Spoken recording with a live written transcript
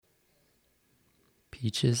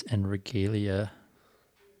Peaches and Regalia.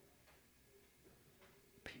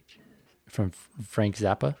 From Frank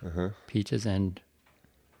Zappa. Peaches and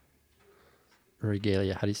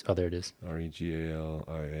Regalia. How do you? Oh, there it is. Regalia. All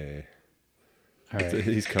right.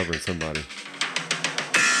 He's covering somebody.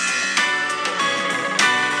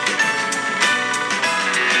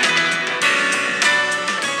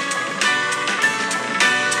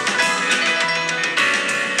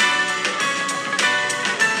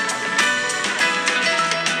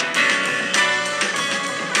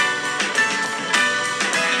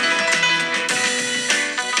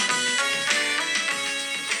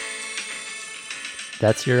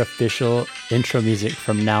 That's your official intro music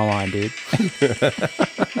from now on, dude.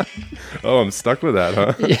 Oh, I'm stuck with that,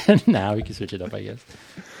 huh? Yeah, now we can switch it up, I guess.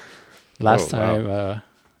 Last time,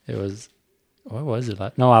 it was, what was it?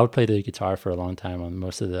 No, I would play the guitar for a long time on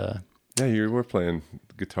most of the... Yeah, you were playing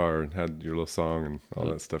guitar and had your little song and all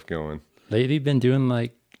that stuff going. Lately, been doing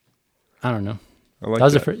like, I don't know. I like that.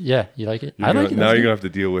 Was that. The yeah, you like it? I like it. Now you're going to have to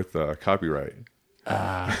deal with copyright.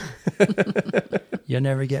 You'll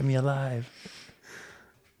never get me alive.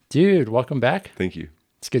 Dude, welcome back. Thank you.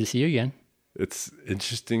 It's good to see you again. It's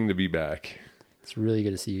interesting to be back. It's really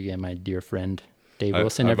good to see you again, my dear friend, Dave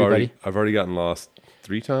Wilson, everybody. I've already gotten lost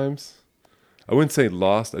 3 times. I wouldn't say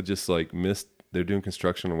lost. I just like missed. They're doing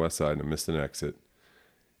construction on the west side and I missed an exit.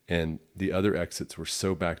 And the other exits were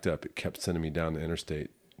so backed up, it kept sending me down the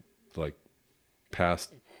interstate, like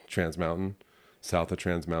past Trans Mountain, south of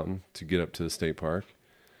Trans Mountain to get up to the state park,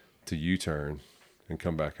 to U-turn and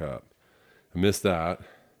come back up. I missed that.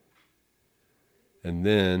 And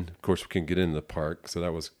then, of course, we couldn't get into the park, so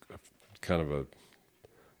that was kind of a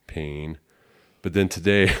pain. But then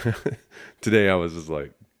today I was just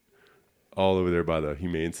like all over there by the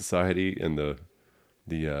Humane Society and the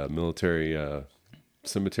military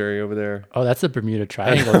cemetery over there. Oh, that's the Bermuda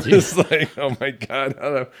Triangle, dude. It's like, oh my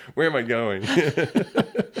God, where am I going?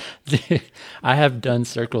 Dude, I have done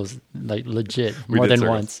circles like legit more than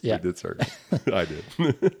once. Yeah, we did circles. I did.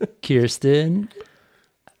 Kirstin,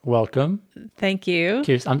 welcome. Thank you.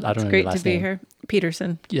 Kirstin, I don't know Great your last to be name. here.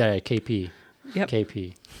 Peterson. Yeah, KP. Yep.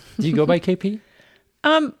 KP. Do you go by KP?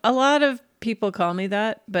 A lot of people call me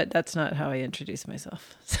that, but that's not how I introduce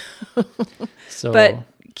myself. But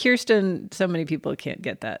Kirstin, so many people can't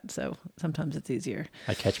get that, so sometimes it's easier.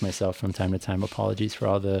 I catch myself from time to time. Apologies for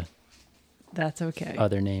all the That's okay.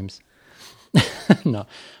 other names. No.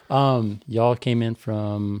 Y'all came in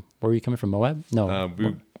from, where were you coming from, Moab? No.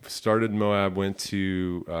 We started Moab, went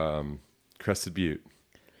to Crested Butte,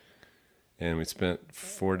 and we spent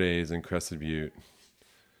 4 days in Crested Butte.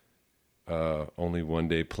 Only 1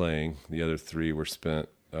 day playing. The other 3 were spent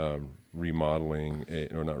refurnishing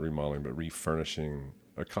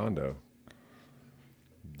a condo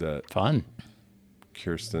that Fun.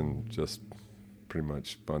 Kirstin just pretty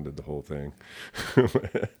much funded the whole thing.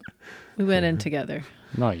 We went in together.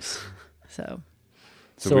 Nice. So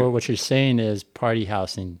So what you're saying is party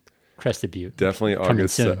house in Crested Butte. Definitely Coming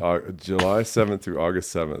soon. July 7th through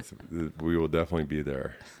August 7th, we will definitely be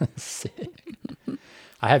there. Sick.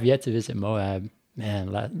 I have yet to visit Moab.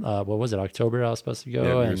 Man, what was it, October I was supposed to go? Yeah,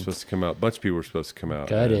 we were and supposed to come out. A bunch of people were supposed to come out.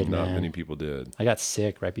 Gutted, and not man. many people did. I got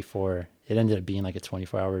sick right before. It ended up being like a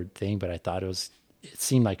 24-hour thing, but I thought it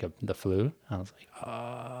seemed like the flu. I was like,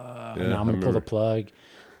 now I'm going to pull the plug.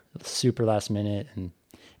 Super last minute. And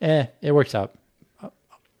it works out.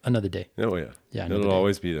 Another day. Oh, yeah. Yeah, it'll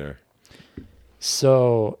always be there.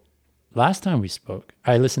 So last time we spoke,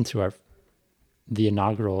 I listened to the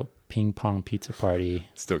inaugural Ping Pong Pizza Party.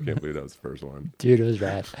 Still can't believe that was the first one. Dude, it was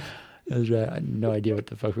rad. It was rad. I had no idea what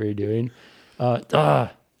the fuck we were doing.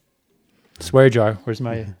 Swear jar.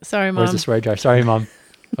 sorry, Mom. Where's the swear jar? Sorry, Mom.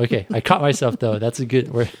 Okay, I caught myself though. That's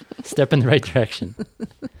we're step in the right direction.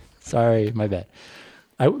 Sorry, my bad.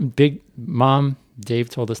 Big Mom, Dave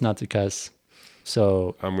told us not to cuss.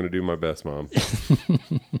 So I'm going to do my best, Mom.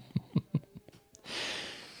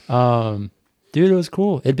 Dude, it was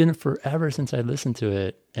cool. It'd been forever since I listened to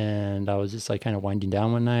it, and I was just like kind of winding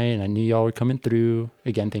down one night, and I knew y'all were coming through.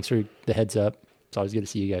 Again, thanks for the heads up. It's always good to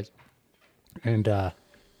see you guys. And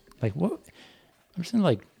like, what? I'm just gonna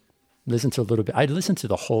like listen to a little bit. I listened to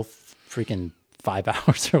the whole freaking 5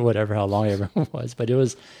 hours or whatever, how long it was, but it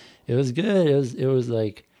was good. It was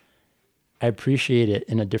like, I appreciate it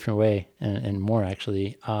in a different way and more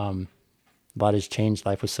actually. A lot has changed.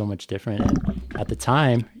 Life was so much different. And at the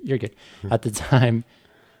time, you're good. At the time,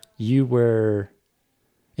 you were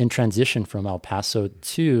in transition from El Paso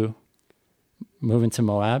to moving to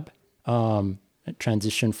Moab.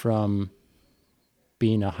 Transition from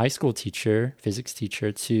being a high school teacher, physics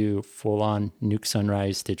teacher, to full-on Nuke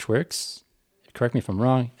Sunrise Stitchworks. Correct me if I'm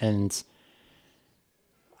wrong. And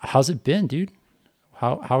how's it been, dude?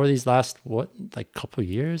 How are these last couple of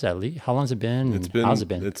years at least? How long's it been? How's it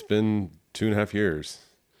been? It's been 2.5 years.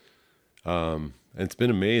 It's been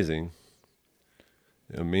amazing.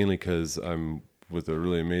 Mainly because I'm with a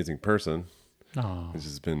really amazing person. Oh. Which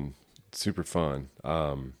has been super fun.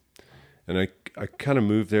 And I kind of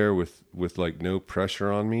moved there with like no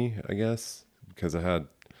pressure on me, I guess, because I had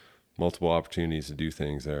multiple opportunities to do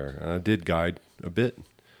things there. And I did guide a bit.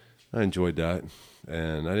 I enjoyed that.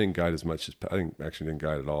 And I didn't guide as much as I didn't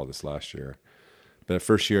guide at all this last year. But that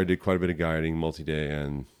first year I did quite a bit of guiding, multi-day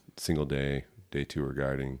and single day tour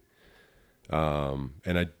guiding. And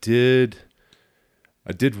I did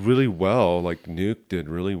really well. Like Nuke did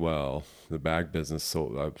really well. The bag business,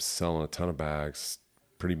 so I was selling a ton of bags,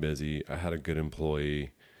 pretty busy. I had a good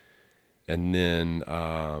employee. And then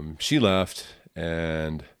she left,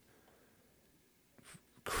 and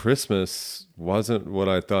Christmas wasn't what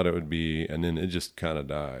I thought it would be, and then it just kind of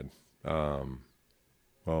died.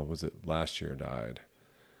 Was it last year died?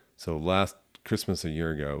 So last Christmas a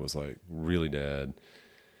year ago was like really dead.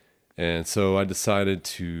 And so I decided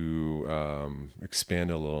to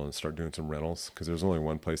expand a little and start doing some rentals, because there was only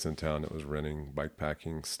one place in town that was renting bike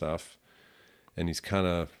packing stuff. And he's kind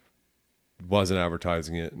of wasn't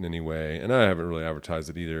advertising it in any way. And I haven't really advertised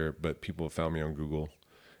it either, but people have found me on Google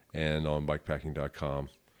and on bikepacking.com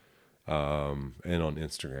and on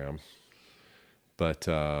Instagram. But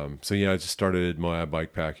so yeah, I just started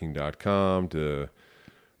moabbikepacking.com to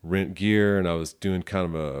rent gear, and I was doing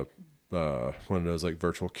kind of one of those like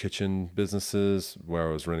virtual kitchen businesses where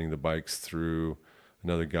I was renting the bikes through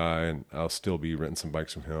another guy, and I'll still be renting some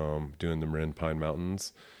bikes from him, doing them in Pine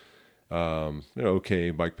Mountains.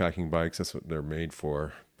 Okay, bikepacking bikes, that's what they're made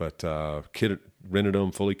for. But rented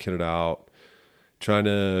them, fully kitted out, trying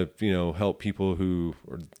to, help people who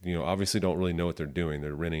are, obviously don't really know what they're doing.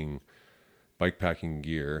 They're renting bikepacking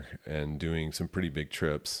gear and doing some pretty big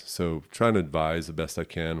trips. So trying to advise the best I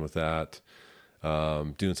can with that.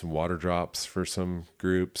 Doing some water drops for some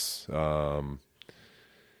groups. And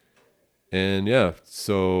yeah,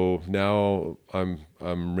 so now I'm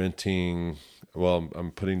renting,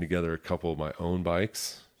 I'm putting together a couple of my own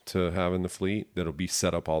bikes to have in the fleet that'll be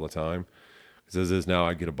set up all the time. Because as is now,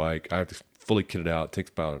 I get a bike, I have to fully kit it out. It takes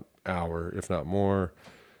about an hour, if not more.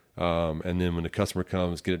 And then when the customer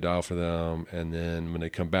comes, get it dialed for them. And then when they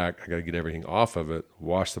come back, I got to get everything off of it,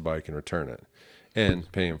 wash the bike and return it,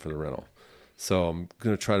 and pay them for the rental. So I'm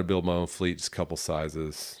going to try to build my own fleet, just a couple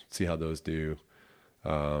sizes, see how those do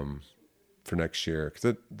for next year.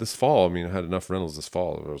 Because this fall, I had enough rentals this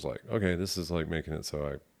fall. I was like, okay, this is like making it so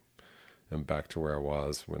I am back to where I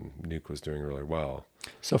was when Nuke was doing really well.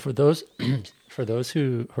 So for those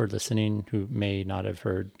who are listening who may not have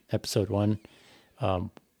heard episode 1,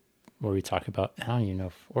 where we talk about how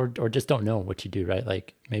or just don't know what you do, right?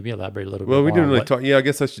 Like maybe elaborate a little bit. Well, we didn't really talk. Yeah, I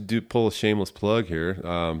guess I should pull a shameless plug here.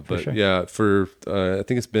 But sure. Yeah, I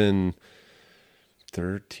think it's been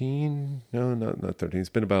 13. No, not 13. It's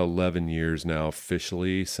been about 11 years now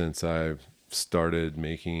officially since I've started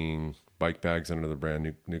making bike bags under the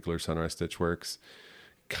brand Nuclear Sunrise Stitchworks.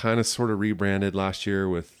 Kind of sort of rebranded last year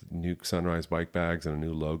with Nuke Sunrise bike bags and a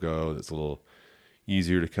new logo that's a little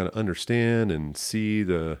easier to kind of understand and see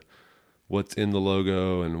what's in the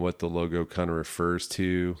logo and what the logo kind of refers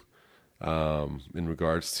to in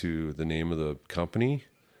regards to the name of the company.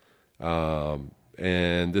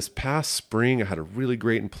 And this past spring, I had a really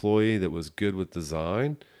great employee that was good with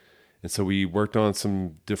design. And so we worked on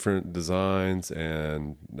some different designs,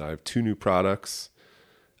 and I have 2 new products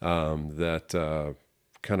that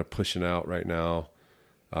kind of pushing out right now.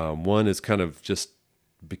 One is kind of just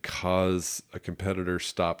because a competitor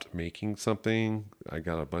stopped making something, I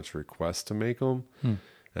got a bunch of requests to make them.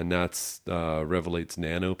 And that's Revelate's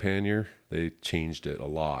Nano Pannier. They changed it a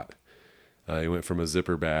lot. It went from a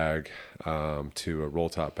zipper bag to a roll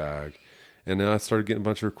top bag. And then I started getting a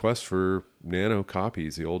bunch of requests for Nano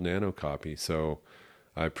copies, the old Nano copy. So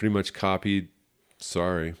I pretty much copied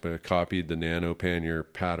the Nano Pannier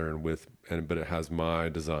pattern but it has my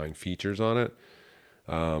design features on it.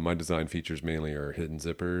 My design features mainly are hidden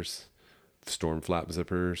zippers, storm flap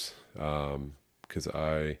zippers, because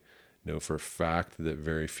I know for a fact that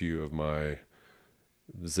very few of my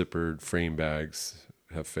zippered frame bags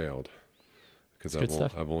have failed. Because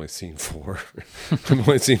I've only seen 4. I've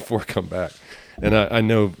only seen 4 come back, and I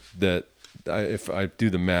know that if I do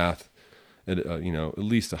the math, at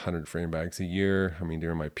least 100 frame bags a year.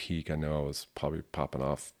 During my peak, I know I was probably popping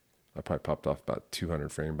off. I probably popped off about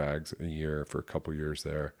 200 frame bags a year for a couple years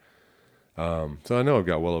there. So I know I've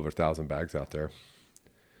got well over 1,000 bags out there.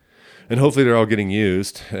 and hopefully they're all getting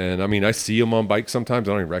used. And I mean, I see them on bikes sometimes.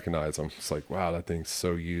 I don't even recognize them. It's like, wow, that thing's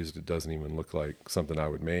so used. It doesn't even look like something I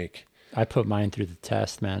would make. I put mine through the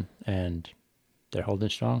test, man, and they're holding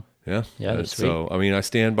strong. Yeah. Yeah. They're sweet. So, I mean, I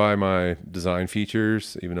stand by my design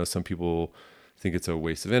features, even though some people think it's a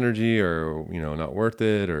waste of energy or, not worth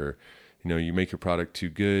it, or, you make your product too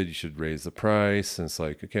good, you should raise the price. And it's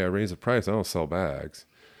like, okay, I raise the price. I don't sell bags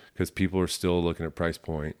because people are still looking at price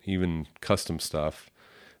point, even custom stuff.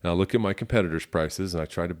 And I look at my competitors' prices and I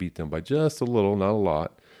try to beat them by just a little, not a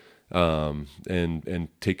lot, and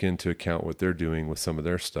take into account what they're doing with some of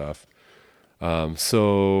their stuff.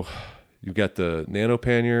 So you've got the nano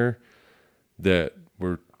pannier that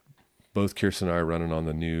we're both Kirstin and I are running on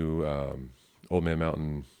the new Old Man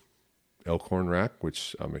Mountain Elkhorn rack,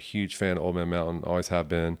 which I'm a huge fan of Old Man Mountain, always have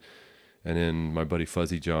been. And then my buddy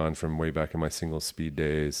Fuzzy John from way back in my single speed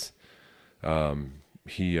days,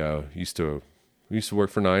 he used to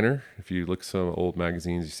work for Niner. If you look at some old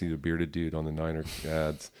magazines, you see the bearded dude on the Niner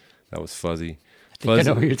ads. That was Fuzzy. I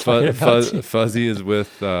know what you're talking about. Fuzzy is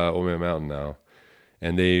with Old Man Mountain now,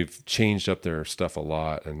 and they've changed up their stuff a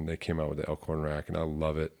lot. And they came out with the Elkhorn rack, and I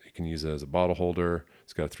love it. You can use it as a bottle holder.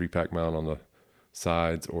 It's got a 3-pack mount on the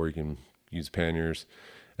sides, or you can use panniers.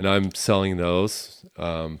 And I'm selling those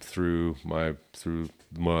through my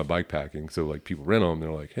bike packing. So like people rent them,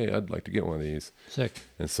 they're like, "Hey, I'd like to get one of these." Sick.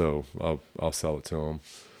 And so I'll sell it to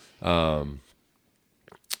them.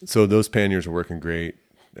 So those panniers are working great,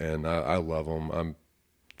 and I love them. I'm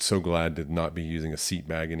so glad to not be using a seat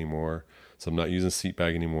bag anymore. So I'm not using a seat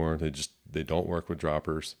bag anymore. They don't work with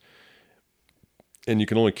droppers. And you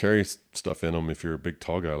can only carry stuff in them if you're a big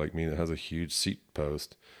tall guy like me that has a huge seat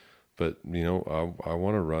post. But, I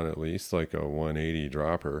want to run at least like a 180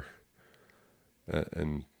 dropper.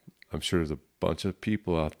 And I'm sure there's a bunch of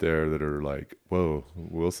people out there that are like, whoa,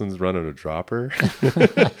 Wilson's running a dropper?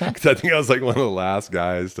 Because I think I was like one of the last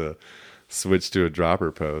guys to switch to a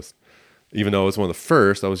dropper post. Even though I was one of the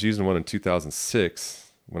first, I was using one in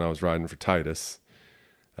 2006 when I was riding for Titus.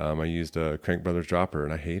 I used a Crank Brothers dropper,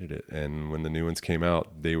 and I hated it. And when the new ones came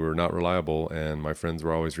out, they were not reliable, and my friends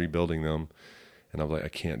were always rebuilding them. And I was like, I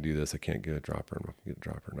can't do this. I can't get a dropper. I'm not going to get a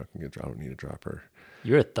dropper. I'm not going to get a dropper. I don't need a dropper.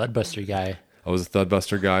 You're a Thudbuster guy. I was a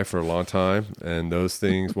Thudbuster guy for a long time. And those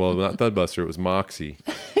things, well, not Thudbuster. It was Moxie.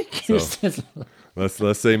 So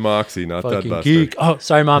let's say Moxie, not Thudbuster. Geek. Oh,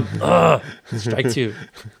 sorry, Mom. Strike 2.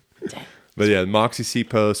 Dang. But yeah, Moxie seat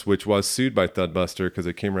post, which was sued by Thudbuster because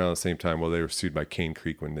it came around at the same time. Well, they were sued by Cane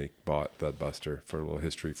Creek when they bought Thudbuster, for a little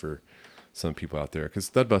history for some people out there, because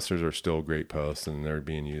Thudbusters are still great posts and they're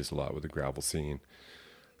being used a lot with the gravel scene.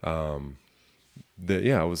 I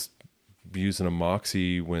was using a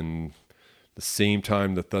Moxie when the same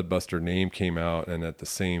time the Thudbuster name came out, and at the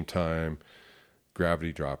same time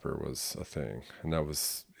Gravity Dropper was a thing, and that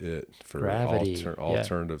was it for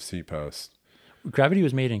alternative seat posts. Gravity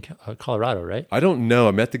was made in Colorado, right? I don't know.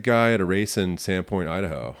 I met the guy at a race in Sandpoint,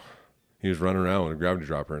 Idaho. He was running around with a gravity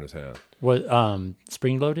dropper in his hand. What,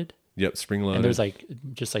 spring loaded? Yep, spring loaded. And there's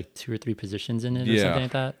just 2 or 3 positions in it or something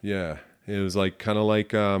like that? Yeah. It was kind of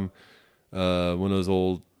like one of those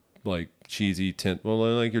old cheesy tent,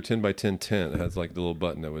 like your 10x10 tent. It has the little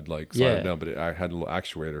button that would slide down, but I had a little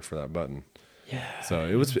actuator for that button. Yeah. So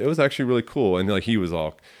it was actually really cool. And he was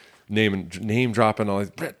all name dropping all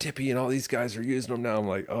these Brett Tippy and all these guys are using them now. I'm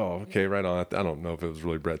like, oh, okay, right on. I don't know if it was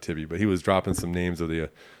really Brett Tippy, but he was dropping some names of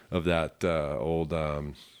that old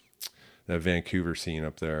that Vancouver scene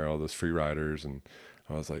up there, all those free riders, and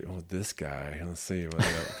I was like, oh, this guy. Let's see.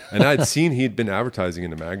 And I'd seen he'd been advertising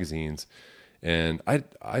in the magazines, and I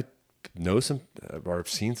know some, or I've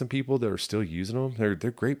seen some people that are still using them.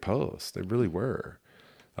 They're great posts. They really were.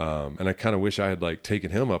 And I kind of wish I had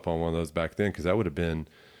taken him up on one of those back then, because that would have been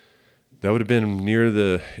near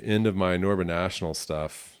the end of my Norba National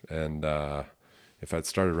stuff. And if I'd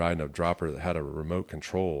started riding a dropper that had a remote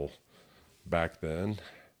control back then,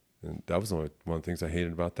 and that was one of the things I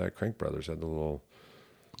hated about that Crank Brothers. Had the little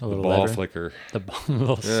ball lever. flicker.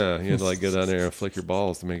 Yeah, you had to go down there and flick your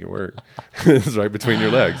balls to make it work. It was right between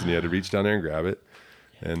your legs, and you had to reach down there and grab it,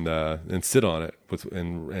 and sit on it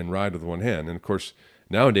and ride with one hand. And of course,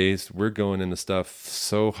 nowadays we're going into stuff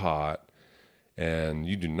so hot, and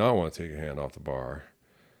you do not want to take your hand off the bar.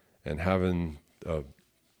 And having a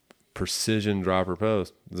precision dropper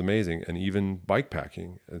post is amazing. And even bike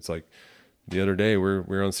packing, it's like the other day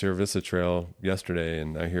we're on Sierra Vista Trail yesterday,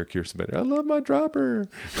 and I hear Kirstin, I love my dropper.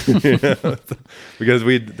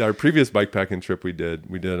 Because our previous bike packing trip she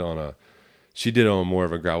did on more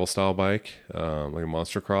of a gravel style bike, like a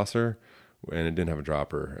monster crosser, and it didn't have a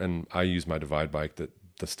dropper. And I use my Divide bike that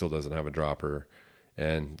still doesn't have a dropper,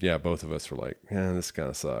 And yeah, both of us were like, yeah, this kind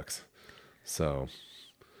of sucks. So,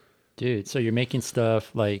 dude, so you're making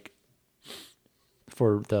stuff like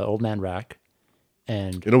for the old man rack,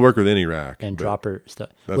 and it'll work with any rack and dropper stuff.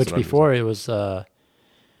 That's Which before it was like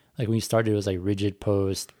when you started, it was like rigid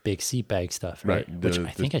post, big seat bag stuff, right? Which I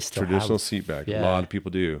think I still traditional have. seat bag. Yeah. A lot of people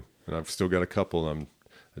do, and I've still got a couple.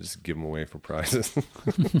 I just give them away for prizes.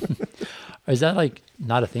 Is that like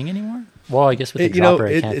not a thing anymore? Well, I guess with the dropper,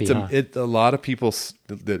 it can't be. A lot of people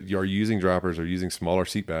that are using droppers are using smaller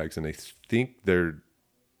seat bags, and they think they're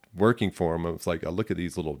working for them. It's like I look at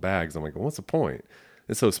these little bags. I'm like, well, what's the point?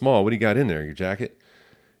 It's so small. What do you got in there? Your jacket,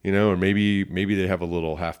 or maybe they have a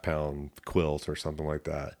little 1/2 pound quilt or something like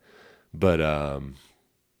that. But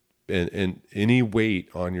and any weight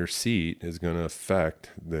on your seat is going to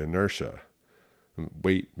affect the inertia.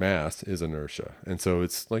 Weight mass is inertia, and so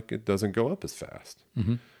it's like it doesn't go up as fast.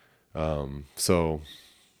 So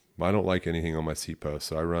I don't like anything on my seat post,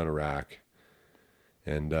 so I run a rack.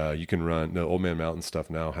 And you can run the Old Man Mountain stuff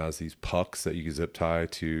now has these pucks that you can zip tie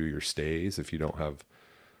to your stays if you don't have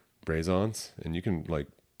braze-ons, and you can like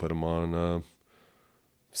put them on a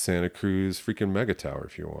Santa Cruz freaking mega tower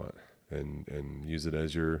if you want, and use it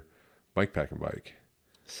as your bike packing bike.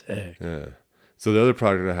 Sick. Yeah. So the other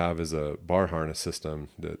product I have is a bar harness system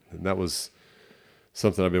that was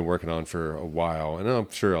something I've been working on for a while, and I'm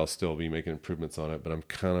sure I'll still be making improvements on it, but I'm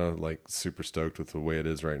kind of like super stoked with the way it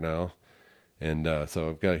is right now. And so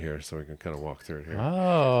I've got it here so we can kind of walk through it here.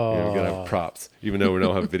 Oh. We've got to have props, even though we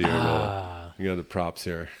don't have video rolling. We got the props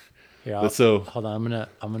here. Here, hold on.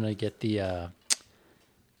 I'm gonna get the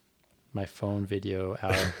my phone video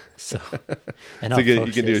out. So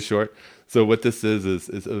you can do a short. So what this is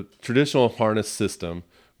a traditional harness system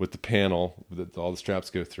with the panel that all the straps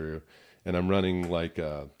go through, and I'm running like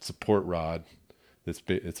a support rod. It's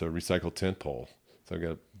a recycled tent pole, so I've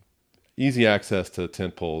got easy access to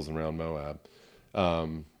tent poles around Moab.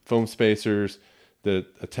 Foam spacers that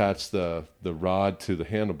attach the rod to the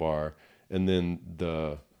handlebar, and then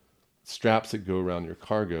the straps that go around your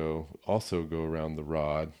cargo also go around the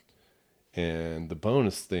rod. And the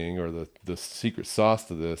bonus thing, or the secret sauce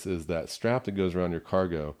to this, is that strap that goes around your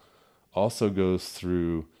cargo also goes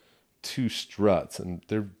through 2 struts, and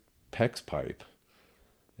they're PEX pipe,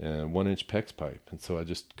 and 1-inch PEX pipe. And so I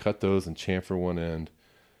just cut those and chamfer one end.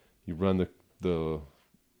 You run the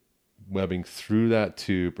webbing through that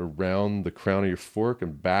tube, around the crown of your fork,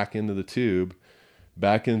 and back into the tube,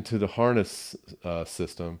 back into the harness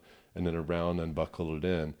system, and then around and buckle it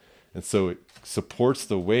in. And so it supports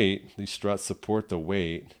the weight. These struts support the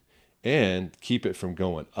weight and keep it from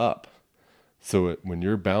going up. So when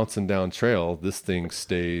you're bouncing down trail, this thing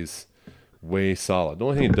stays way solid. The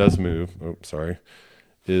only thing it does move,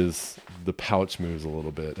 is the pouch moves a little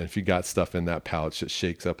bit. And if you got stuff in that pouch, it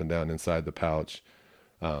shakes up and down inside the pouch.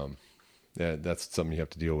 That's something you have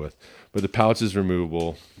to deal with. But the pouch is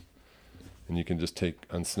removable. And you can just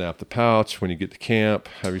unsnap the pouch when you get to camp,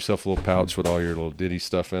 have yourself a little pouch with all your little ditty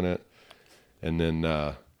stuff in it. And then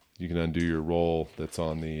you can undo your roll that's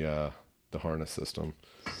on the harness system.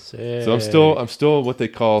 Sick. So I'm still what they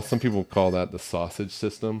call, some people call that the sausage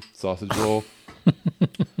system, sausage roll.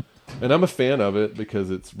 And I'm a fan of it because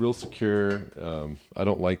it's real secure. I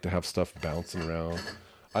don't like to have stuff bouncing around.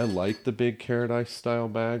 I like the big Carrot Ice style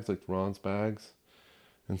bags, like Ron's bags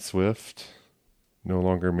and Swift. No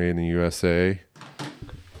longer made in the USA.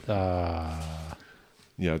 Yeah,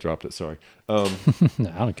 I dropped it. Sorry. No,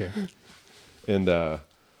 I don't care. And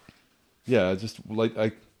yeah, just like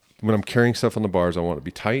when I'm carrying stuff on the bars, I want it to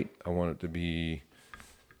be tight. I want it to be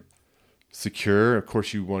secure. Of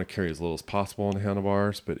course, you want to carry as little as possible on the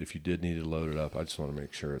handlebars, but if you did need to load it up, I just want to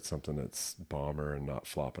make sure it's something that's bomber and not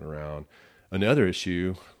flopping around. Another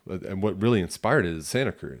issue, and what really inspired it, is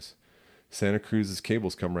Santa Cruz. Santa Cruz's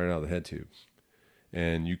cables come right out of the head tube.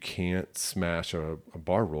 And you can't smash a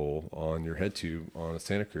bar roll on your head tube on a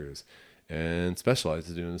Santa Cruz. And Specialized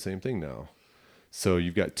is doing the same thing now. So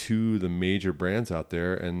you've got 2 of the major brands out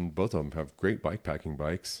there, and both of them have great bike packing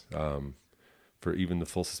bikes for even the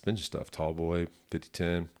full suspension stuff. Tallboy,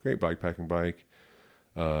 5010, great bike packing bike.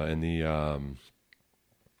 And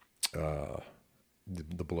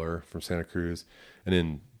the Blur from Santa Cruz. And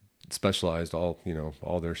then Specialized, all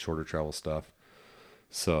their shorter travel stuff.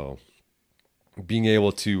 So being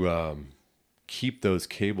able to keep those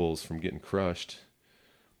cables from getting crushed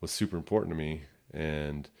was super important to me.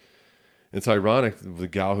 And it's ironic, the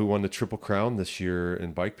gal who won the Triple Crown this year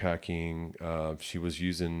in bike packing, she was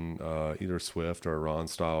using either Swift or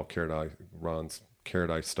Ron's Carrot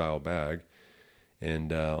Ice style bag,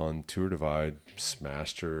 and on Tour Divide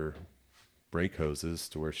smashed her brake hoses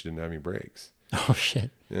to where she didn't have any brakes. Oh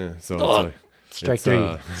shit. Yeah, so it's like, Strike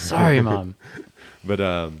three. Sorry, Mom. But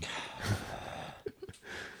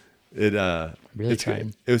it Really it's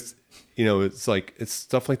trying. it was, you know, it's like, it's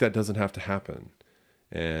stuff like that doesn't have to happen.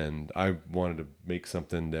 And I wanted to make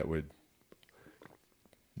something that would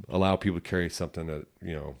allow people to carry something that,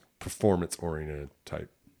 you know, performance oriented type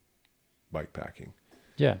bike packing.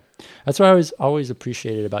 Yeah. That's what I always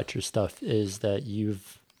appreciated about your stuff is that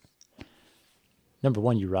number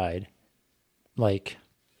one, you ride. Like,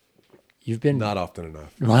 you've been Not often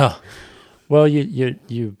enough. Well,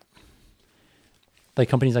 you like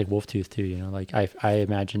companies like Wolf Tooth too, you know, like I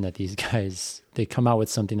imagine that these guys, they come out with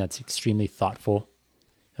something that's extremely thoughtful.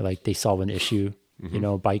 Like they solve an issue, you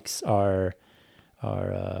know, bikes are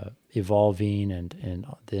evolving and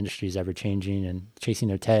the industry is ever changing and chasing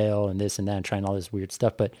their tail and this and that and trying all this weird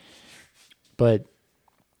stuff. But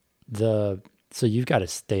so you've got to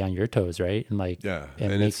stay on your toes, right? And like, Yeah.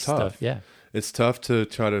 and And make it's tough. stuff. Yeah. It's tough to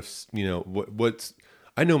try to, you know, what's,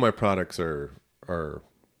 I know my products are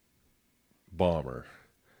bomber,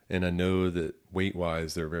 and I know that weight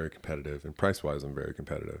wise, they're very competitive, and price wise, I'm very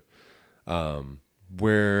competitive.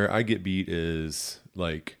 Where I get beat is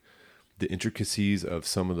like the intricacies of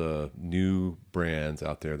some of the new brands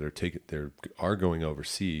out there. They are going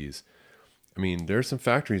overseas. I mean, there's some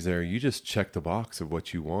factories there. You just check the box of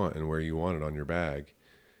what you want and where you want it on your bag,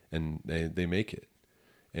 and they make it.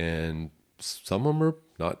 And some of them are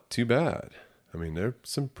not too bad. I mean, there's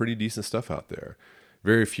some pretty decent stuff out there.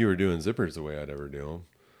 Very few are doing zippers the way I'd ever do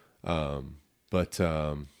them. But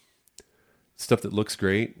stuff that looks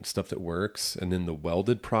great, stuff that works, and then the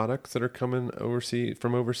welded products that are coming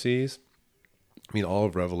from overseas. I mean, all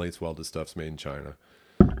of Revelate's welded stuff's made in China,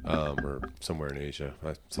 or somewhere in Asia.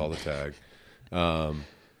 I saw the tag.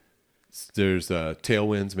 There's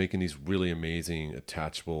Tailwinds making these really amazing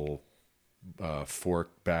attachable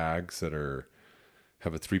fork bags that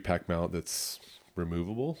have a 3-pack mount that's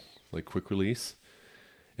removable, like quick release,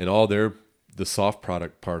 and all the soft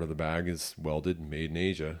product part of the bag is welded and made in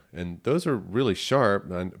Asia, and those are really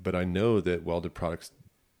sharp. But I know that welded products,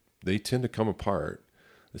 they tend to come apart,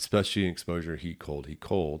 especially in exposure heat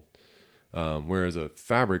cold. Whereas a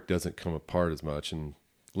fabric doesn't come apart as much, and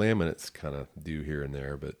laminates kind of do here and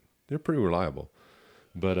there, but they're pretty reliable.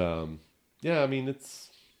 But yeah, I mean, it's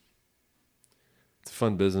a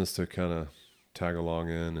fun business to kind of tag along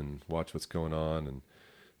in and watch what's going on and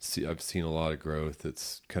see. I've seen a lot of growth.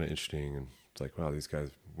 It's kind of interesting, and it's like, wow, these guys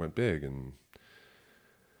went big. And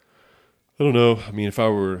I don't know. I mean, if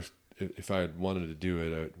I had wanted to do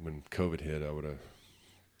it when COVID hit, I would have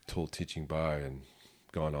told Teaching By and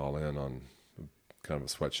gone all in on kind of a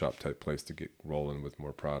sweatshop type place to get rolling with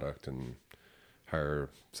more product and hire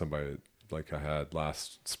somebody like I had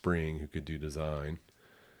last spring who could do design,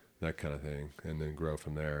 that kind of thing, and then grow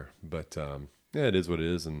from there. But yeah, it is what it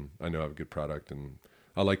is, and I know I have a good product, and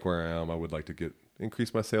I like where I am. I would like to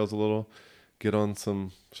increase my sales a little, get on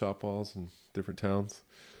some shop walls in different towns,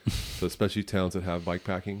 so especially towns that have bike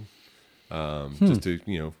packing. Just to,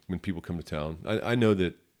 you know, when people come to town, I know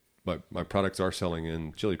that my products are selling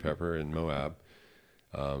in Chili Pepper and Moab,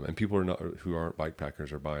 and people who aren't bike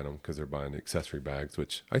packers are buying them because they're buying accessory bags,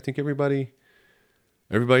 which I think everybody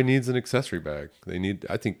needs an accessory bag.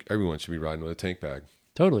 I think everyone should be riding with a tank bag.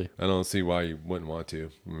 Totally. I don't see why you wouldn't want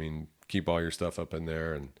to. I mean, keep all your stuff up in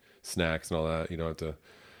there and snacks and all that. You don't have to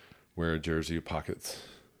wear a jersey with pockets,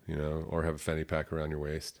 you know, or have a fanny pack around your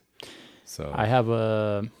waist. So I have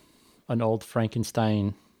an old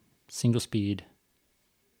Frankenstein single speed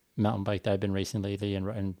mountain bike that I've been racing lately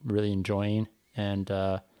and really enjoying. And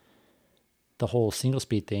the whole single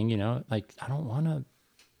speed thing, you know, like I don't want to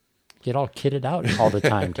get all kitted out all the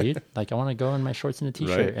time, dude. Like I want to go in my shorts and a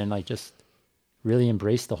t-shirt right. and like just really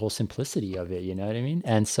embrace the whole simplicity of it. You know what I mean?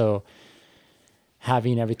 And so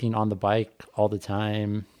having everything on the bike all the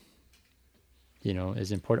time, you know,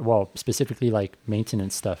 is important. Well, specifically like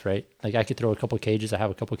maintenance stuff, right? Like I could throw a couple cages. I have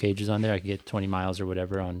a couple cages on there. I could get 20 miles or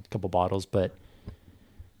whatever on a couple bottles, but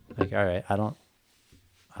like, all right, I don't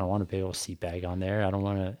want a big old seat bag on there. I don't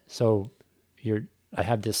want to. So I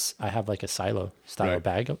have like a silo style right.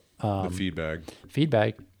 bag. The feed bag. Feed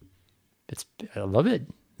bag. I love it.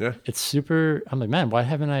 Yeah. It's super. I'm like, man, why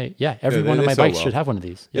haven't I? Yeah. Every one of my bikes should have one of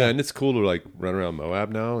these. Yeah. And it's cool to like run around Moab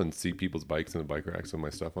now and see people's bikes in the bike racks with my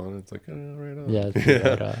stuff on it. It's like, oh, right on.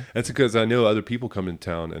 Yeah. That's because I know other people come in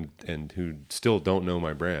town and who still don't know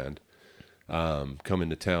my brand, come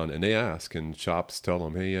into town and they ask, and shops tell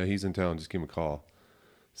them, hey, yeah, he's in town. Just give him a call.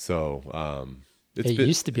 So, it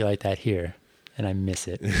used to be like that here, and I miss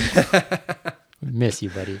it. Miss you,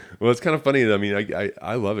 buddy. Well, it's kind of funny. I mean,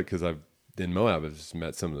 I love it because in Moab, I've just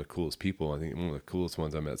met some of the coolest people. I think one of the coolest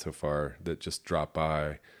ones I met so far that just dropped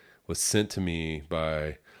by was sent to me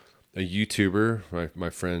by a YouTuber, my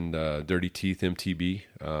friend Dirty Teeth MTB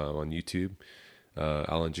on YouTube,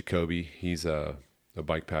 Alan Jacoby. He's a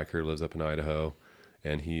bike packer, lives up in Idaho,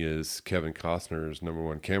 and he is Kevin Costner's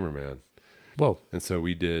 #1 cameraman. Whoa. And so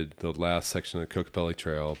we did the last section of the Kokopelli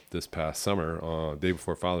Trail this past summer, day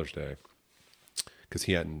before Father's Day, because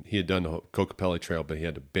he had done the Kokopelli Trail, but he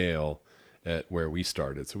had to bail at where we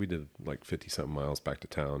started. So we did like 50-something miles back to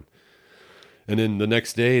town. And then the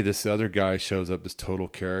next day, this other guy shows up, this total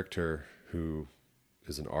character who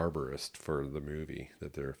is an arborist for the movie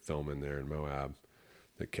that they're filming there in Moab.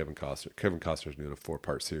 That Kevin Costner's doing a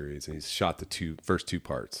 4-part series, and he's shot the first 2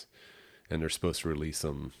 parts, and they're supposed to release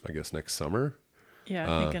them, I guess, next summer.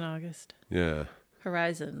 Yeah, I think in August. Yeah.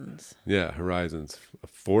 Horizons. Yeah, Horizons, a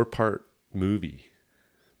 4-part movie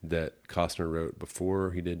that Costner wrote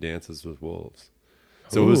before he did Dances with Wolves.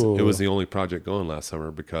 So it was the only project going last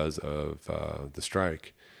summer because of the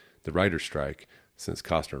strike, the writer's strike. Since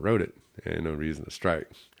Costner wrote it, and no reason to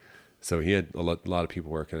strike. So he had a lot of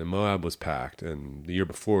people working, and Moab was packed. And the year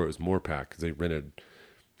before, it was more packed because they rented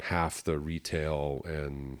half the retail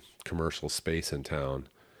and commercial space in town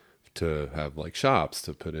to have like shops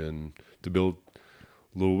to build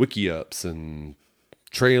little wiki-ups and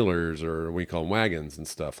trailers, or we call them wagons and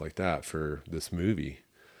stuff like that for this movie.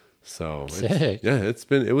 So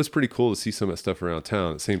it was pretty cool to see some of that stuff around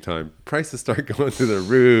town. At the same time, prices start going through the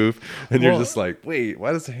roof, and you're just like, wait,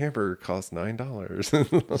 why does a hamburger cost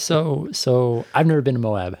 $9? So I've never been to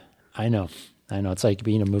Moab. I know. It's like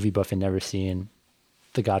being a movie buff and never seeing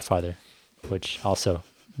The Godfather, which also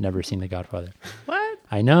never seen The Godfather. What?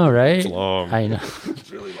 I know, right? It's long. I know.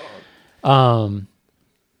 It's really long.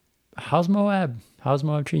 How's Moab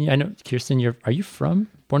treating you? I know, Kirstin, are you born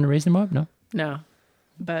and raised in Moab? No.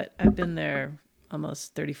 But I've been there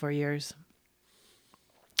almost 34 years.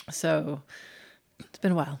 So it's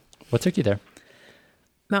been a while. What took you there?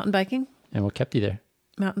 Mountain biking. And what kept you there?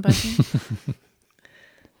 Mountain biking.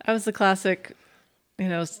 I was the classic,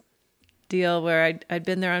 deal where I'd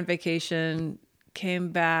been there on vacation, came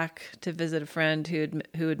back to visit a friend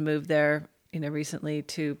who had moved there, recently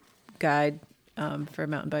to guide for a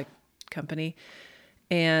mountain bike company.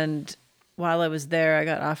 And while I was there, I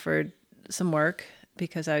got offered some work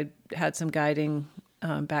because I had some guiding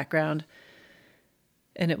background.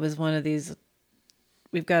 And it was one of these,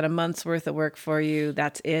 we've got a month's worth of work for you.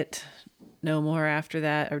 That's it. No more after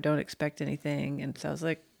that, or don't expect anything. And so I was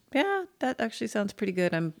like, yeah, that actually sounds pretty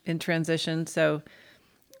good. I'm in transition. So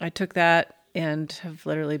I took that and have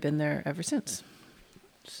literally been there ever since.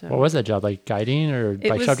 So what was that job? Like guiding or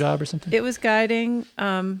bike shop job or something? It was guiding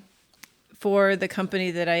for the company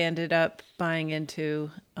that I ended up buying into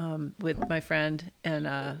with my friend.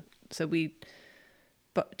 And so we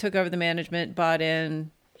took over the management, bought in,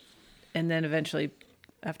 and then eventually,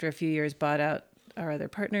 after a few years, bought out our other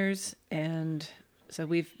partners. And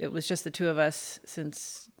so it was just the two of us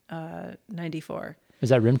since 94. Is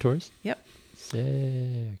that Rim Tours? Yep.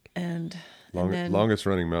 Sick. And longest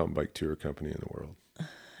running mountain bike tour company in the world.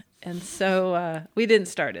 And so we didn't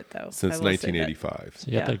start it though. Since 1985.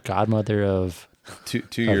 So you got the godmother of two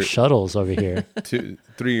years shuttles over here. 2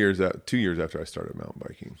 years after I started mountain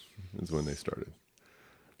biking is when they started.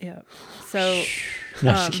 Yeah. So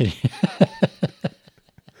no, just kidding.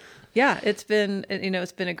 yeah, it's been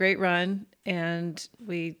a great run, and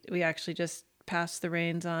we actually just passed the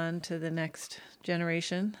reins on to the next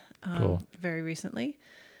generation cool. very recently.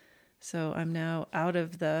 So I'm now out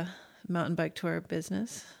of the mountain bike tour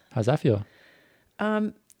business. How's that feel?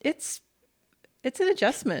 It's an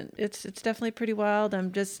adjustment. It's definitely pretty wild.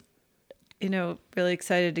 I'm just, really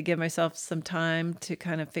excited to give myself some time to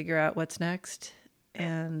kind of figure out what's next,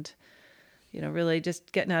 and, really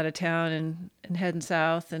just getting out of town and heading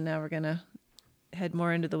south. And now we're going to head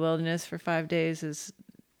more into the wilderness for 5 days is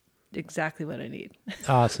exactly what I need.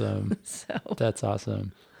 Awesome. So that's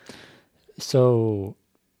awesome. So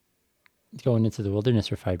going into the wilderness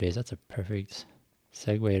for 5 days, that's a perfect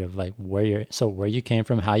segue of like where you came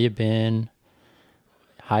from, how you been,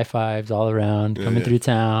 high fives all around, coming through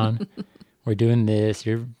town. We're doing this.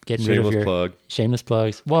 You're getting rid of your shameless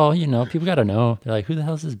plugs. Well, people got to know. They're like, who the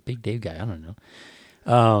hell is this Big Dave guy? I don't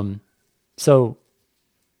know. So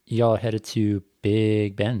y'all headed to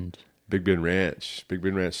Big Bend Ranch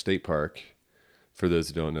State Park. For those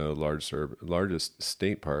who don't know, largest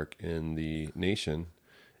state park in the nation.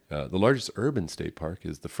 The largest urban state park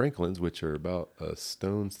is the Franklins, which are about a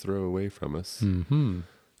stone's throw away from us. Mm-hmm.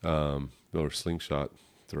 Or slingshot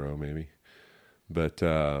throw, maybe. But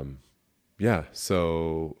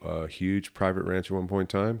so a huge private ranch at one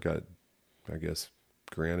point in time got, I guess,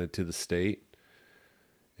 granted to the state.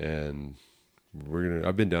 And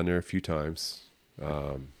I've been down there a few times.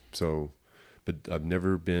 But I've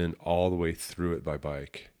never been all the way through it by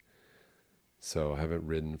bike. So I haven't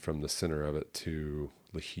ridden from the center of it to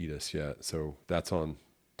Lajitas yet. So that's on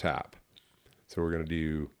tap. So we're going to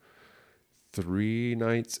do 3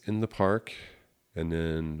 nights in the park and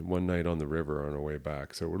then 1 night on the river on our way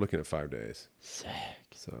back. So we're looking at 5 days. Sick.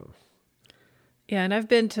 So Yeah, and I've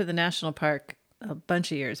been to the national park a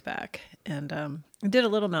bunch of years back, and I did a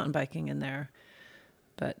little mountain biking in there,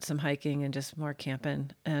 but some hiking and just more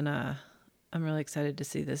camping. And I'm really excited to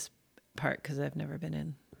see this park because I've never been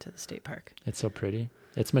into the state park. It's so pretty.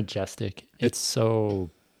 It's majestic. It's so...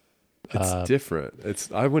 it's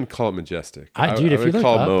different. I wouldn't call it majestic. If I you would look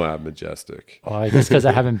call up, Moab majestic. Oh, I guess because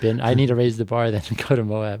I haven't been. I need to raise the bar then and go to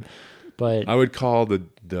Moab. But I would call the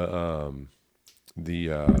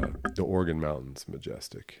Oregon Mountains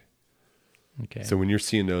majestic. okay. So when you're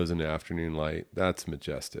seeing those in the afternoon light, that's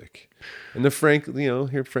majestic. And the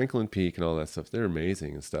here Franklin Peak and all that stuff, they're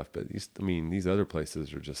amazing and stuff. But these other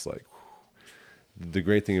places are just like, whew. The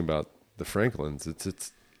great thing about the Franklins,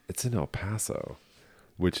 it's in El Paso,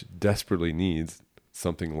 which desperately needs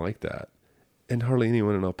something like that. And hardly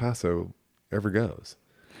anyone in El Paso ever goes,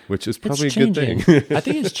 which is probably a good thing. I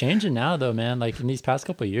think it's changing now though, man. Like in these past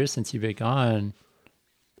couple of years since you've been gone,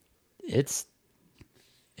 it's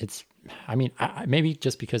maybe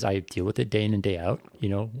just because I deal with it day in and day out,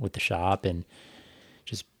 with the shop and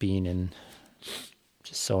just being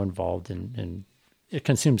just so involved and it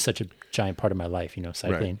consumes such a giant part of my life,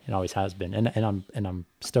 cycling. Right. It always has been. And I'm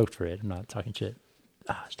stoked for it. I'm not talking shit.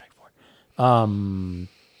 Strike 4.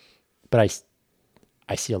 But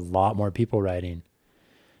I see a lot more people riding.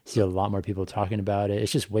 See a lot more people talking about it.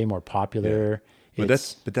 It's just way more popular. Yeah.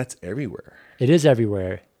 But that's everywhere. It is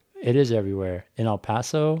everywhere. It is everywhere. In El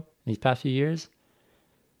Paso, these past few years,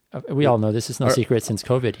 we all know this is no secret since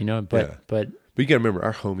COVID, but you got to remember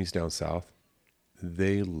our homies down south,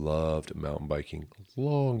 they loved mountain biking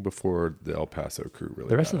long before the El Paso crew really.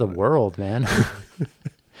 The rest of the world, man.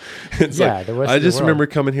 It's yeah, the rest I of the just world. remember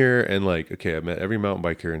coming here and I met every mountain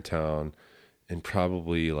biker in town in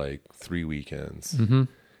probably 3 weekends. Mm-hmm.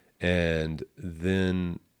 And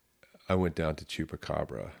then I went down to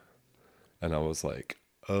Chupacabra and I was like,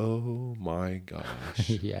 oh my gosh,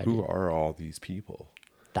 Yeah, who dude. are all these people?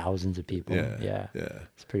 Thousands of people. Yeah. Yeah.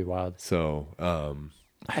 It's pretty wild. So,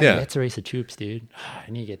 That's a race of troops, dude.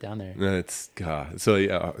 I need to get down there. it's God. So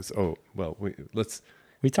yeah.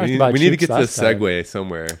 We talked about we need to troops get to the last time. segue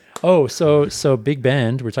somewhere. Oh, so Big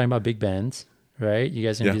Bend. We're talking about Big Bends, right? You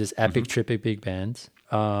guys are gonna Yeah. do this epic trip at Big Bends.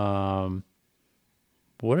 What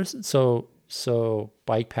is so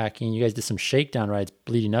bike packing? You guys did some shakedown rides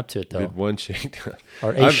leading up to it, though. Did one shakedown.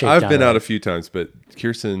 Or a I've shakedown been ride. out a few times, but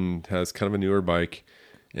Kirstin has kind of a newer bike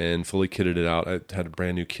and fully kitted it out. I had a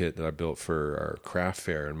brand new kit that I built for our craft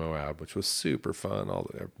fair in Moab, which was super fun.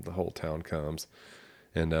 The whole town comes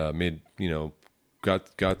and made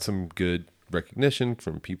got some good recognition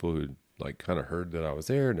from people who kind of heard that I was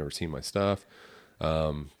there, never seen my stuff.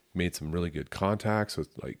 Made some really good contacts with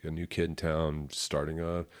a new kid in town starting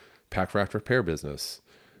a pack raft repair business.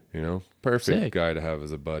 Perfect Sick. guy to have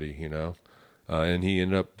as a buddy. And he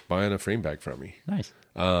ended up buying a frame bag from me. Nice.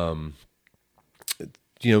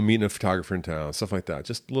 Meeting a photographer in town, stuff like that.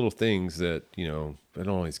 Just little things that I don't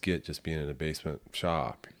always get just being in a basement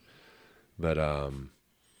shop. But so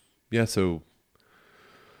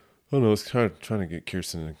I don't know. I was kind of trying to get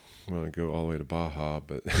Kirstin to go all the way to Baja,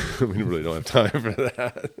 but we really don't have time for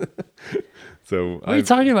that. So What are you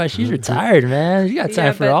talking about? She's retired, man. You got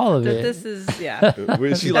time for all of it. This is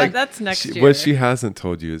that's next year. What she hasn't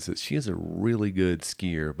told you is that she is a really good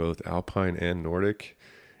skier, both alpine and Nordic,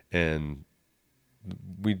 and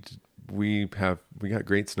we got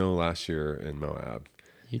great snow last year in Moab,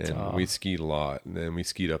 Utah. and we skied a lot, and then we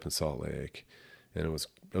skied up in Salt Lake, and it was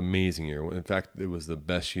amazing year. In fact, it was the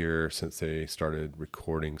best year since they started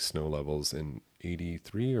recording snow levels in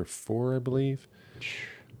 83 or 4, I believe.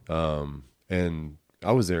 And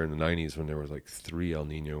I was there in the 90s when there was 3 El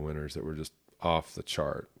Nino winters that were just off the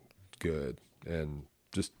chart good, and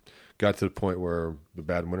just got to the point where the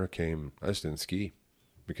bad winter came. I just didn't ski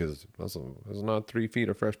because it was not 3 feet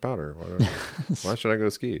of fresh powder. Why should I go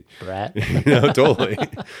ski? Brat. Totally.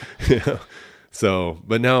 So,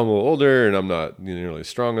 but now I'm a little older and I'm not nearly as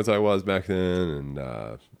strong as I was back then, and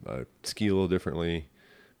I ski a little differently.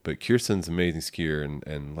 But Kirstin's an amazing skier,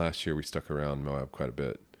 and last year we stuck around Moab quite a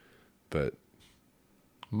bit. But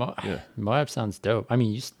Moab sounds dope. I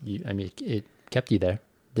mean, it kept you there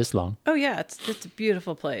this long. Oh yeah, it's a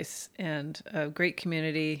beautiful place and a great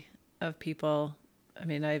community of people. I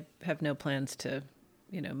mean, I have no plans to,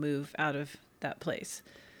 move out of that place.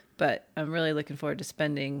 but I'm really looking forward to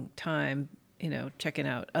spending time, checking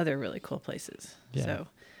out other really cool places. Yeah. So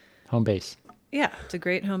Home base. yeah, it's a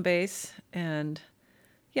great home base, and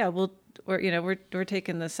yeah, we're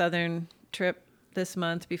taking the southern trip this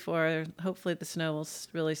month before hopefully the snow will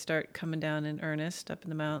really start coming down in earnest up in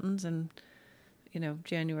the mountains, and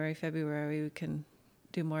January, February we can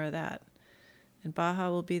do more of that. And Baja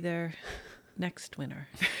will be there next winter.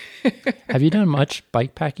 Have you done much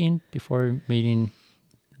bike packing before meeting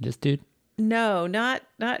this dude? No, not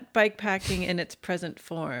bike packing in its present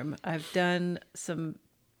form. I've done some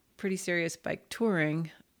pretty serious bike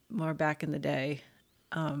touring more back in the day.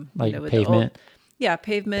 Like with pavement?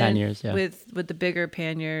 Pavement. Panniers, yeah. With the bigger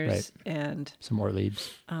panniers, Right. and Some more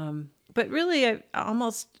leaves. but really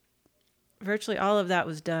almost virtually all of that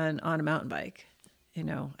was done on a mountain bike.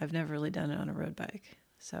 I've never really done it on a road bike.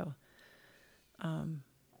 So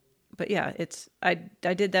but yeah, I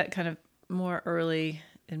did that kind of more early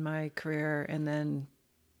in my career, and then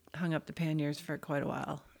hung up the panniers for quite a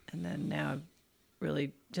while, and then now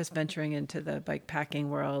really just venturing into the bike packing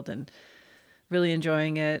world and really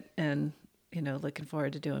enjoying it, and looking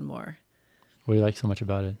forward to doing more. What do you like so much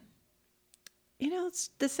about it? It's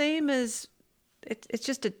the same as it's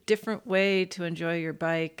just a different way to enjoy your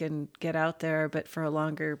bike and get out there, but for a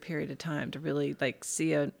longer period of time, to really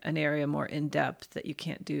see an area more in depth that you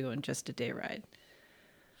can't do on just a day ride.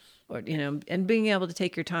 Or, and being able to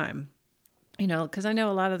take your time, because I know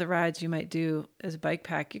a lot of the rides you might do as a bike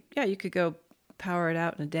pack, you could go power it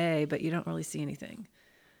out in a day, but you don't really see anything.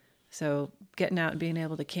 So getting out and being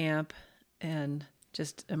able to camp and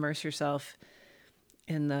just immerse yourself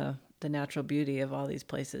in the natural beauty of all these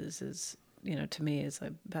places is, to me, is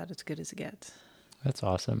about as good as it gets. That's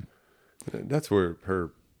awesome. That's where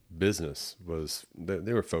her business was.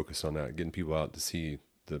 They were focused on that, getting people out to see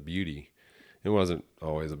the beauty. It wasn't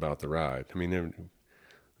always about the ride. I mean,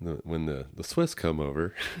 when the Swiss come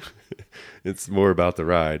over, it's more about the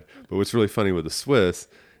ride. But what's really funny with the Swiss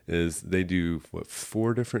is they do,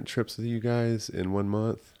 4 different trips with you guys in 1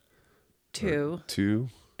 month? 2. 2?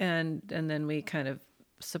 And then we kind of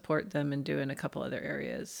support them in doing a couple other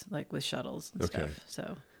areas, like with shuttles and stuff.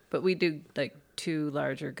 So, but we do 2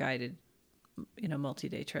 larger guided,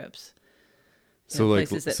 multi-day trips. So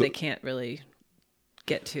places that they can't really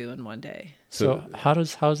get to in one day. So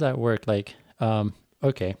how's that work?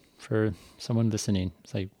 Okay, for someone listening,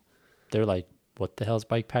 it's they're like, what the hell's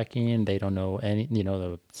bike packing? They don't know any,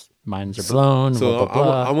 the minds are blown. So blah, blah,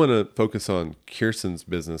 blah. I want to focus on Kirstin's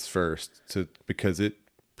business first, because it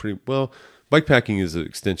bike packing is an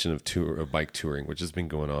extension of bike touring, which has been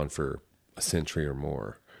going on for a century or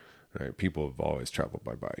more. Right? People have always traveled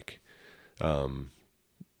by bike.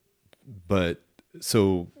 But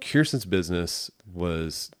so Kirstin's business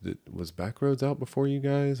was Backroads out before you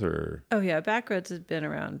guys, or? Oh yeah, Backroads has been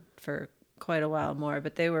around for quite a while more,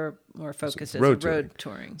 but they were more focused as road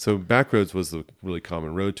touring. So Backroads was the really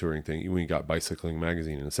common road touring thing. When you got Bicycling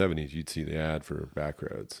magazine in the 70s, you'd see the ad for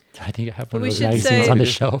Backroads. I think I have one of those magazines on the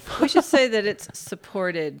shelf. We should say that it's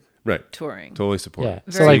supported touring. Totally supported.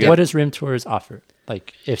 Yeah. So what does Rim Tours offer?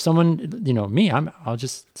 If someone, me, I'll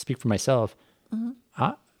just speak for myself. Mm-hmm.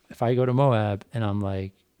 If I go to Moab and I'm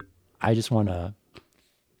like, I just want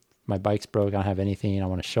my bike's broke, I don't have anything, I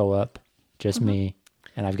want to show up, just me,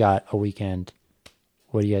 and I've got a weekend,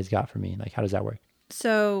 what do you guys got for me? How does that work?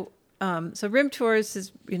 So Rim Tours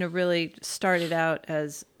is, really started out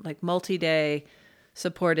as multi-day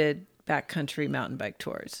supported backcountry mountain bike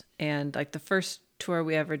tours. And the first tour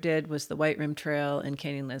we ever did was the White Rim Trail in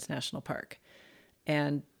Canyonlands National Park.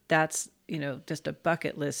 And that's, just a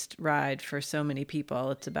bucket list ride for so many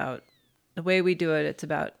people. It's about, the way we do it, it's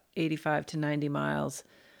about 85 to 90 miles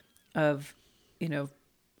of,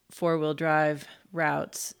 4-wheel drive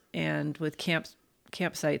routes and with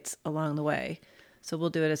campsites along the way. So we'll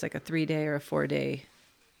do it as a 3-day or a 4-day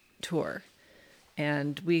tour.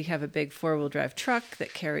 And we have a big 4-wheel drive truck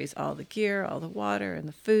that carries all the gear, all the water and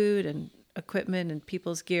the food and equipment and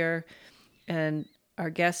people's gear. And our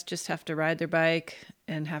guests just have to ride their bike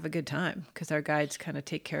and have a good time, because our guides kind of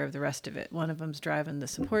take care of the rest of it. One of them's driving the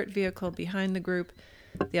support vehicle behind the group.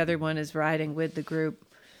 The other one is riding with the group,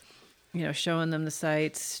 showing them the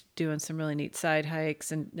sights, doing some really neat side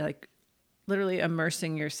hikes, and literally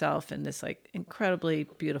immersing yourself in this incredibly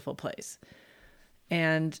beautiful place.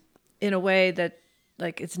 And in a way that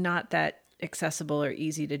it's not that accessible or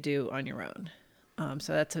easy to do on your own.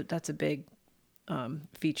 So that's a big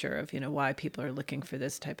feature of why people are looking for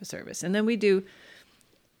this type of service. And then we do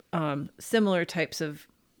similar types of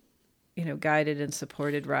guided and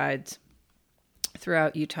supported rides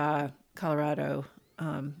throughout Utah, Colorado,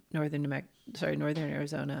 northern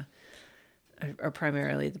Arizona, are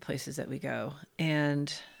primarily the places that we go.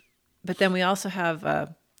 But then we also have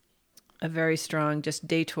a very strong just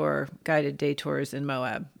guided day tours in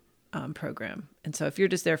Moab program. And so if you're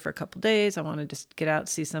just there for a couple days, I want to just get out,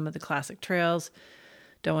 see some of the classic trails.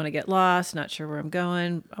 Don't want to get lost, not sure where I'm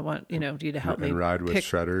going. I want, you to help me. And ride with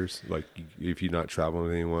shredders. Like if you're not traveling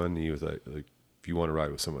with anyone, you was like if you want to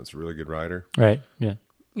ride with someone that's a really good rider. Right. Yeah.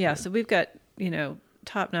 Yeah. So we've got,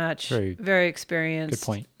 top-notch, very experienced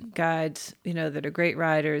guides, that are great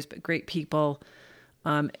riders, but great people,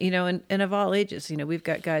 and of all ages. We've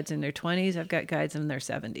got guides in their 20s. I've got guides in their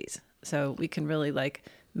 70s. So we can really like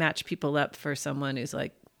match people up for someone who's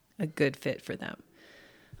like a good fit for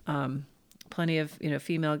them. Plenty of,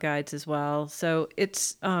 female guides as well. So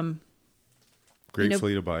it's great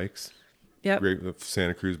fleet of bikes. Yeah. Great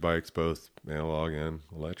Santa Cruz bikes, both analog and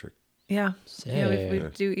electric. Yeah. Yeah, we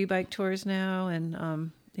do e-bike tours now,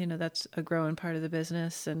 and that's a growing part of the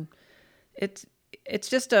business, and it's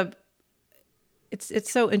just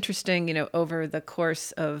it's so interesting, over the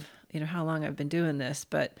course of how long I've been doing this,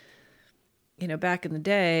 but back in the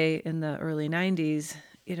day in the early 90s,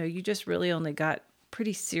 you just really only got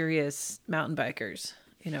pretty serious mountain bikers,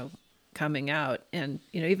 coming out, and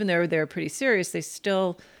even though they were pretty serious, they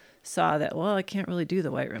still saw that, well, I can't really do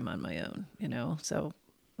the white rim on my own, so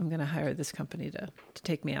I'm going to hire this company to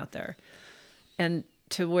take me out there. And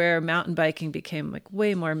to where mountain biking became like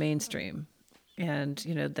way more mainstream. And,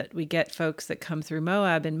 that we get folks that come through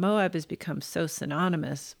Moab, and Moab has become so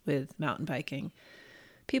synonymous with mountain biking.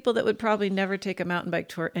 People that would probably never take a mountain bike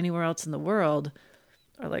tour anywhere else in the world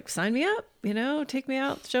are like, sign me up, take me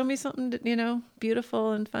out, show me something,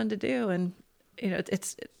 beautiful and fun to do. And,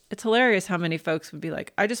 it's hilarious how many folks would be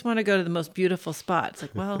like, I just want to go to the most beautiful spot. It's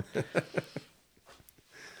like, well,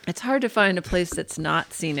 it's hard to find a place that's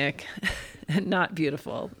not scenic and not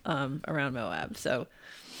beautiful around Moab. So,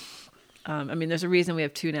 there's a reason we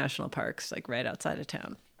have 2 national parks like right outside of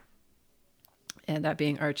town, and that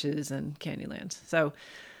being Arches and Canyonlands. So,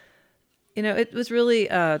 it was really,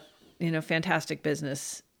 fantastic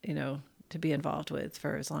business, to be involved with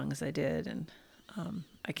for as long as I did. And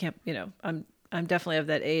I can't, I'm definitely of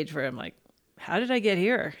that age where I'm like, how did I get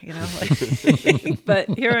here? But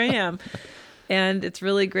here I am. And it's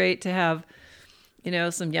really great to have,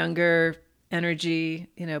 some younger energy,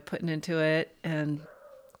 putting into it, and,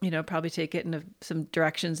 probably take it in some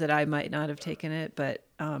directions that I might not have taken it. But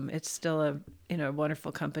it's still a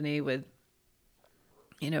wonderful company with,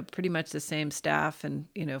 pretty much the same staff, and,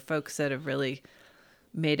 folks that have really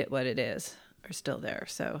made it what it is are still there.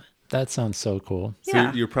 So that sounds so cool. So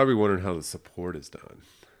yeah. You're probably wondering how the support is done.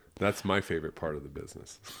 That's my favorite part of the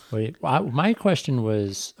business. Wait, my question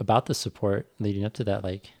was about the support leading up to that.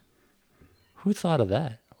 Like, who thought of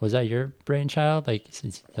that? Was that your brainchild? Like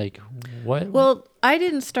what? Well, I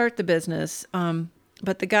didn't start the business,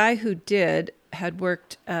 but the guy who did had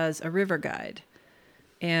worked as a river guide.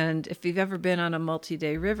 And if you've ever been on a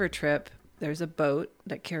multi-day river trip, there's a boat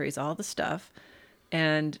that carries all the stuff.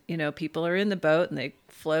 And, people are in the boat and they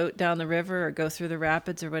float down the river or go through the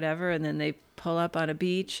rapids or whatever. And then they pull up on a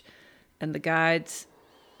beach, and the guides,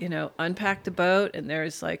 unpack the boat, and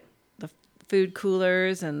there's like the food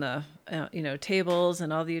coolers and the, tables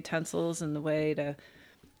and all the utensils and the way to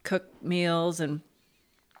cook meals. And,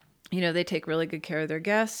 they take really good care of their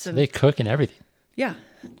guests. And they cook and everything. Yeah.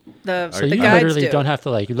 So you literally don't have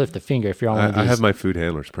to lift a finger if you're on one of these. I have my food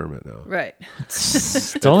handler's permit now. Right.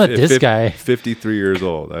 Don't let this guy. 53 years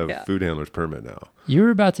old. I have a food handler's permit now. You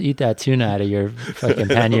were about to eat that tuna out of your fucking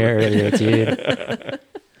pannier earlier, dude.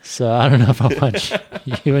 So I don't know if I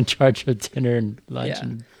want you in charge of dinner and lunch. Yeah.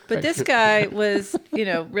 But this guy was,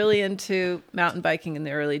 really into mountain biking in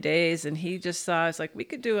the early days, and he just saw, it's like, we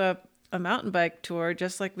could do a mountain bike tour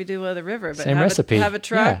just like we do with the river, but same recipe. Have a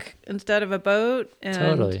truck instead of a boat. And,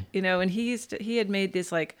 totally. And he had made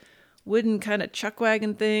these like wooden kind of chuck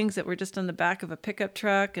wagon things that were just on the back of a pickup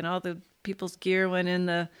truck, and all the people's gear went in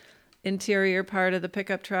the interior part of the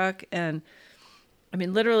pickup truck. And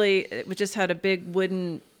literally it just had a big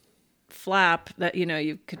wooden flap that,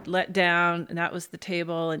 you could let down, and that was the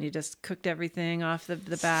table, and you just cooked everything off the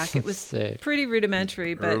back. It was pretty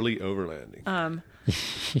rudimentary, but early overlanding.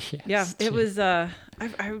 Yes, yeah, it was.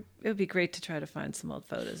 It would be great to try to find some old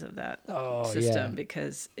photos of that system,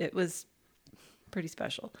 because it was pretty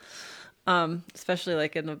special. Especially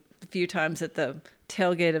like in the few times that the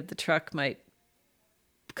tailgate of the truck might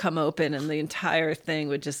come open and the entire thing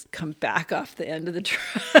would just come back off the end of the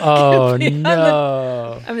truck. Oh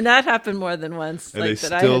no! That happened more than once. And I had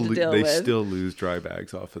to deal with. They still lose dry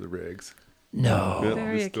bags off of the rigs. No,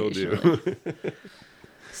 very they still occasionally. do.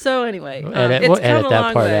 So anyway, We'll it's come edit a that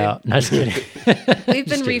long part way. out. No, just kidding. We've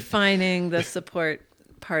been refining the support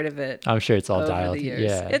part of it. I'm sure it's all over dialed. the years.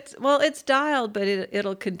 Yeah. It's dialed, but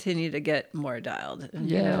it'll continue to get more dialed. And,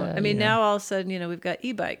 Yeah, I mean, yeah. now all of a sudden, we've got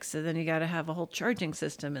e-bikes, so then you got to have a whole charging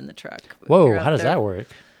system in the truck. if Whoa, you're out how does there. that work?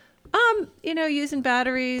 Using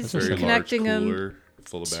batteries, Very connecting large them cooler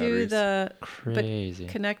full of to batteries. the Crazy.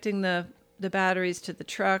 connecting the batteries to the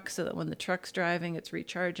truck, so that when the truck's driving, it's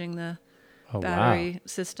recharging the Oh, battery I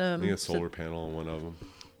system. think a So- solar panel on one of them.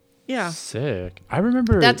 yeah, Sick. I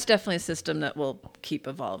remember. that's definitely a system that will keep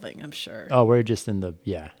evolving. I'm sure. Oh, we're just in the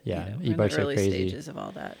yeah. We're in the E-bikes are early crazy. stages of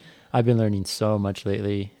all that. I've been learning so much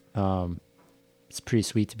lately. It's pretty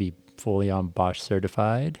sweet to be fully on Bosch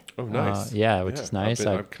certified. Oh, nice. Yeah, which is nice.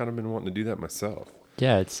 I've kind of been wanting to do that myself.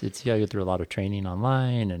 Yeah, it's you gotta go through a lot of training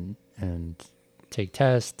online and take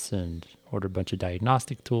tests and order a bunch of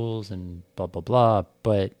diagnostic tools and blah blah blah.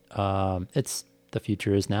 But it's the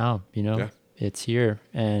future is now. Yeah. It's here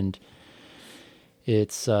and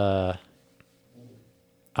it's I'm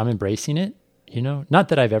embracing it. Not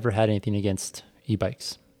that I've ever had anything against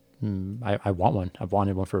e-bikes. I want one. I've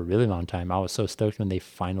wanted one for a really long time. I was so stoked when they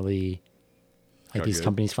finally, Got these good.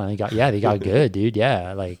 companies finally they got good, dude.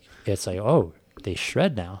 Yeah, like it's like, oh, they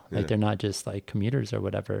shred now. Like Yeah. they're not just like commuters or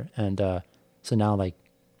whatever. And so now like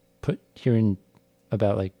hearing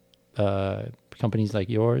about like companies like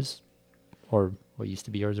yours or what used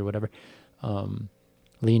to be yours or whatever,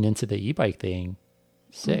 lean into the e-bike thing,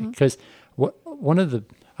 sick. Because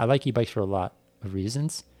I like e-bikes for a lot of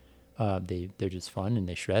reasons. They're just fun and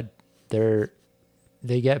they shred.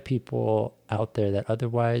 They get people out there that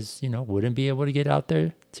otherwise, wouldn't be able to get out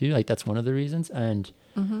there too. Like that's one of the reasons. And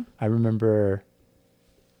I remember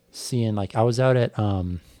seeing like I was out at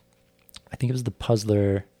I think it was the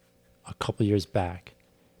Puzzler a couple years back,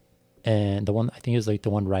 and I think it was like the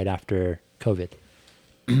one right after COVID,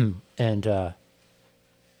 and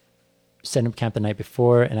set up camp the night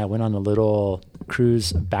before, and I went on a little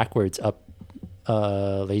cruise backwards up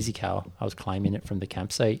Lazy Cow. I was climbing it from the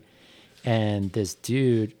campsite, and this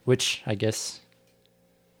dude, which I guess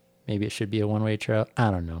maybe it should be a one-way trail,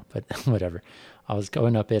 I don't know, but whatever. I was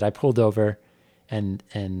going up it. I pulled over, and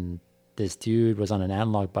this dude was on an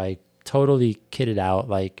analog bike, totally kitted out,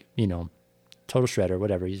 like total shredder,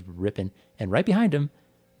 whatever. He's ripping, and right behind him,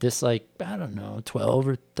 this like I don't know, 12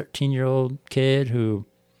 or 13-year-old kid who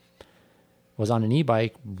was on an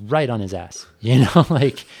e-bike right on his ass,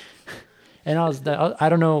 like. And I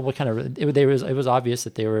don't know what kind of it was obvious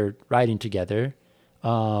that they were riding together,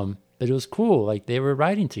 but it was cool. Like they were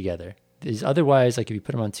riding together. Otherwise, like if you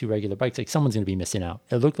put them on two regular bikes, like someone's going to be missing out.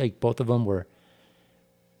 It looked like both of them were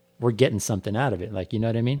getting something out of it. Like, you know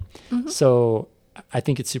what I mean? Mm-hmm. So I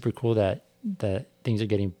think it's super cool that things are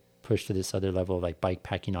getting pushed to this other level, like bike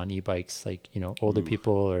packing on e-bikes, like, older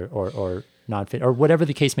people or not fit or whatever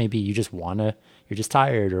the case may be. You're just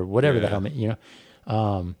tired or whatever the hell,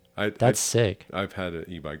 that's sick. I've had an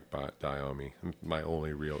e-bike die on me. My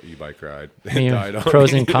only real e-bike ride. I mean, died on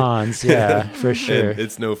pros me. and cons, yeah, for sure. And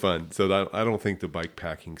it's no fun. So I don't think the bike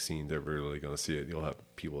packing scene's ever really going to see it. You'll have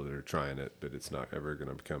people that are trying it, but it's not ever going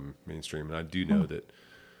to become mainstream. And I do know that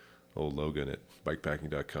old Logan at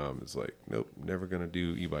bikepacking.com is like, nope, never going to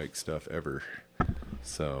do e-bike stuff ever.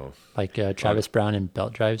 So like Travis Brown in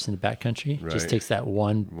belt drives in the backcountry, Right. just takes that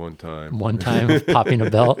one time of popping a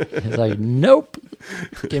belt. It's like, nope,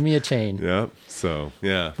 give me a chain. Yeah. So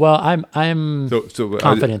yeah. Well, I'm So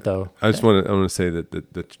confident though. I want to say that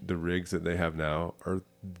the rigs that they have now are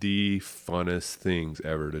the funnest things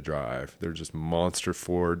ever to drive. They're just monster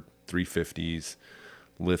Ford 350s,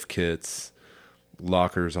 lift kits,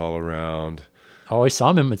 lockers all around. I always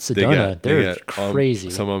saw them at Sedona. They're crazy.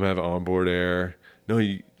 Some of them have onboard air. No,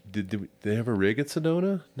 did they have a rig at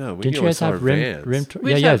Sedona? No, we didn't you guys have vans.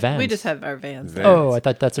 vans? We just have our vans. Vans. Oh, I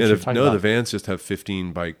thought that's what you're talking about. No, the vans just have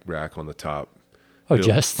 15 bike rack on the top. Oh, Built.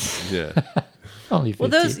 just Yeah. only 15.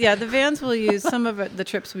 Well, the vans will use some of the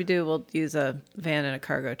trips we do. We'll use a van and a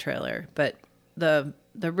cargo trailer, but the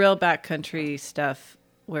real backcountry stuff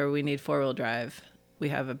where we need 4-wheel drive, we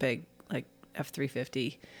have a big like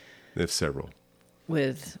F350. They have several.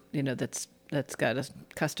 With that's got a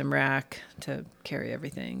custom rack to carry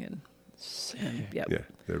everything and yep. Yeah,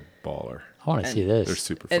 they're baller. I want to see this. They're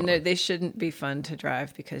super fun. And they shouldn't be fun to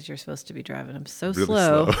drive because you're supposed to be driving them so Really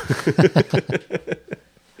slow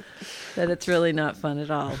that it's really not fun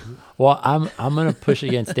at all. Well, I'm gonna push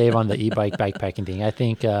against Dave on the e-bike bikepacking thing. I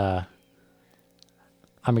think I'm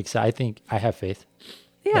excited. I think I have faith.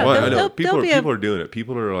 Yeah, Well, I know they'll people be are doing it.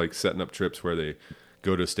 People are like setting up trips where they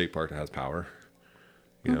go to a state park that has power,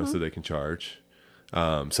 so they can charge.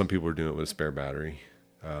 Some people are doing it with a spare battery.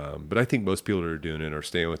 But I think most people that are doing it are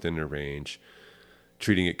staying within their range,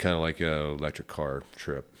 treating it kind of like a electric car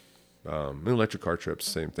trip. An electric car trip's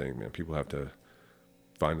the same thing, man. People have to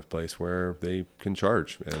find a place where they can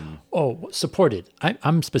charge. And supported.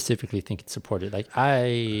 I'm specifically thinking supported. Like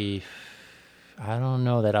I don't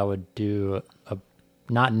know that I would do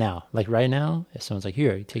not now. Like right now, if someone's like,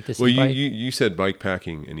 here, you take this e-bike. Well, you said bike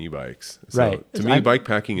packing and e-bikes. So right. To me, bike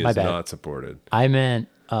packing is not supported. I meant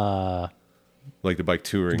like the bike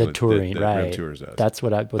touring. The touring, that right. Rev Tours does. That's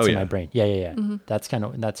what's in my brain. Yeah. Mm-hmm.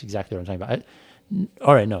 That's exactly what I'm talking about.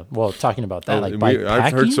 All right, no. Well, talking about that, like bike packing.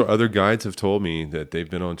 I've heard other guides have told me that they've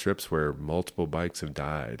been on trips where multiple bikes have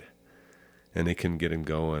died, and they couldn't get them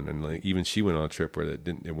going. And like even she went on a trip where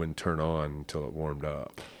it wouldn't turn on until it warmed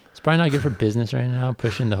up. It's probably not good for business right now,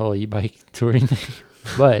 pushing the whole e-bike touring thing.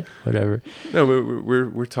 But whatever. No,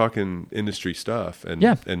 we're talking industry stuff, and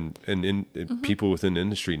people within the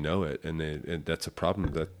industry know it, and that's a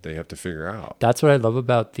problem that they have to figure out. That's what I love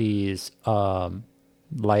about these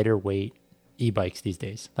lighter weight e-bikes these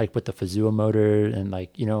days, like with the Fazua motor and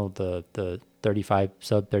like the 35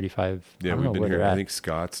 sub 35. Yeah, we've been here. I think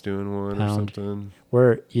Scott's doing one or something.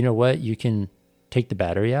 Where you can take the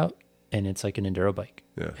battery out and it's like an enduro bike.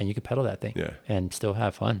 Yeah. And you can pedal that thing and still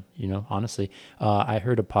have fun, honestly. I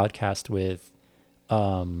heard a podcast with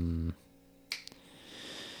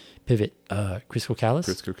Pivot, Chris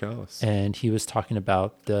Callis. And he was talking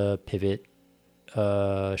about the Pivot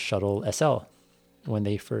Shuttle SL when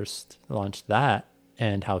they first launched that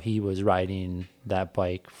and how he was riding that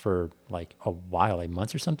bike for like a while, like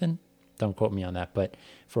months or something. Don't quote me on that. But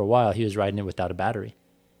for a while, he was riding it without a battery.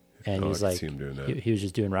 And he was like, he was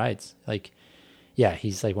just doing rides. Like, yeah,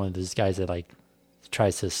 he's like one of those guys that like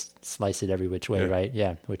tries to slice it every which way, right?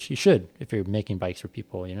 Yeah, which you should if you're making bikes for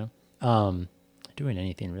people, doing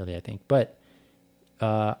anything really, I think. But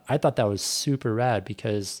I thought that was super rad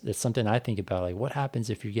because it's something I think about. Like, what happens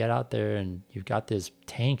if you get out there and you've got this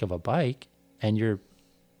tank of a bike and you're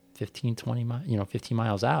 15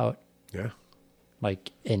 miles out? Yeah.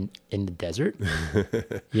 Like in the desert,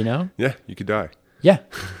 Yeah, you could die. Yeah,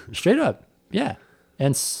 straight up. Yeah.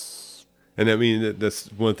 And I mean,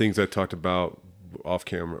 that's one of the things I talked about off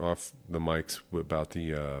camera, off the mics about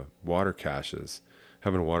the water caches.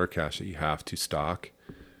 Having a water cache that you have to stock.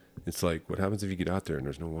 It's like, what happens if you get out there and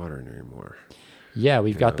there's no water in there anymore? Yeah,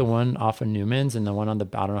 we've got the one off of Newman's and the one on I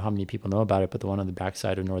don't know how many people know about it, but the one on the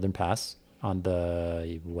backside of Northern Pass on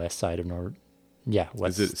the west side of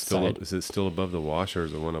west side. Is it still above the wash or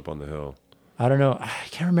is it one up on the hill? I don't know. I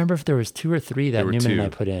can't remember if there was 2 or 3 that Newman and I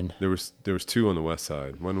put in. There was 2 on the west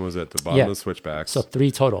side. One was at the bottom of the switchbacks. So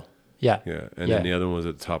 3 total. Yeah. Yeah. And then the other one was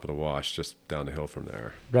at the top of the wash, just down the hill from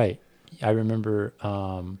there. Right. I remember,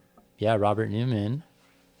 Robert Newman.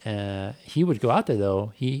 He would go out there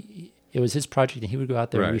though. It was his project, and he would go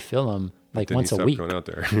out there and refill them like once a week. Going out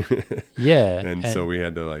there. Yeah. And so we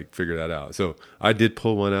had to like figure that out. So I did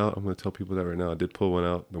pull one out. I'm going to tell people that right now. I did pull one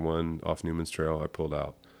out. The one off Newman's Trail I pulled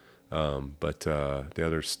out. But the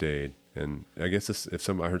others stayed, and I guess I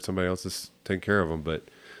heard somebody else is taking care of them. But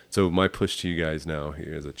so my push to you guys now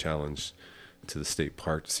here is a challenge to the state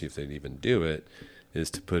park to see if they'd even do it, is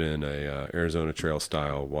to put in a Arizona Trail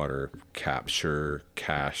style water capture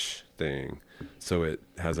cache thing, so it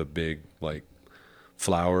has a big like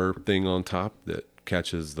flower thing on top that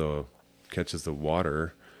catches the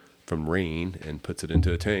water from rain and puts it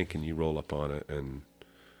into a tank, and you roll up on it and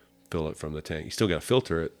fill it from the tank. You still got to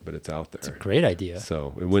filter it, but it's out there. It's a great idea.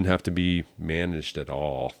 So it wouldn't have to be managed at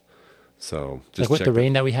all. So just like with the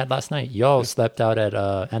rain that we had last night, y'all slept out at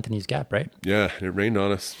Anthony's Gap, right? Yeah, it rained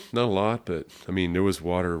on us. Not a lot, but I mean, there was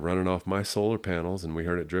water running off my solar panels, and we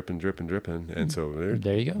heard it dripping. And so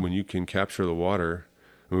there you go. When you can capture the water,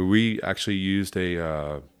 I mean, we actually used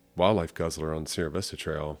a wildlife guzzler on the Sierra Vista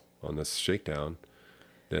Trail on this shakedown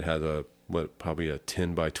that had probably a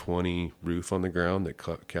 10 by 20 roof on the ground that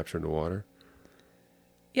captured the water.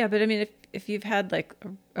 Yeah, but I mean, if you've had like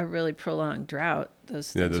a really prolonged drought,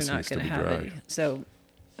 those things are not going to have any. So,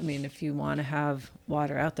 I mean, if you want to have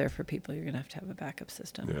water out there for people, you're going to have a backup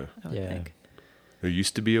system. Yeah. I would think. There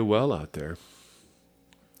used to be a well out there.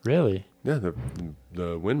 Really? Yeah,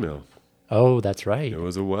 the windmill. Oh, that's right. It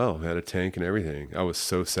was a well. It had a tank and everything. I was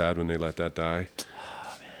so sad when they let that die.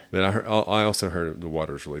 Oh, man. But I also heard the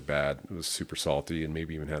water was really bad. It was super salty and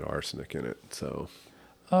maybe even had arsenic in it. So.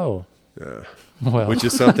 Oh. Yeah. Well. Which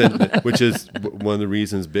is one of the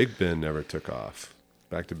reasons Big Ben never took off.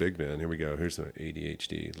 Back to Big Ben. Here we go. Here's the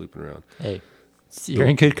ADHD looping around. Hey, you're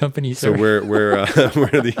in good company, sir. So where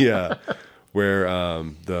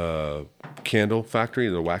the candle factory,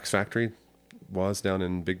 the wax factory was down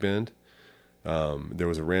in Big Bend, there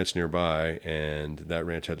was a ranch nearby, and that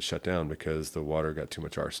ranch had to shut down because the water got too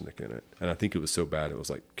much arsenic in it. And I think it was so bad it was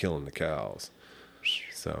like killing the cows.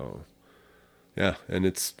 So, yeah, and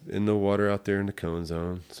it's in the water out there in the cone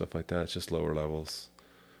zone, stuff like that. It's just lower levels.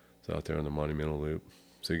 It's out there on the Monumental Loop.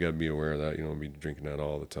 So you got to be aware of that. You don't want to be drinking that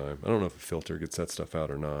all the time. I don't know if a filter gets that stuff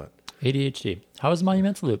out or not. ADHD. How was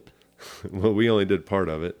Monumental Loop? Well, we only did part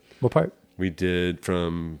of it. What part? We did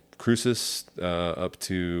from Cruces up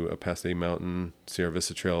to Pasadena Mountain, Sierra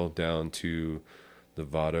Vista Trail, down to the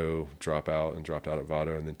Vado dropped out at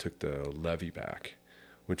Vado, and then took the levee back,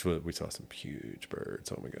 which was, we saw some huge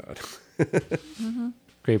birds. Oh my God. Mm-hmm.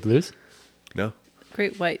 Great blues? No.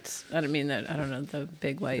 Great whites. I don't mean that. I don't know the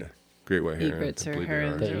big white Great white heron. egrets or Bleeding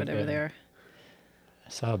herons heart. or whatever they are, I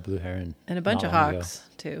saw a blue heron. and a bunch not of long ago. hawks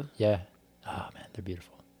too. Yeah. Oh, man, they're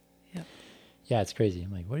beautiful. Yep. Yeah, it's crazy.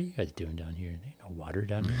 I'm like, what are you guys doing down here? There ain't no water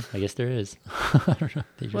down here. I guess there is. I don't know.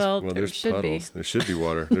 They just, Well, Well, there there's should puddles. There should be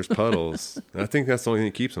water. There's puddles. And I think that's the only thing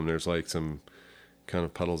that keeps them. There's like some kind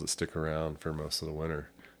of puddles that stick around for most of the winter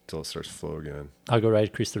until it starts to flow again. I'll go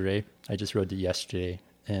ride Cristo Rey. I just rode it yesterday,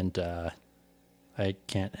 and I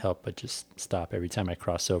can't help but just stop every time I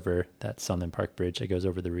cross over that Sunland Park Bridge that goes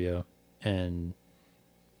over the Rio, and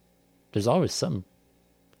there's always some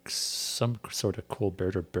sort of cool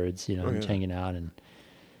bird or birds, you know, Oh, just yeah. hanging out, and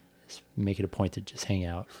just make it a point to just hang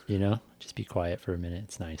out, you know, just be quiet for a minute.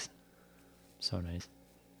 It's nice. So nice.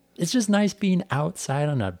 It's just nice being outside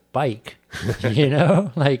on a bike, you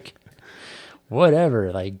know, like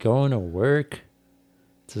whatever, like going to work,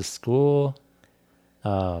 to school.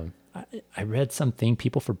 I read something,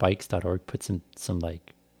 peopleforbikes.org put some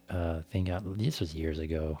like thing out. This was years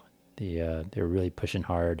ago. They were really pushing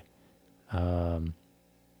hard, giving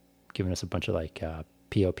us a bunch of like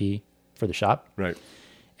POP for the shop. Right.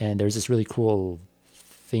 And there's this really cool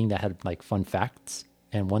thing that had like fun facts.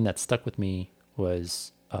 And one that stuck with me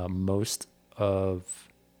was most of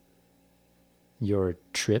your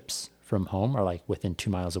trips from home are like within 2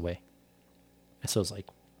 miles away. And so it's like,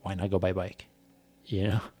 why not go by bike? You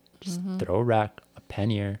know, just throw a rack, a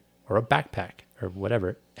pannier, or a backpack or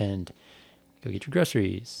whatever, and go get your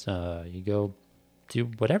groceries. You go do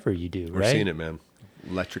whatever you do, We're right? seeing it, man.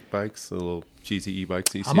 Electric bikes, the little cheesy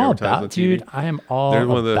e-bikes that you see I'm all advertised on about, TV. dude. I am all They're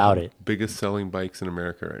one of the about it. biggest selling bikes in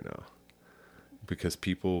America right now because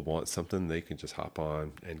people want something they can just hop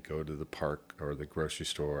on and go to the park or the grocery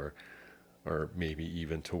store or maybe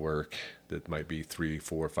even to work that might be 3,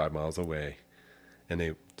 4, 5 miles away, and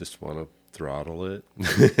they just want to throttle it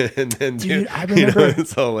and then Dude, I you know, remember-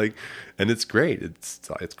 it's all like, and it's great. It's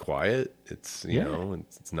quiet. It's you Yeah. know,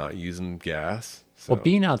 it's not using gas. So. Well,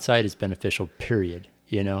 being outside is beneficial, period.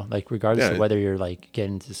 You know, like regardless Yeah, of whether you're like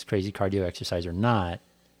getting this crazy cardio exercise or not,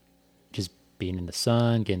 just being in the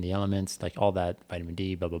sun, getting the elements, like all that vitamin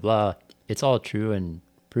D, blah, blah, blah. It's all true and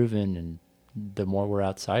proven. And the more we're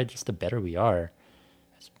outside, just the better we are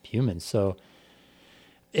as humans. So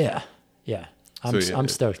yeah. I'm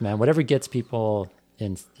stoked, man. Whatever gets people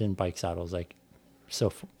in bike saddles, like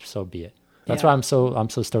so be it. That's Yeah. why I'm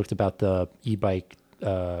so stoked about the e-bike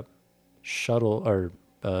shuttle or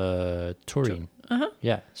touring.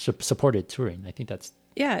 Yeah, supported touring. I think that's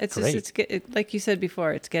Yeah, it's Great. just like you said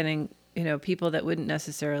before, it's getting, you know, people that wouldn't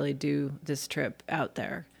necessarily do this trip out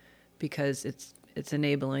there because it's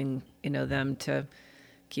enabling, you know, them to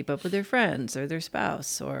keep up with their friends or their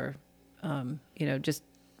spouse or you know, just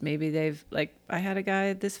maybe they've, like, I had a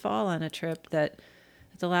guy this fall on a trip that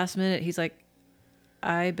at the last minute he's like,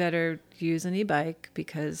 I better use an e-bike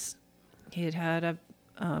because he had a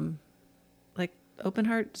like open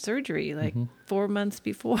heart surgery like 4 months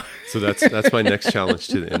before. So that's my next challenge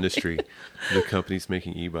to the industry. The companies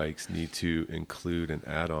making e-bikes need to include an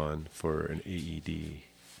add-on for an AED.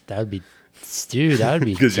 that would be, dude. That would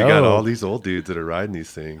be Because you got dope. all these old dudes that are riding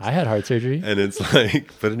these things. I had heart surgery. And it's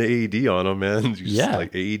like, put an AED on them, man. You're just Yeah.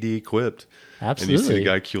 like AED equipped. Absolutely, And you see the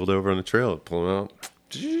guy keeled over on the trail, pull him out.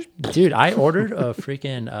 dude. I ordered a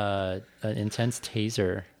freaking an intense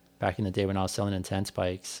taser back in the day when I was selling intense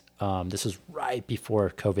bikes. This was right before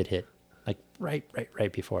COVID hit, like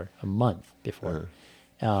right before, a month before,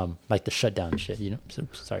 like the shutdown shit, you know. So,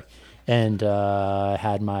 sorry, and I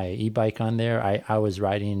had my e-bike on there. I wasn't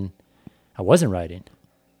riding.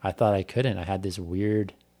 I thought I couldn't. I had this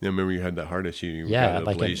weird. Yeah, remember you had that heart issue. You Yeah, got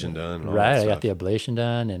like the ablation done. And all right. that I got stuff. the ablation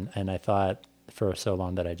done, and I thought for so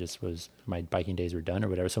long that I just was, my biking days were done or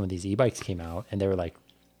whatever. Some of these e-bikes came out and they were like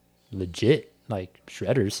legit, like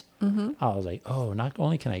shredders. I was like, oh, not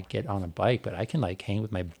only can I get on a bike, but I can like hang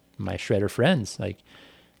with my shredder friends, like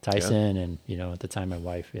Tyson and, you know, at the time my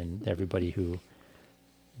wife and everybody who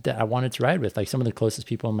that I wanted to ride with. Like some of the closest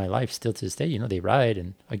people in my life still to this day, you know, they ride.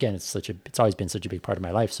 And again, it's always been such a big part of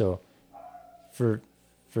my life. So for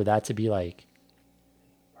that to be like,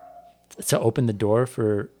 to open the door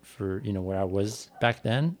for, you know, where I was back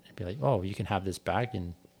then, and be like, oh, you can have this back.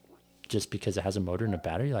 And just because it has a motor and a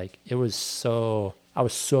battery, like I was so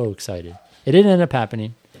excited. It didn't end up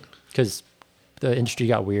happening because the industry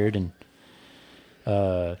got weird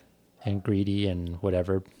and greedy and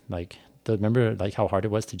whatever. Like, remember like how hard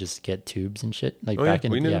it was to just get tubes and shit? Like back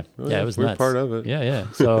in, it was We're nuts. part of it. Yeah.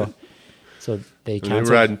 So they canceled. They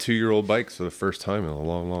were riding 2-year-old bikes for the first time in a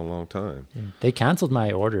long time. They canceled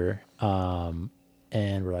my order, and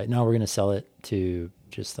we're like, no, we're gonna sell it to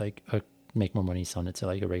just like make more money selling it to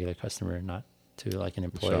like a regular customer, not to like an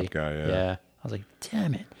employee. Shop guy, Yeah. I was like,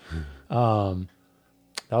 damn it.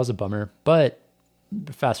 That was a bummer. But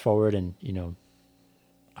fast forward, and you know,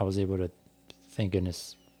 I was able to, thank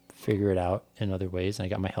goodness, figure it out in other ways, and I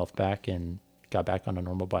got my health back and got back on a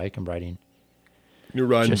normal bike and riding. You're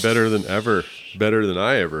riding better than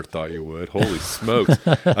I ever thought you would. Holy smokes.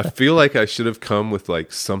 I feel like I should have come with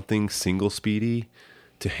like something single speedy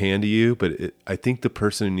to hand to you, but I think the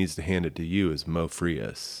person who needs to hand it to you is Mo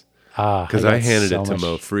Frias. Because I handed it to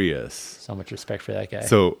Mo Frias. So much respect for that guy.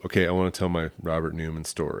 So, okay, I want to tell my Robert Newman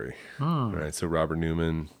story. All right, so Robert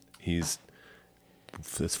Newman, he's,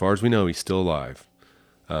 as far as we know, he's still alive.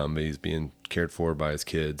 But he's being cared for by his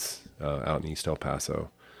kids out in East El Paso.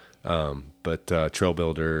 But trail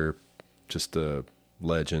builder, just a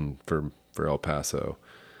legend for El Paso.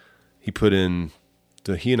 He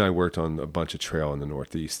and I worked on a bunch of trail in the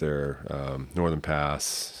Northeast there, Northern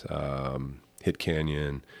Pass, Hit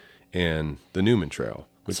Canyon, and the Newman Trail.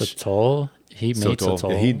 Sotol? He made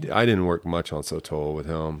Sotol? Yeah, I didn't work much on Sotol with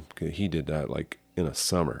him. He did that like in a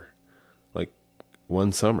summer. Like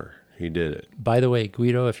one summer he did it. By the way,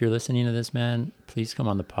 Guido, if you're listening to this, man, please come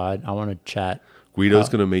on the pod. I want to chat. Guido's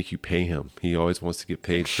going to make you pay him. He always wants to get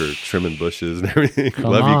paid for trimming bushes and everything.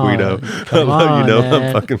 Love you, Guido. I love you. Man.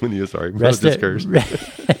 I'm fucking with you. Sorry. Just cursed.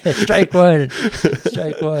 Strike one.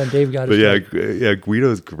 Dave got it. But yeah,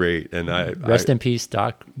 Guido's great. And rest in peace,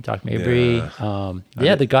 Doc Mabry.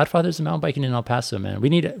 Yeah. The Godfathers of mountain biking in El Paso, man. We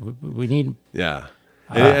need. Yeah.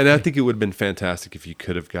 And I think it would have been fantastic if you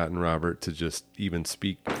could have gotten Robert to just even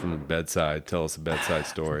speak from the bedside, tell us a bedside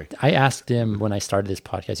story. I asked him when I started this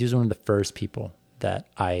podcast. He was one of the first people that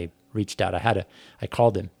I reached out. I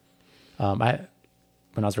called him. When I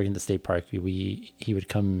was working at the state park, he would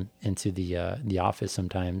come into the office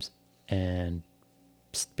sometimes and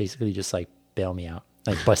basically just like bail me out,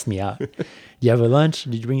 like bust me out. Do you have a lunch?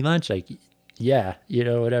 Did you bring lunch? Like, yeah, you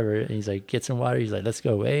know, whatever. And he's like, get some water. He's like, let's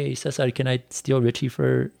go. Hey, Cesar, can I steal Richie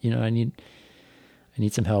for, you know, I need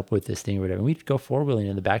some help with this thing or whatever. And we'd go 4-wheeling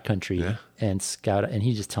in the backcountry and scout. And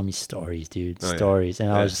he'd just tell me stories, dude, stories. Yeah.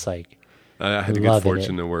 And I was just like, I had the good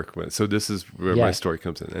fortune to work with. So this is where my story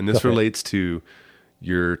comes in. And this relates to,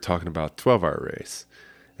 you're talking about 12-hour race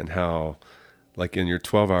and how, like in your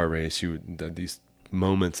 12-hour race, you these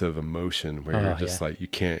moments of emotion where you're just like, you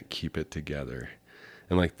can't keep it together.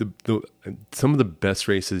 And like some of the best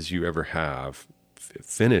races you ever have,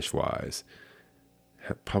 finish-wise,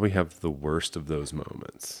 probably have the worst of those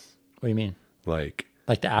moments. What do you mean? Like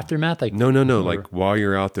the aftermath? Like no. Like while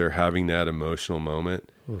you're out there having that emotional moment,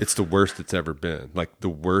 it's the worst it's ever been. Like the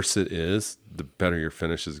worse it is, the better your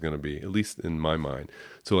finish is going to be, at least in my mind.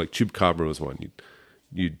 So like Chupacabra was one.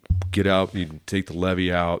 You'd get out, you'd take the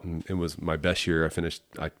levee out, and it was my best year.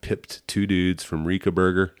 I pipped 2 dudes from Rika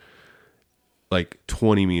Burger, like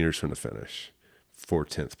 20 meters from the finish for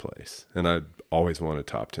 10th place. And I always wanted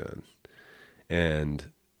top 10. And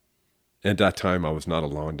at that time, I was not a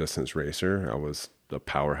long distance racer. I was a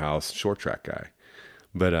powerhouse short track guy.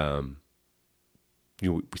 But,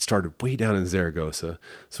 we started way down in Zaragoza.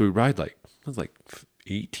 So we ride like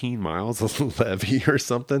 18 miles of levee or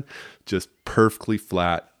something, just perfectly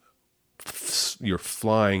flat. You're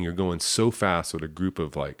flying, you're going so fast with a group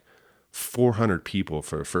of like 400 people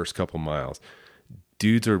for the first couple miles.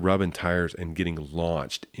 Dudes are rubbing tires and getting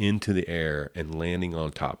launched into the air and landing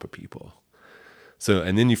on top of people. So,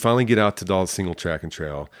 and then you finally get out to Dallas single track and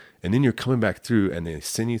trail, and then you're coming back through and they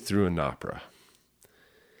send you through a Napra.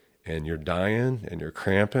 And you're dying and you're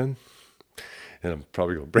cramping. And I'm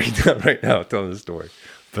probably going to break down right now telling this story.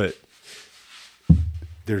 But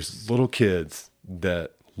there's little kids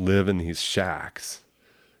that live in these shacks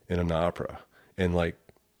in a Napra. And like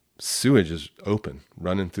sewage is open,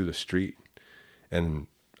 running through the street. And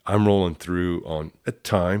I'm rolling through on, at the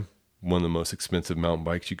time, one of the most expensive mountain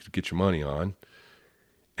bikes you could get your money on.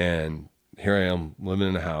 And here I am living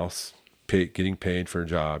in a house, getting paid for a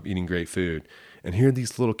job, eating great food. And here are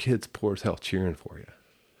these little kids poor as hell cheering for you.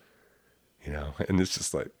 you know, and it's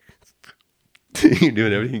just like, you're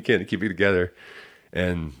doing everything you can to keep it together.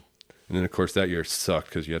 And then of course that year sucked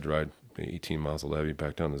because you had to ride 18 miles of levee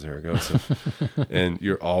back down to Zaragoza. And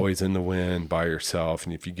you're always in the wind by yourself.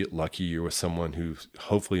 And if you get lucky, you're with someone who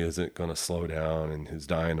hopefully isn't going to slow down and who's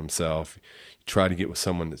dying himself. You try to get with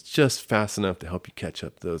someone that's just fast enough to help you catch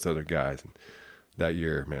up to those other guys. And that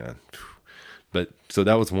year, man. But so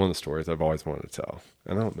that was one of the stories I've always wanted to tell.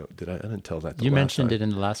 And I don't know, I didn't tell that. You mentioned it in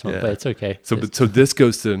the last one, but it's okay. So this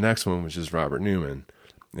goes to the next one, which is Robert Newman.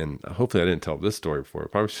 And hopefully I didn't tell this story before.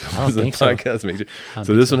 Probably should have the podcast.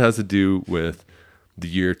 So this one has to do with the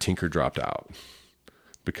year Tinker dropped out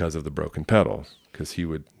because of the broken pedal, because he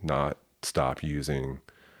would not stop using,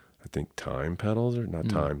 I think, time pedals or not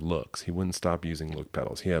time, looks. He wouldn't stop using look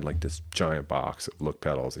pedals. He had like this giant box of look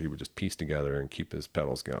pedals that he would just piece together and keep his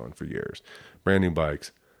pedals going for years. Brand new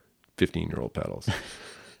bikes, 15-year-old pedals.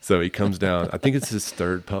 So he comes down, I think it's his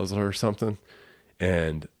third puzzler or something.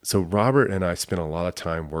 And so Robert and I spent a lot of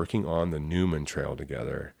time working on the Newman Trail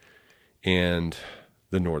together and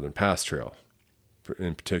the Northern Pass Trail,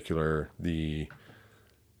 in particular the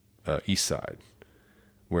east side,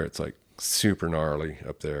 where it's like super gnarly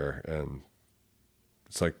up there. And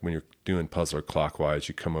it's like when you're doing puzzler clockwise,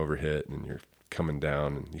 you come over hit and you're coming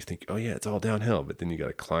down and you think, oh yeah, it's all downhill. But then you got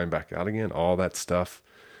to climb back out again, all that stuff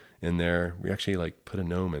in there. We actually like put a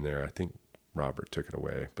gnome in there. I think Robert took it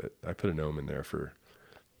away, but I put a gnome in there for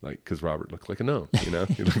like, cause Robert looked like a gnome, you know,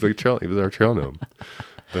 he looked like a trail. He was our trail gnome.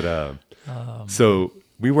 But, so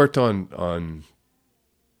we worked on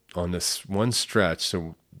this one stretch.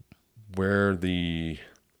 So where you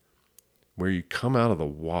come out of the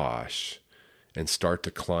wash and start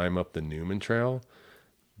to climb up the Newman Trail,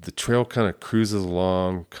 the trail kind of cruises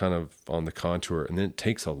along kind of on the contour, and then it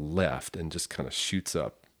takes a left and just kind of shoots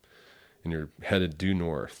up and you're headed due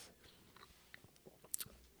north.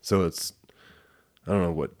 So it's, I don't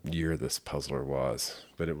know what year this puzzler was,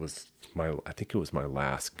 but I think it was my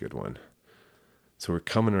last good one. So we're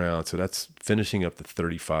coming around. So that's finishing up the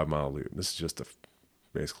 35-mile loop. This is just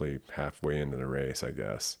basically halfway into the race, I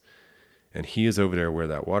guess. And he is over there where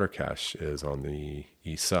that water cache is on the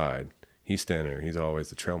east side. He's standing there. He's always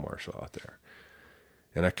the trail marshal out there.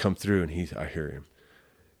 And I come through and I hear him.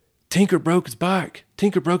 Tinker broke his bike.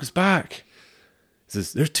 Tinker broke his bike.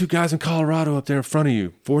 Says, there's two guys in Colorado up there in front of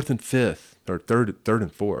you, 4th and 5th, or third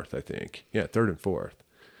and 4th, I think. Yeah, 3rd and 4th.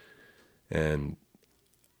 And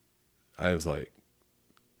I was like,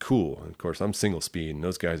 cool. And of course, I'm single speed, and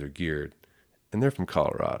those guys are geared, and they're from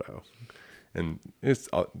Colorado. And it's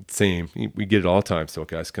same. We get it all the time. So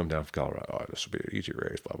guys come down from Colorado. Oh, this will be an easy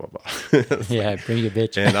race, blah, blah, blah. Yeah, bring your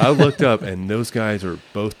bitch. And I looked up, and those guys are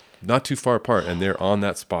both not too far apart, and they're on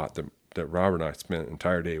that spot that Robert and I spent an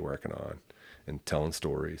entire day working on. And telling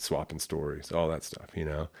stories, swapping stories, all that stuff, you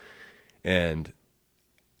know? And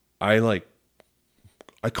I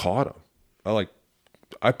caught him.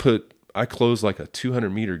 I closed like a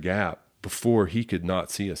 200-meter gap before he could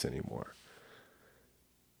not see us anymore.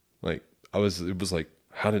 Like it was like,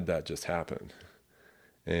 how did that just happen?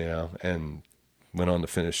 You know, and went on to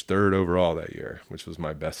finish 3rd overall that year, which was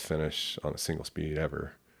my best finish on a single speed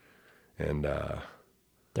ever. And,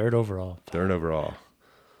 3rd overall. 3rd overall.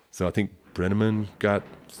 So I think Brenneman got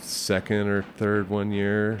 2nd or 3rd one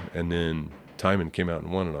year, and then Timon came out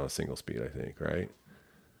and won it on a single speed, I think, right?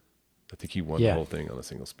 I think he won the whole thing on a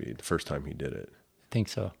single speed the first time he did it. I think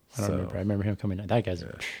so. I don't remember. I remember him coming out. That guy's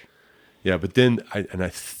yeah, but then I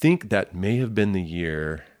think that may have been the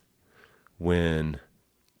year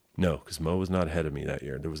because Mo was not ahead of me that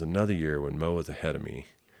year. There was another year when Mo was ahead of me,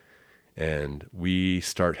 and we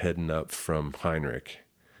start heading up from Heinrich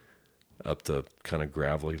up the kind of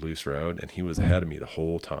gravelly loose road, and he was ahead of me the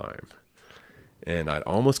whole time. And I'd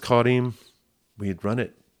almost caught him. We had run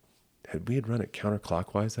it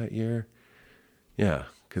counterclockwise that year. Yeah,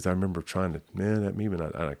 because I remember trying to, that maybe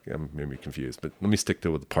not, I'm maybe confused, but let me stick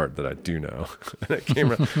to the part that I do know. And I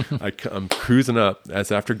came around, I'm cruising up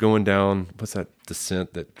as after going down, what's that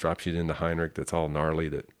descent that drops you into Heinrich that's all gnarly,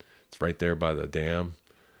 that it's right there by the dam.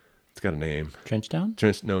 It's got a name.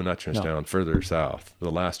 Trenchtown? No, not Trenchtown. Further south, the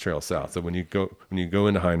last trail south. So when you go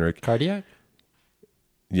into Heinrich, Cardiac.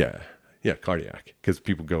 Yeah, Cardiac. Because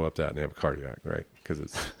people go up that and they have a Cardiac, right?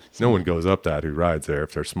 Because no one goes up that who rides there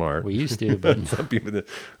if they're smart. We used to, but some people, I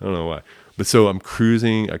don't know why. But so I'm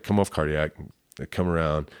cruising. I come off Cardiac. I come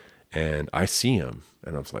around, and I see him,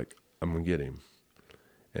 and I was like, I'm gonna get him.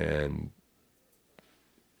 And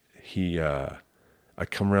I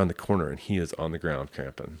come around the corner, and he is on the ground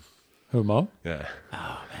cramping. Who, Mo? Yeah.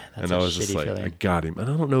 Oh, man. That's and I was just like, feeling. I got him. And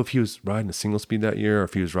I don't know if he was riding a single speed that year or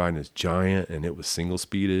if he was riding his Giant and it was single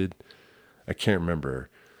speeded. I can't remember.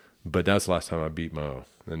 But that's the last time I beat Mo.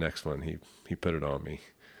 The next one, he put it on me.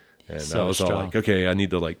 And So I was all strong. like, okay, I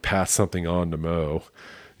need to like pass something on to Mo,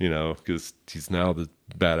 because he's now the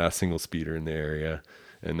badass single speeder in the area.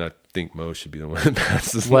 And I think Mo should be the one that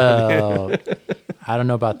passes. Well, I don't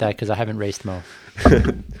know about that because I haven't raced Mo.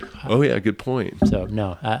 Oh yeah, good point. So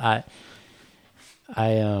no, I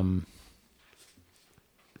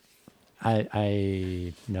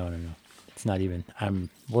no. It's not even.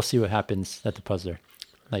 We'll see what happens at the puzzler.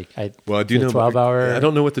 Like I do know 12-hour. I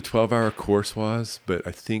don't know what the 12-hour course was, but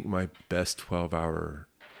I think my best 12-hour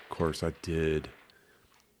course I did.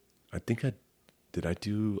 I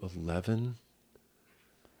do 11.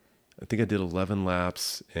 I think I did 11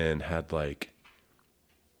 laps and had like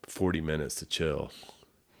 40 minutes to chill.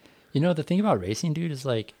 The thing about racing, dude, is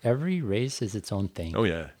like every race is its own thing. Oh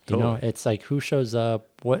yeah, totally. It's like who shows up,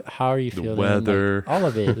 how are you feeling, weather, like, all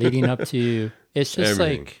of it leading up to. It's just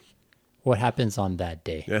everything. like what happens on that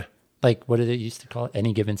day. Yeah. Like what did it used to call it?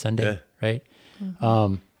 Any given Sunday, Yeah. right?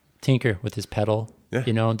 Mm-hmm. Tinker with his pedal. Yeah.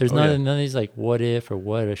 There's none of these like what if or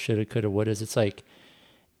what or shoulda, coulda, what is. It's like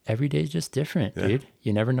every day is just different, dude.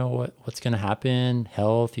 You never know what's gonna happen.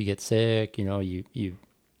 Health, you get sick. You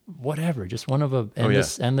whatever. Just one of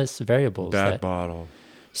endless variables. Bad bottle.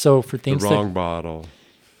 So for things the wrong bottle.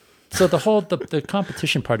 So the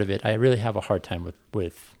competition part of it, I really have a hard time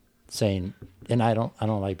with saying, and I don't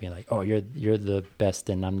like being like, oh, you're the best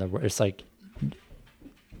and I'm the worst. It's like,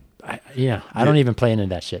 I don't even play into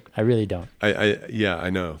that shit. I really don't. I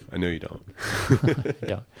know you don't. I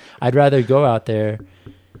don't. I'd rather go out there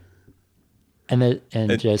and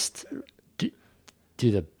just do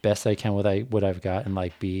the best I can with what I've got and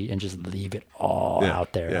like and just leave it all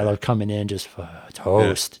out there. I love coming in just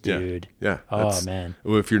toast, dude. Yeah. Oh man.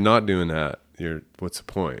 Well, if you're not doing that, what's the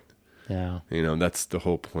point? Yeah. That's the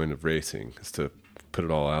whole point of racing, is to put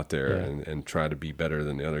it all out there and try to be better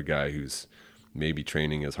than the other guy who's maybe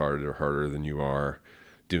training as hard or harder than you are,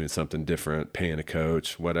 doing something different, paying a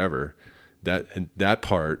coach, whatever. That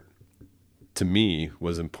part to me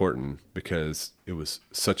was important because it was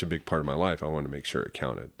such a big part of my life. I wanted to make sure it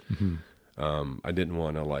counted. Mm-hmm. I didn't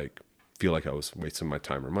want to feel like I was wasting my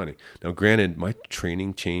time or money. Now, granted, my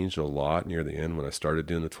training changed a lot near the end when I started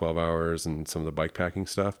doing the 12 hours and some of the bike packing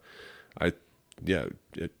stuff.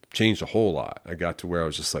 It changed a whole lot. I got to where I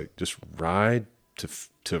was just like, just ride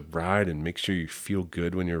to ride and make sure you feel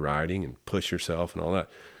good when you're riding and push yourself and all that.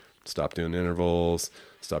 Stop doing intervals,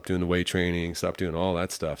 stop doing the weight training, stop doing all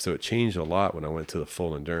that stuff. So it changed a lot when I went to the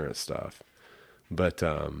full endurance stuff. But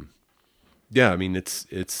I mean,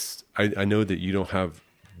 it's I know that you don't have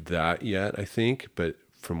that yet, I think, but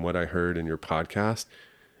from what I heard in your podcast,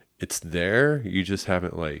 it's there. You just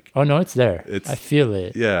haven't Oh no, it's there. I feel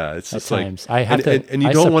it. Yeah, it's just at times. I have to, and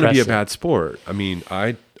you don't want to be a bad sport. I mean,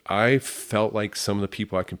 I felt like some of the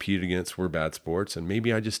people I competed against were bad sports, and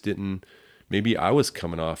maybe I just didn't. Maybe I was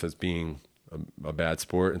coming off as being a bad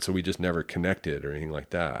sport, and so we just never connected or anything like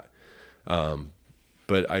that.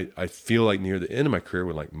 But I feel like near the end of my career,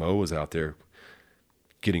 when Mo was out there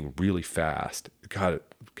getting really fast, God,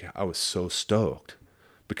 I was so stoked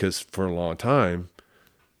because for a long time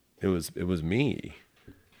it was me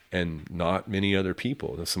and not many other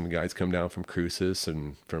people. There's some guys come down from Cruces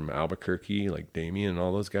and from Albuquerque, like Damien and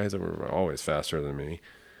all those guys that were always faster than me.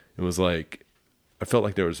 It was like, I felt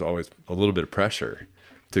like there was always a little bit of pressure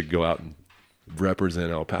to go out and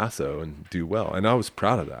represent El Paso and do well. And I was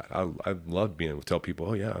proud of that. I loved being able to tell people,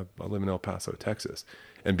 oh yeah, I live in El Paso, Texas,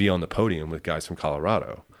 and be on the podium with guys from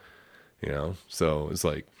Colorado, So it's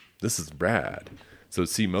like, this is rad. So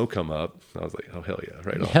see Mo come up, I was like, oh hell yeah,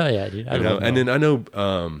 right on. Hell yeah, dude. I love Mo. And then I know,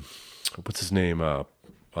 what's his name? Paul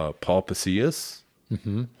Pasillas.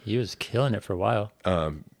 Mm-hmm. He was killing it for a while.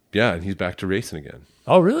 Yeah, and he's back to racing again.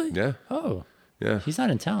 Oh really? Yeah. Oh. Yeah. He's not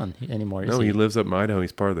in town anymore, is No, he? he lives up in Idaho.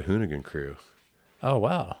 He's part of the Hoonigan crew. Oh,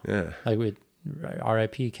 wow. Yeah. Like with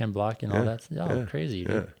RIP Ken Block and all that. Oh, crazy,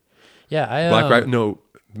 dude. Yeah. No,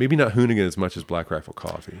 maybe not Hoonigan as much as Black Rifle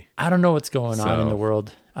Coffee. I don't know what's going on in the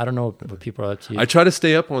world. I don't know what people are up to. I try to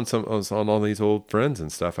stay up on all these old friends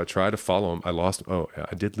and stuff. I try to follow them.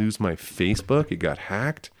 I did lose my Facebook. It got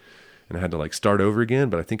hacked and I had to start over again,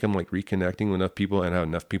 but I think I'm reconnecting with enough people and I have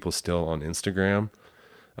enough people still on Instagram.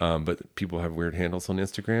 But people have weird handles on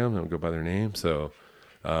Instagram. They don't go by their name. So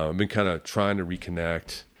I've been kind of trying to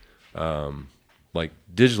reconnect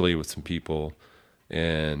digitally with some people.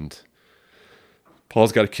 And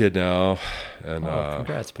Paul's got a kid now. And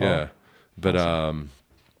congrats, Paul. Yeah. But awesome.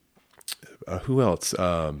 Who else?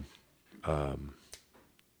 Tall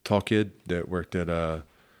kid that worked at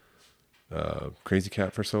Crazy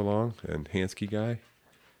Cat for so long, and Hansky guy.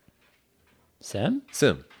 Sim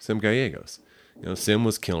Gallegos. Sim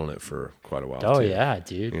was killing it for quite a while. Oh too, yeah,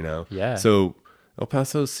 dude. Yeah. So El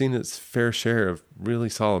Paso's seen its fair share of really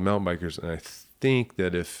solid mountain bikers, and I think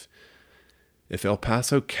that if El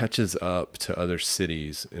Paso catches up to other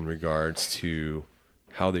cities in regards to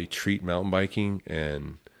how they treat mountain biking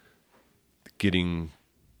and getting,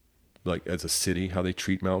 like, as a city, how they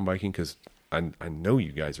treat mountain biking, because I know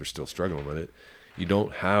you guys are still struggling with it. You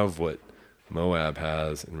don't have what Moab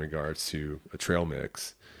has in regards to a trail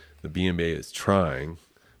mix. The BMA is trying,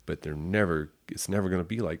 but it's never going to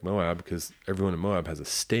be like Moab, because everyone in Moab has a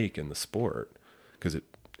stake in the sport, because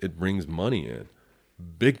it brings money in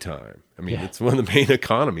big time. I mean, it's one of the main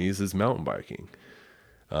economies is mountain biking.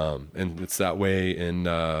 And it's that way in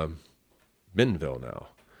Bentonville now.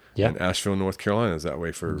 Yeah. And Asheville, North Carolina is that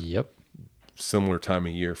way for similar time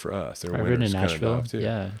of year for us. I've ridden in Asheville.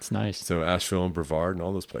 Yeah, it's nice. So Asheville and Brevard and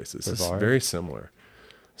all those places. It's very similar.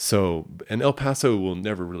 So, and El Paso will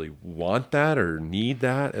never really want that or need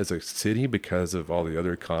that as a city because of all the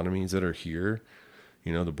other economies that are here.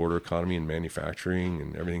 The border economy and manufacturing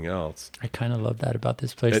and everything else. I kind of love that about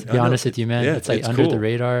this place, to be honest with you, man. Yeah, it's like under the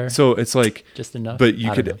radar. So it's like just enough. But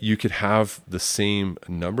you could have the same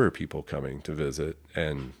number of people coming to visit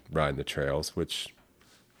and ride the trails, which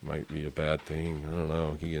might be a bad thing. I don't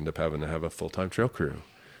know. You end up having to have a full-time trail crew.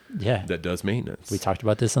 Yeah. That does maintenance. We talked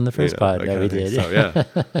about this on the first pod that we did. So, yeah.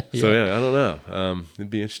 So, I don't know. It'd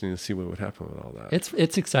be interesting to see what would happen with all that.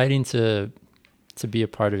 It's exciting to be a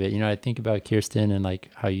part of it. I think about Kirstin and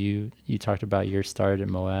like how you talked about your start at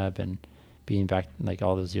Moab and being back like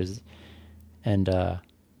all those years. And I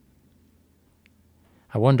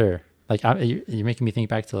wonder, like, you're making me think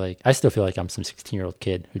back to, like, I still feel like I'm some 16-year-old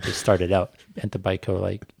kid who just started out at the bike co,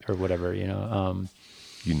 like, or whatever, You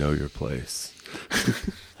know your place.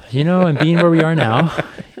 And being where we are now,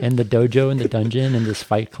 and the dojo and the dungeon and this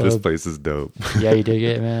fight club. This place is dope. Yeah, you dig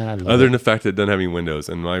it, man. I love Other it. than the fact that it doesn't have any windows,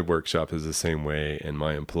 and my workshop is the same way, and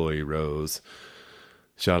my employee, Rose,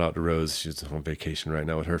 shout out to Rose, she's on vacation right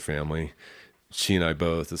now with her family. She and I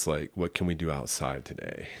both, it's like, what can we do outside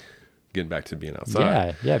today? Getting back to being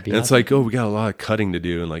outside. Yeah. And it's like, we got a lot of cutting to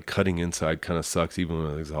do, and like cutting inside kind of sucks even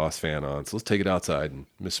with an exhaust fan on. So let's take it outside and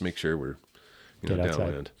just make sure we're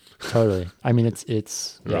downwind. Totally. I mean,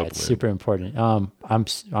 it's super important.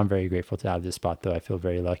 I'm very grateful to have this spot, though. I feel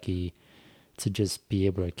very lucky to just be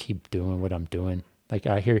able to keep doing what I'm doing. Like,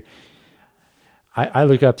 I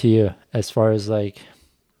look up to you as far as, like,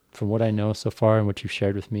 from what I know so far and what you've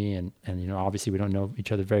shared with me, and obviously we don't know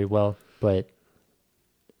each other very well, but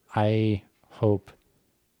I hope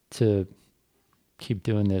to keep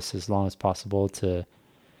doing this as long as possible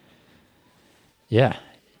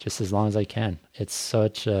just as long as I can. It's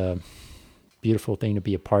such a beautiful thing to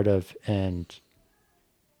be a part of. And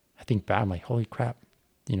I think back, I'm like, holy crap,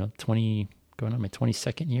 going on my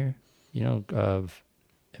 22nd year, of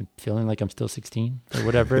feeling like I'm still 16 or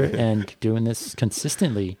whatever, and doing this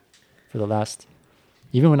consistently for the last,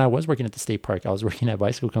 even when I was working at the state park, I was working at a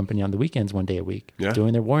bicycle company on the weekends 1 day a week,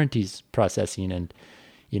 doing their warranties processing and,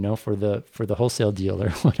 for the wholesale deal or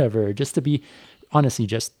whatever, just to be, honestly,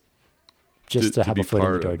 just to have a foot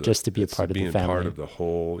in the door, just to be a part of the family. Being part of the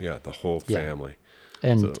whole family.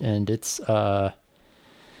 And it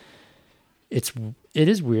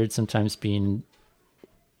is weird sometimes being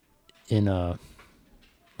in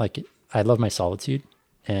I love my solitude,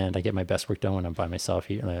 and I get my best work done when I'm by myself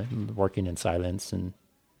here, working in silence and,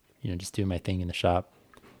 just doing my thing in the shop.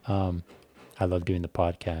 I love doing the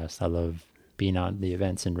podcast. I love being on the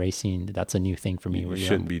events and racing. That's a new thing for me. You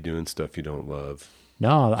shouldn't be doing stuff you don't love.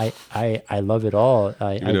 No, I love it all.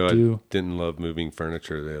 I didn't love moving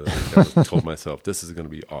furniture the other day. I told myself, this is going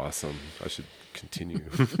to be awesome. I should continue.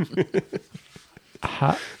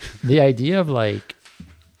 The idea of, like,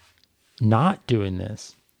 not doing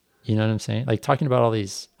this, you know what I'm saying? Like, talking about all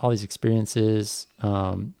these experiences,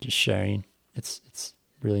 just sharing. It's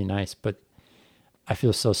really nice, but I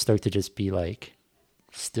feel so stoked to just be, like,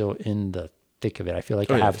 still in the thick of it. I feel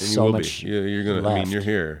like I have so much. Yeah, you're gonna. Left. I mean, you're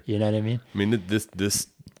here. You know what I mean? I mean, this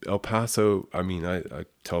El Paso. I mean, I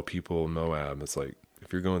tell people in Moab, it's like,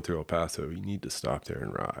 if you're going through El Paso, you need to stop there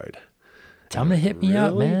and ride. Tell them to hit me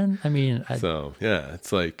up, man. I mean,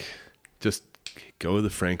 it's like, just go to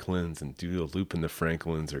the Franklins and do a loop in the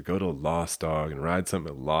Franklins, or go to Lost Dog and ride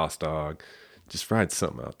something at Lost Dog. Just ride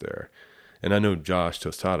something out there. And I know Josh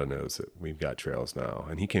Tostada knows that we've got trails now,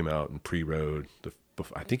 and he came out and pre-rode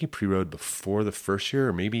I think he pre-rode before the first year,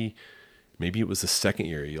 or maybe it was the second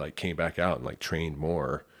year. He like came back out and like trained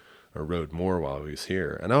more or rode more while he was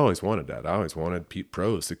here. And I always wanted that. I always wanted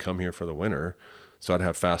pros to come here for the winter So I'd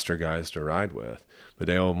have faster guys to ride with, but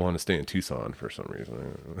they all want to stay in Tucson for some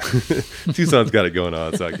reason. Tucson's got it going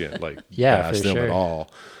on, so I can't like bash them at all.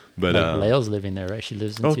 But like Lael's living there, right? She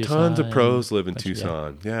lives in Tucson. Tons of pros live in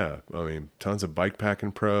Tucson. Yeah. I mean, tons of bike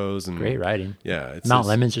packing pros and great riding. Yeah, it's Mount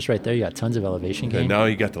Lemon's just right there. You got tons of elevation gain. And now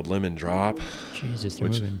you got the Lemon Drop. Jesus, they're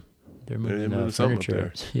moving. They're moving something up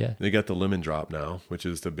furniture. there. Yeah, they got the Lemon Drop now, which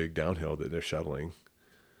is the big downhill that they're shuttling.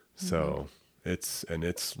 So it's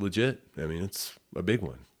legit. I mean, it's a big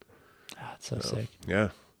one. Oh, it's so sick. Yeah,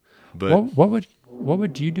 but what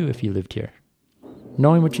would you do if you lived here?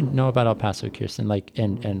 Knowing what you know about El Paso, Kirstin, like,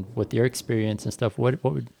 and with your experience and stuff,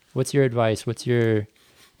 what's your advice? What do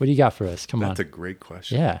you got for us? Come on. That's a great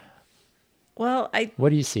question. Yeah. Well, what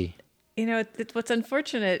do you see? What's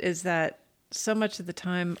unfortunate is that so much of the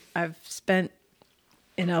time I've spent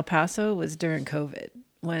in El Paso was during COVID,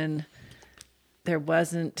 when there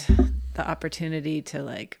wasn't the opportunity to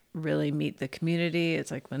like really meet the community.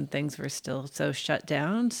 It's like when things were still so shut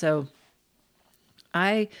down. So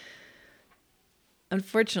I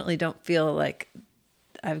unfortunately don't feel like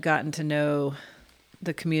I've gotten to know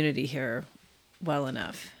the community here well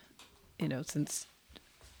enough, since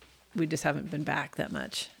we just haven't been back that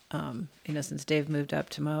much, since Dave moved up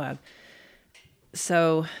to Moab.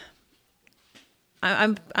 So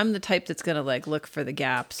I'm the type that's going to like look for the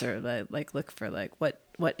gaps, or like look for like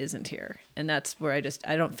what isn't here. And that's where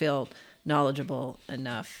I don't feel knowledgeable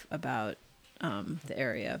enough about the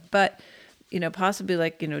area. But possibly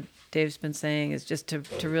like, Dave's been saying, is just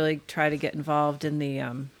to really try to get involved in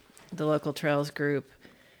the local trails group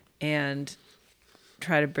and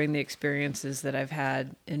try to bring the experiences that I've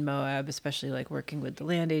had in Moab, especially like working with the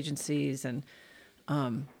land agencies, and,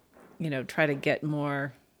 try to get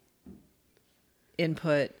more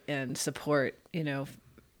input and support,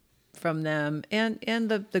 from them and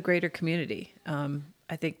the greater community.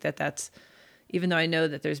 I think that's, even though I know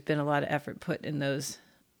that there's been a lot of effort put in those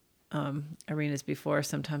arenas before,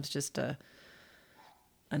 sometimes just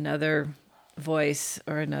another voice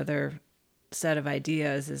or another set of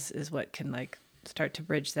ideas is what can like start to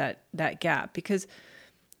bridge that gap. Because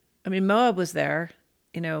I mean, Moab was there,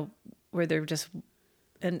 where they're just,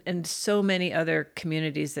 and so many other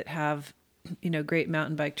communities that have, great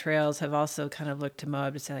mountain bike trails have also kind of looked to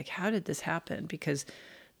Moab to say like, how did this happen? Because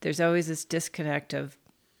there's always this disconnect of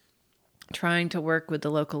trying to work with the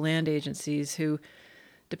local land agencies who,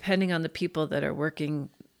 depending on the people that are working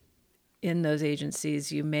in those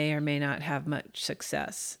agencies, you may or may not have much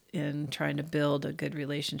success in trying to build a good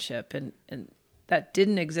relationship. And that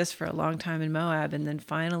didn't exist for a long time in Moab. And then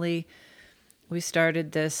finally we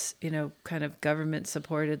started this, kind of government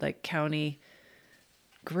supported like county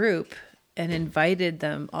group and invited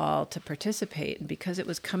them all to participate. And because it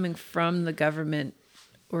was coming from the government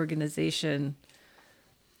organization,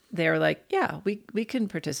 they were like, yeah, we can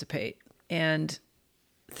participate. And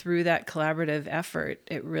through that collaborative effort,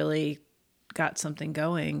 it really got something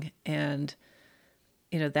going. And,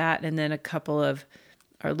 that, and then a couple of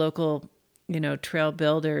our local, trail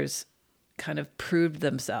builders kind of proved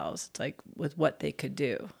themselves. It's like with what they could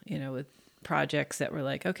do, with projects that were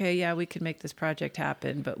like, okay, yeah, we could make this project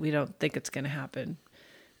happen, but we don't think it's going to happen.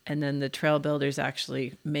 And then the trail builders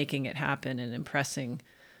actually making it happen and impressing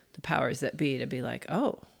the powers that be to be like,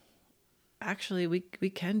 oh, actually we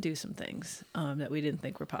can do some things that we didn't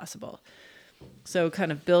think were possible. So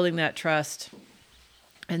kind of building that trust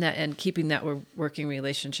and keeping that working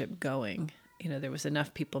relationship going. There was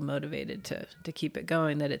enough people motivated to keep it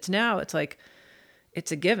going that it's like,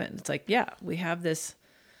 it's a given. It's like, yeah, we have this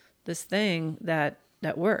thing that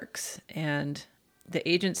works, and the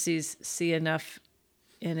agencies see enough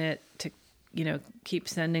in it to, keep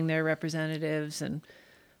sending their representatives, and,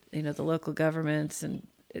 the local governments, and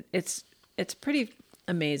it's pretty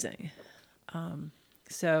amazing.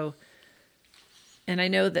 So, and I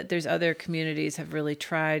know that there's other communities have really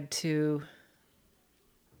tried to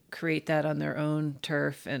create that on their own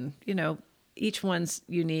turf, and, each one's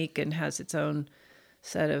unique and has its own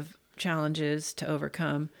set of challenges to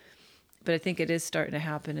overcome. But I think it is starting to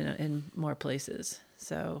happen in more places.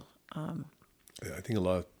 So, I think a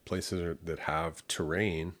lot of places that have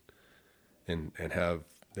terrain and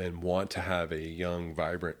want to have a young,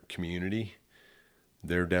 vibrant community,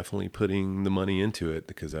 they're definitely putting the money into it,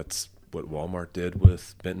 because that's what Walmart did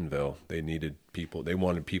with Bentonville. They needed people. They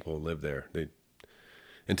wanted people to live there.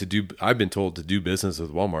 I've been told to do business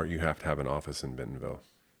with Walmart, you have to have an office in Bentonville.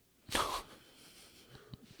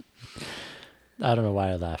 I don't know why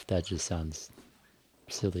I laughed. That just sounds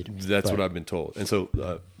silly to me. That's what I've been told. And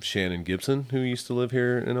so Shannon Gibson, who used to live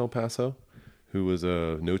here in El Paso, who was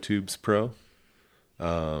a No Tubes pro,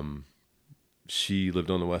 she lived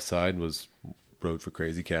on the west side, was rode for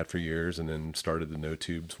Crazy Cat for years, and then started the No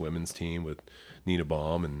Tubes women's team with Nina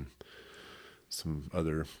Baum and some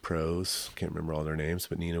other pros. Can't remember all their names,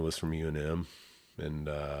 but Nina was from UNM, and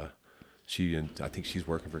I think she's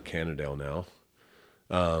working for Cannondale now.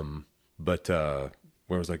 But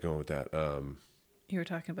where was I going with that? You were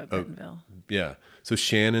talking about Bentonville. Yeah. So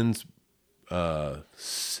Shannon's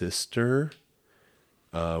sister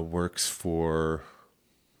works for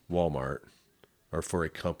Walmart, or for a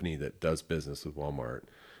company that does business with Walmart.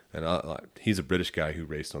 And he's a British guy who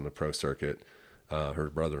raced on the pro circuit. Her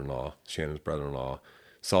brother-in-law, Shannon's brother-in-law,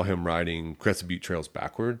 saw him riding Crescent Butte trails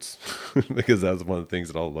backwards because that was one of the things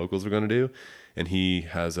that all the locals were going to do. And he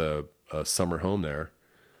has a summer home there,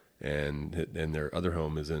 and their other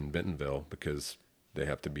home is in Bentonville because they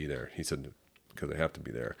have to be there. He said, because they have to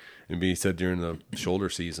be there. And he said during the shoulder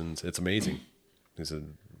seasons, it's amazing. He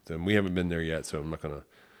said, and we haven't been there yet, so I'm not going to.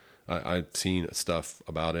 I've seen stuff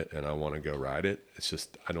about it, and I want to go ride it. It's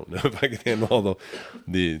just I don't know if I can handle all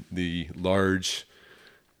the large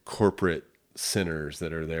corporate centers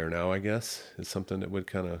that are there now. I guess is something that would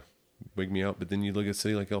kind of wig me out. But then you look at a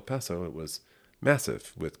city like El Paso; it was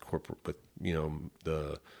massive with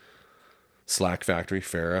the Slack factory,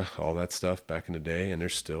 Farah, all that stuff back in the day, and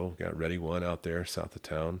there's still got Ready One out there south of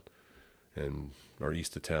town, or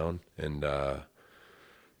east of town, and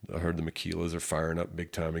I heard the Maquilas are firing up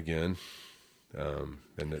big time again. And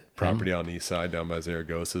the property on the east side down by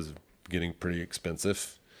Zaragoza is getting pretty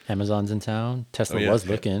expensive. Amazon's in town. Tesla was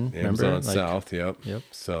looking. Amazon remember? South, yep.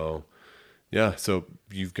 So, yeah, so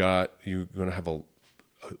you're going to have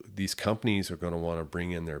these companies are going to want to bring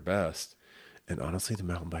in their best. And honestly, the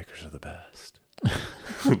mountain bikers are the best.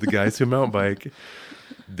 The guys who mountain bike,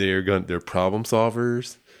 they're problem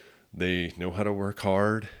solvers. They know how to work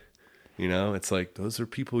hard. It's like those are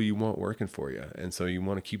people you want working for you, and so you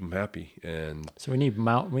want to keep them happy. And so we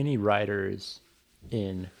need riders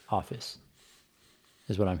in office,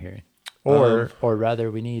 is what I'm hearing, or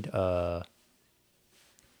rather, we need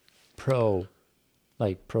pro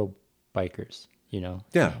bikers.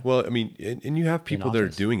 Yeah. Well, I mean, and you have people that are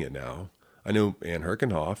doing it now. I know Ann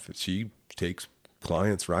Herkenhoff. She takes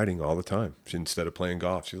clients riding all the time. Instead of playing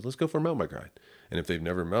golf, she goes, "Let's go for a mountain bike ride." And if they've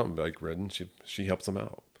never mountain bike ridden, she helps them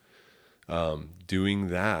out. Doing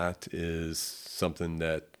that is something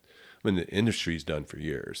that the industry's done for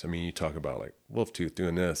years. I mean, you talk about like Wolftooth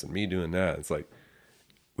doing this and me doing that. It's like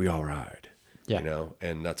we all ride,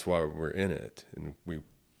 and that's why we're in it, and we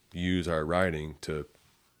use our riding to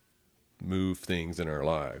move things in our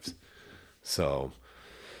lives. So,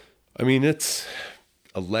 I mean, it's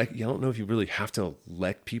I don't know if you really have to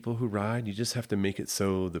elect people who ride. You just have to make it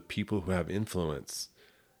so the people who have influence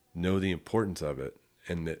know the importance of it.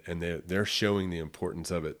 And they're showing the importance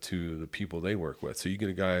of it to the people they work with. So you get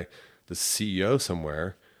a guy, the CEO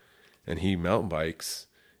somewhere, and he mountain bikes,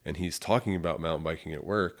 and he's talking about mountain biking at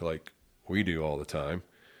work like we do all the time.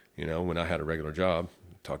 When I had a regular job,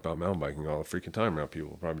 I talked about mountain biking all the freaking time around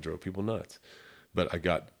people. Probably drove people nuts. But I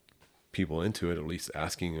got people into it, at least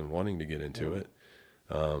asking and wanting to get into it.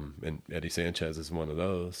 And Eddie Sanchez is one of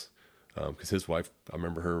those. Because his wife, I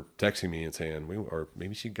remember her texting me and saying, or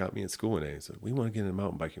maybe she got me at school one day and said, "We want to get into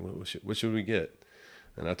mountain biking. What should we get?"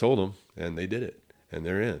 And I told them, and they did it, and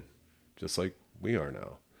they're in, just like we are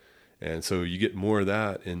now. And so you get more of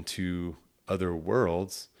that into other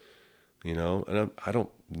worlds, And I don't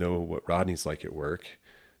know what Rodney's like at work,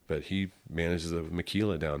 but he manages a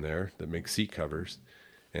Maquila down there that makes seat covers,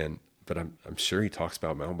 but I'm sure he talks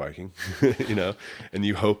about mountain biking, and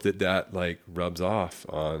you hope that like rubs off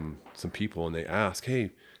on some people and they ask,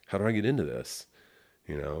 "Hey, how do I get into this?"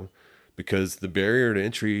 Because the barrier to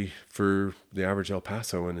entry for the average El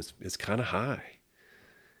Pasoan is kind of high,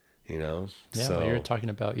 Yeah, so, well, you're talking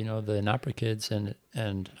about, the Napa kids and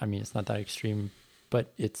I mean, it's not that extreme,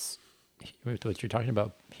 but it's what you're talking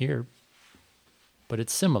about here, but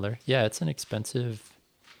it's similar. Yeah, it's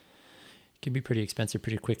can be pretty expensive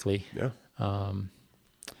pretty quickly. Yeah.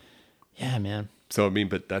 Yeah, man. So, I mean,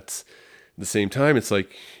 but that's at the same time, it's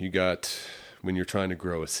like when you're trying to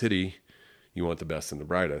grow a city, you want the best and the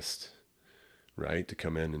brightest, right? To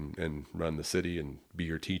come in and run the city and be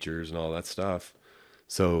your teachers and all that stuff.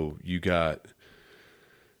 So you got,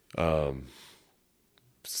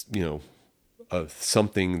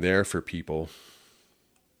 something there for people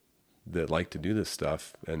that like to do this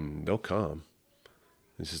stuff, and they'll come.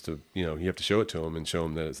 It's just you have to show it to them and show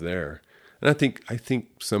them that it's there. And I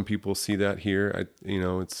think some people see that here.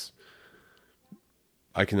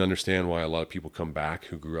 I can understand why a lot of people come back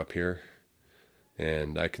who grew up here,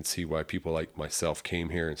 and I can see why people like myself came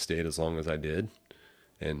here and stayed as long as I did,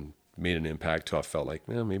 and made an impact till I felt like,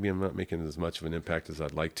 well, maybe I'm not making as much of an impact as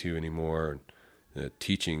I'd like to anymore.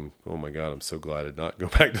 teaching. Oh my God, I'm so glad I did not go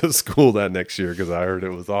back to school that next year because I heard it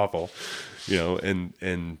was awful,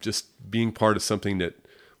 and just being part of something that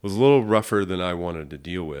was a little rougher than I wanted to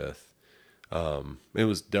deal with. It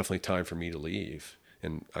was definitely time for me to leave.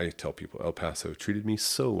 And I tell people El Paso treated me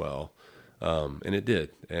so well. And it did.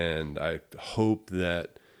 And I hope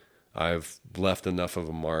that I've left enough of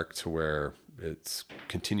a mark to where it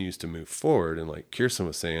continues to move forward. And like Kirstin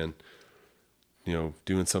was saying,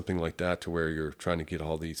 doing something like that to where you're trying to get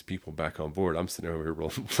all these people back on board. I'm sitting over here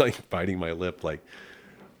like biting my lip, like,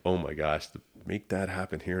 oh my gosh, to make that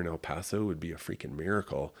happen here in El Paso would be a freaking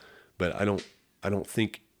miracle. But I don't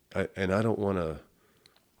think, and I don't want to,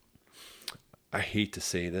 I hate to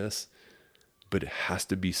say this, but it has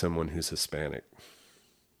to be someone who's Hispanic.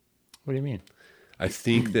 What do you mean? I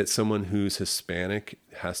think that someone who's Hispanic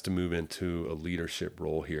has to move into a leadership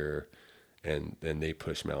role here, and they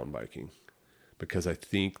push mountain biking, because I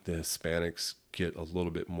think the Hispanics get a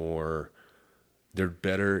little bit more, they're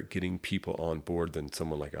better at getting people on board than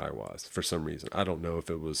someone like I was for some reason. I don't know if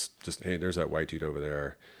it was just, hey, there's that white dude over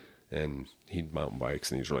there and he mountain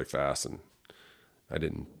bikes and he's really fast, and I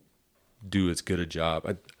didn't do as good a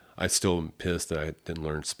job. I still am pissed that I didn't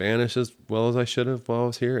learn Spanish as well as I should have while I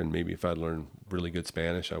was here. And maybe if I'd learned really good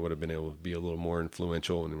Spanish, I would have been able to be a little more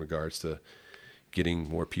influential in regards to getting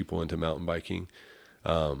more people into mountain biking.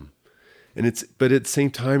 But at the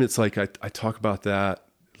same time, it's like, I talk about that,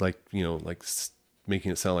 like,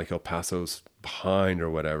 making it sound like El Paso's behind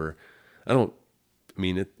or whatever.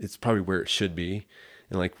 It's probably where it should be.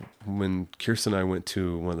 And like when Kirstin and I went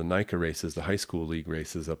to one of the NICA races, the high school league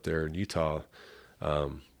races up there in Utah,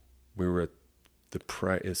 we were at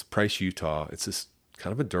Price, Utah. It's just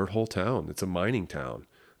kind of a dirt hole town. It's a mining town,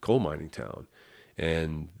 coal mining town.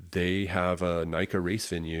 And they have a NICA race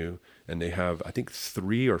venue, and they have, I think,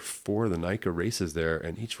 3 or 4 of the NICA races there,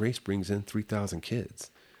 and each race brings in 3,000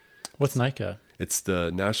 kids. What's NICA? It's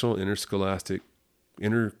the National Interscholastic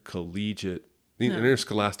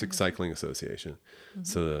Cycling Association. Mm-hmm.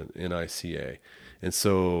 So the NICA. And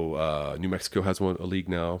so New Mexico has a league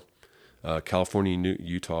now. California and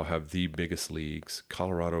Utah have the biggest leagues.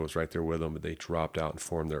 Colorado was right there with them, but they dropped out and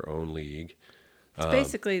formed their own league. It's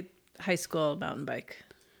basically high school mountain bike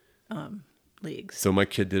leagues. So my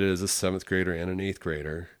kid did it as a 7th grader and an 8th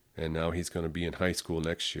grader, and now he's going to be in high school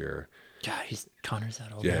next year. God, Connor's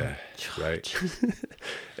that old. Yeah, right.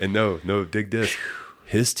 And no, dig this.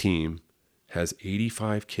 His team has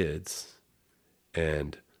 85 kids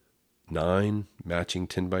and 9 matching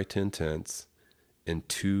 10x10 tents and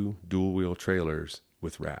 2 dual wheel trailers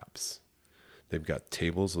with wraps. They've got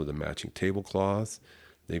tables with a matching tablecloths.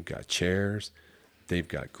 They've got chairs. They've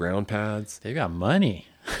got ground pads. They got money.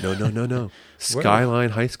 No.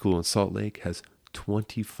 Skyline High School in Salt Lake has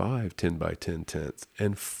 25 10x10 tents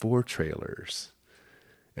and 4 trailers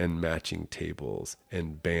and matching tables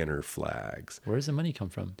and banner flags. Where does the money come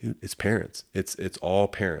from? Dude, it's parents. It's all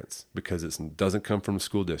parents, because it doesn't come from the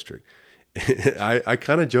school district. I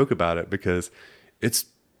kind of joke about it because it's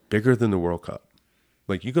bigger than the World Cup.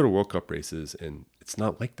 Like, you go to World Cup races and it's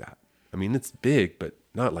not like that. I mean, it's big, but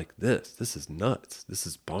not like this. This is nuts. This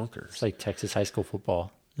is bonkers. It's like Texas high school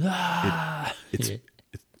football.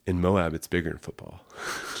 In Moab, it's bigger than football.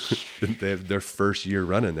 They have their first year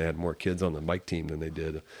running. They had more kids on the bike team than they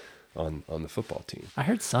did on the football team. I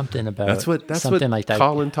heard something about that's what like that.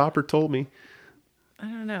 Colin Topper told me. I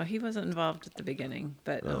don't know. He wasn't involved at the beginning,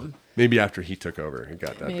 but maybe after he took over, he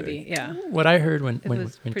got that maybe, big. Yeah. What I heard when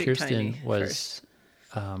Kirstin was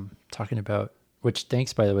talking about, which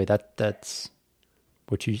thanks by the way, that's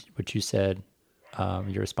what you said.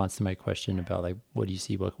 Your response to my question about like, what do you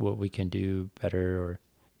see what we can do better or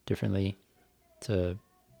differently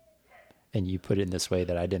and you put it in this way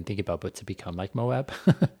that I didn't think about, but to become like Moab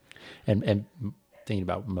and thinking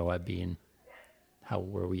about Moab being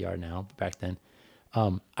where we are now back then.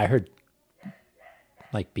 I heard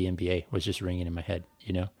like BMBA was just ringing in my head,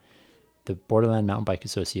 the Borderland Mountain Bike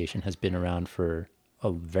Association has been around for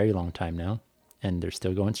a very long time now, and they're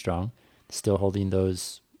still going strong, still holding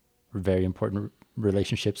those very important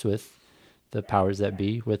relationships with the powers that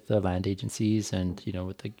be, with the land agencies and,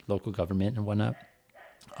 with the local government and whatnot.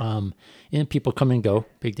 And people come and go.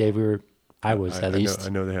 Big Dave, I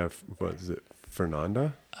know they have, what is it,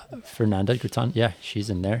 Fernanda Graton? Yeah, she's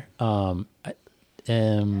in there.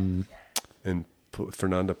 And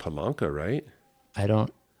Fernanda Palanca, right? I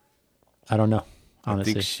don't know,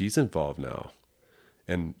 honestly. I think she's involved now,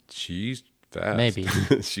 and she's fast. Maybe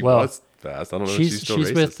she was fast. I don't know if she's still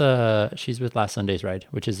races. She's with Last Sunday's Ride,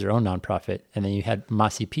 which is their own nonprofit. And then you had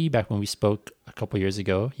Masi P back when we spoke a couple years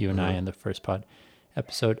ago, you and I, in the first pod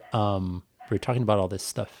episode. We were talking about all this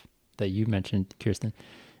stuff that you mentioned, Kirsten.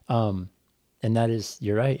 And that is,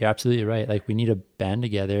 you're right. You're absolutely right. Like, we need to band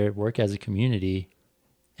together, work as a community.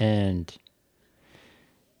 And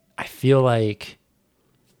I feel like,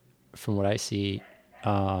 from what I see,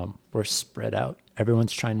 we're spread out.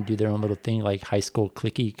 Everyone's trying to do their own little thing, like high school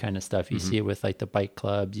cliquey kind of stuff. You see it with like the bike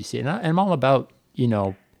clubs. You see it. And I'm all about,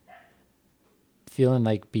 feeling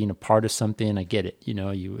like being a part of something. I get it.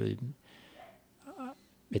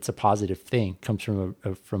 It's a positive thing. Comes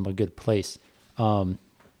from a good place. To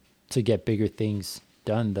get bigger things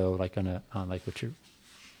done, though, like on like what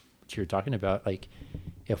you're talking about, like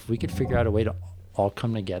if we could figure out a way to all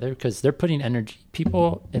come together, because they're putting energy.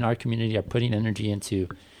 People in our community are putting energy into.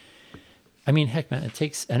 I mean, heck, man, it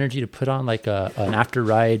takes energy to put on like an after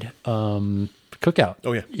ride cookout.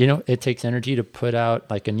 Oh yeah. It takes energy to put out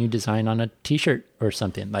like a new design on a T-shirt or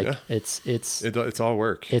something. Like it's all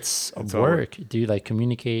work. It's work, dude. Like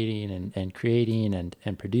communicating and creating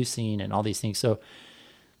and producing and all these things. So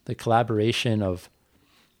the collaboration of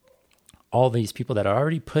all these people that are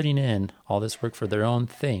already putting in all this work for their own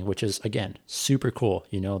thing, which is, again, super cool.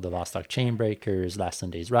 The Lost Dog Chain Breakers, Last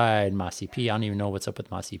Sunday's Ride, Mossy P. I don't even know what's up with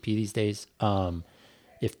Mossy P these days,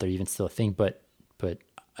 if they're even still a thing. But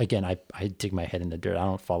again, I dig my head in the dirt. I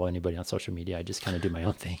don't follow anybody on social media. I just kind of do my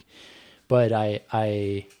own thing. But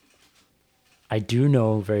I do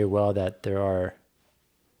know very well that there are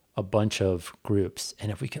a bunch of groups,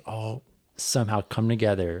 and if we could all somehow come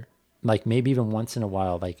together, like maybe even once in a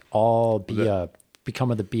while, like all become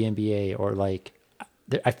of the BNBA, or like,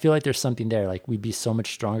 I feel like there's something there. Like, we'd be so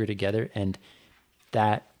much stronger together. And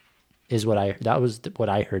that was what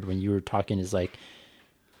I heard when you were talking, is like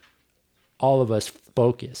all of us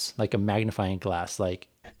focus like a magnifying glass, like,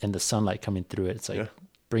 and the sunlight coming through it. It's like,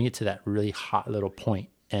 bring it to that really hot little point,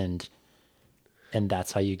 and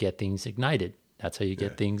that's how you get things ignited. That's how you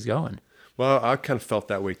get things going. Well, I kind of felt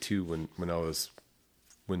that way too when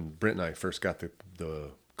Brent and I first got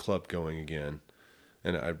the club going again.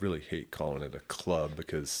 And I really hate calling it a club,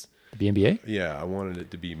 because The BNBA? Yeah, I wanted it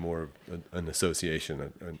to be more of an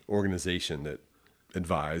association, an organization that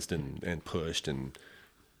advised and pushed and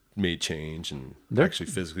made change and actually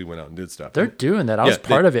physically went out and did stuff. They're doing that. I was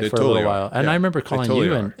part of it for a little while. And I remember calling totally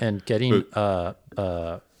you and getting talking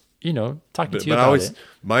to you about it.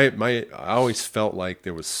 I always felt like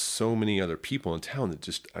there was so many other people in town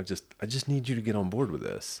that I just need you to get on board with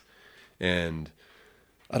this. And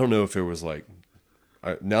I don't know if it was like,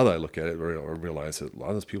 now that I look at it, I realize that a lot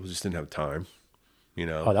of those people just didn't have time,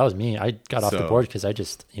 Oh, that was me. I got off the board because I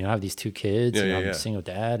just, I have these two kids and I'm a single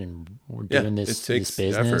dad and we're doing this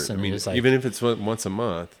business. Effort. And I mean, it was like, even if it's once a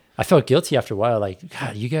month. I felt guilty after a while. Like,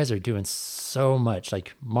 God, you guys are doing so much.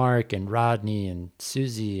 Like Mark and Rodney and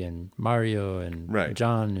Susie and Mario and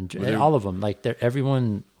John and all of them. Like,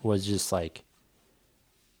 everyone was just like,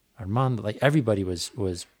 Armand. Like everybody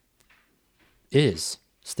is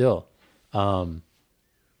still.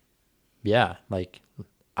 Yeah, like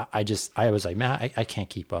I was like, man, I can't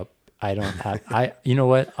keep up. I don't have, you know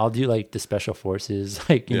what? I'll do like the special forces,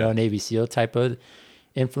 like, Navy SEAL type of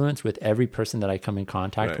influence with every person that I come in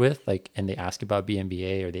contact with, like, and they ask about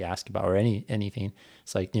BMBA or they ask about, or anything.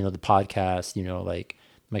 It's like, the podcast,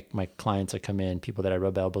 like my clients that come in, people that I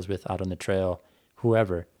rub elbows with out on the trail,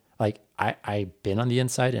 whoever, like I've been on the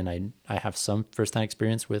inside and I have some firsthand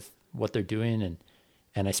experience with what they're doing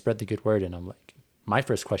and I spread the good word. And I'm like, my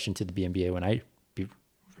first question to the BMBA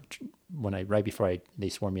right before they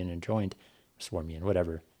swore me in and joined,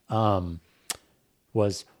 whatever,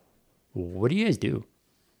 was, what do you guys do?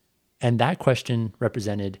 And that question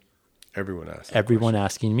represented everyone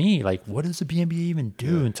asking me, like, what does the BMBA even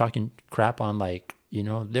do? And talking crap on, like,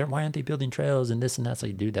 why aren't they building trails and this and that? It's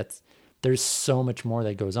like, dude, there's so much more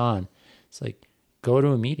that goes on. It's like, go to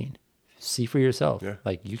a meeting, see for yourself. Yeah.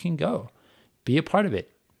 Like, you can go, be a part of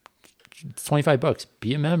it. It's $25,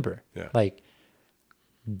 be a member. Yeah. Like,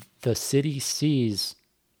 the city sees,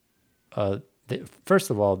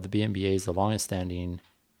 first of all, the BMBA is the longest standing.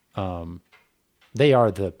 They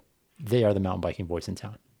are the mountain biking voice in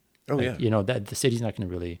town. Oh, like, yeah. That the city's not going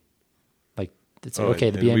to really, like, it's like,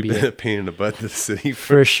 okay, the BMBA. We've been a pain in the butt to the city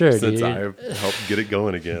for sure, since dude. I helped get it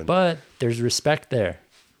going again. But there's respect there.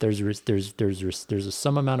 There's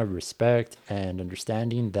some amount of respect and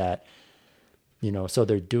understanding that, so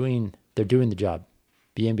they're doing the job.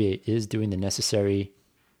 BMBA is doing the necessary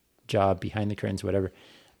job behind the curtains, whatever.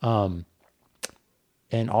 And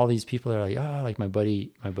all these people are like, like my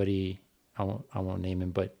buddy, I won't name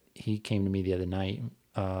him, but he came to me the other night,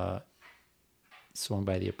 swung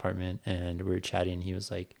by the apartment and we were chatting. He was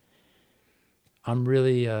like, I'm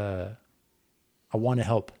really, I want to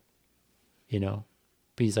help, but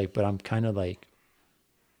he's like, but I'm kind of like,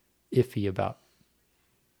 iffy about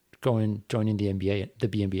joining the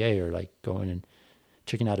BNBA, or like going and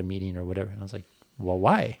checking out a meeting or whatever. And I was like, well,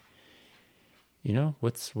 why? You know,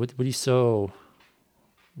 what's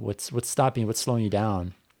stopping, what's slowing you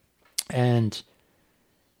down? And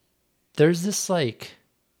there's this like,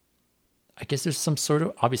 I guess there's some sort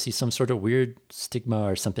of weird stigma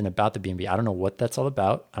or something about the BNB. I don't know what that's all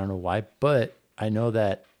about. I don't know why, but I know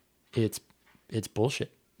that it's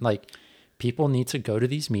bullshit. Like, people need to go to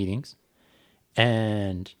these meetings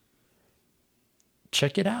and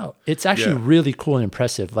check it out. It's actually really cool and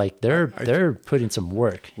impressive. Like, they're putting some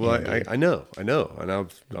work. Well, I know, and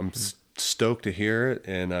I'm stoked to hear it,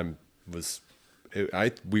 and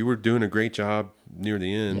we were doing a great job near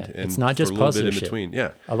the end, and it's not just for a little bit in shit. between.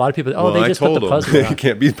 Yeah, a lot of people. Well, they just put the puzzle. It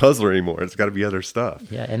can't be puzzler anymore. It's got to be other stuff.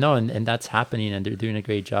 Yeah, and that's happening, and they're doing a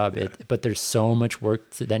great job. Yeah. But there's so much work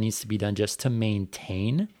that needs to be done just to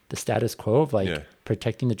maintain the status quo of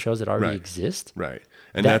protecting the trails that already exist. Right,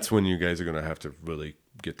 and that's when you guys are going to have to really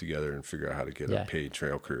get together and figure out how to get a paid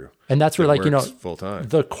trail crew. And that's where, full time.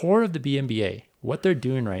 The core of the BNBA, what they're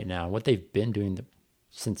doing right now, what they've been doing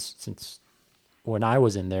since when I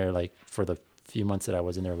was in there, like for the few months that I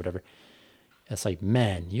was in there or whatever, it's like,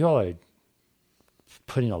 man, you all are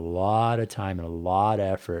putting a lot of time and a lot of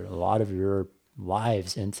effort, a lot of your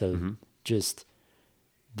lives into just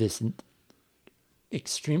this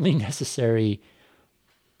extremely necessary,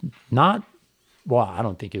 I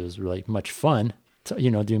don't think it was really much fun,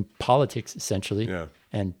 doing politics essentially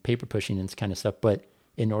and paper pushing and this kind of stuff. But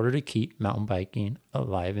in order to keep mountain biking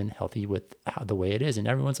alive and healthy with the way it is. And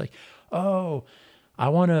everyone's like, oh, I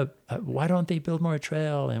want to, why don't they build more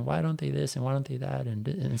trail? And why don't they this? And why don't they that? And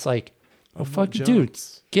it's like, oh, fuck, dude,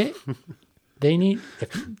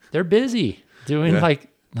 they're busy doing like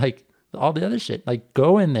all the other shit. Like,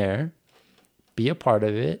 go in there, be a part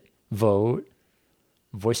of it, vote,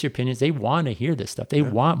 voice your opinions. They want to hear this stuff. They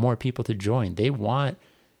want more people to join.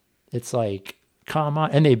 It's like, come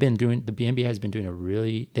on. And the BNB has been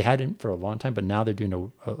doing they hadn't for a long time, but now they're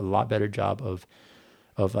doing a lot better job of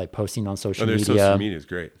like posting on social media. Social media is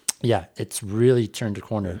great. Yeah. It's really turned a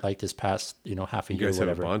corner like this past, half a year. You guys or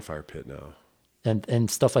have whatever. a bonfire pit now.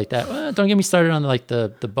 And stuff like that. Well, don't get me started on like the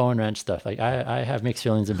Bowen Ranch stuff. Like I have mixed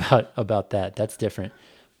feelings about that. That's different.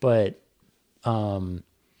 But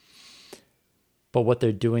what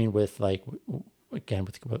they're doing with like, again,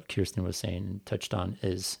 with what Kirstin was saying and touched on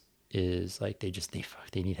is like they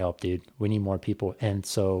need help, dude. We need more people. And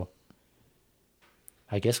so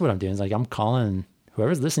I guess what I'm doing is like, I'm calling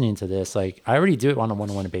whoever's listening to this. Like, I already do it on a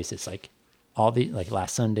one-on-one basis. Like all the, like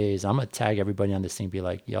last Sundays, I'm going to tag everybody on this thing, be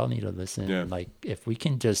like, y'all need to listen. Yeah. Like, if we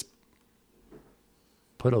can just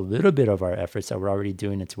put a little bit of our efforts that we're already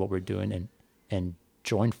doing into what we're doing and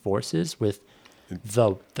join forces with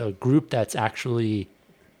the group that's actually,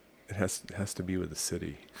 it has to be with the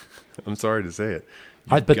city. I'm sorry to say it.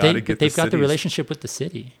 But they've got the relationship with the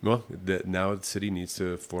city. Well, now the city needs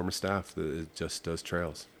to form a staff that just does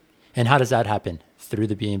trails. And how does that happen? Through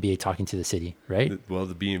the BNBA talking to the city, right? Well,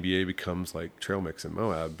 the BNBA becomes like Trail Mix in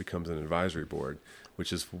Moab, becomes an advisory board,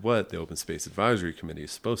 which is what the Open Space Advisory Committee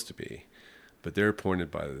is supposed to be. But they're appointed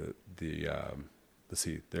by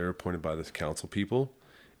they're appointed by the council people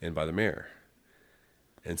and by the mayor.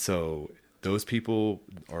 And so those people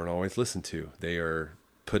aren't always listened to. They are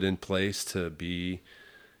put in place to be,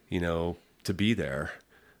 to be there.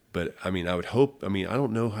 But I mean, I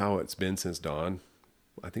don't know how it's been since Don.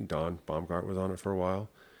 I think Don Baumgart was on it for a while.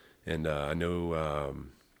 And I know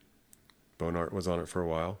Bonart was on it for a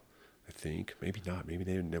while. I think maybe not. Maybe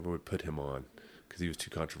they never would put him on because he was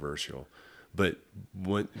too controversial. But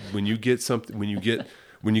when you get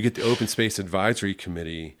the Open Space Advisory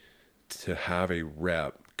Committee to have a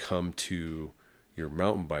rep come to your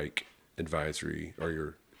mountain bike advisory or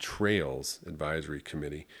your trails advisory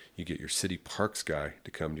committee, you get your city parks guy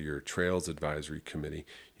to come to your trails advisory committee,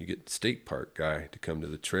 you get state park guy to come to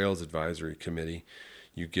the trails advisory committee,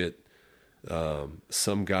 you get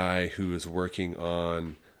some guy who is working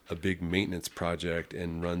on a big maintenance project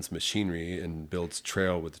and runs machinery and builds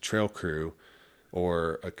trail with the trail crew,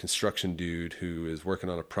 or a construction dude who is working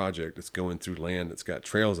on a project that's going through land that's got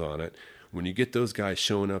trails on it. When you get those guys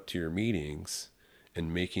showing up to your meetings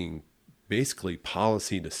and making basically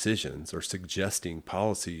policy decisions or suggesting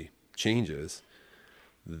policy changes,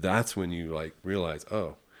 that's when you like realize,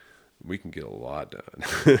 oh, we can get a lot done.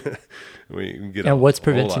 We can get. And what's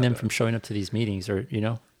preventing them from showing up to these meetings, or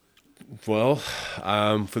Well,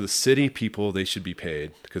 for the city people, they should be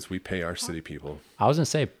paid because we pay our city people. I was gonna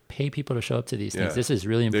say, pay people to show up to these things. This is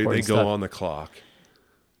really important. They go stuff. on the clock.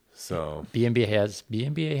 So BNBA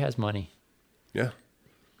has money. Yeah.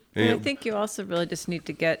 And I think you also really just need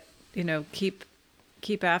to get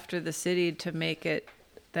keep after the city to make it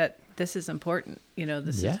that this is important.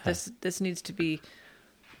 This needs to be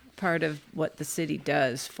part of what the city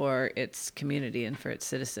does for its community and for its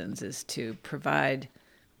citizens, is to provide,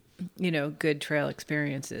 good trail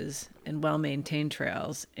experiences and well-maintained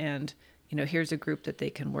trails. And, here's a group that they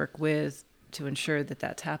can work with to ensure that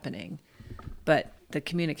that's happening. But the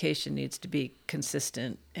communication needs to be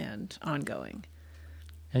consistent and ongoing.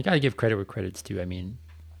 And you got to give credit where credit's due. I mean,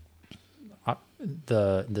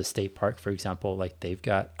 the state park, for example, like they've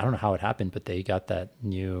got, I don't know how it happened, but they got that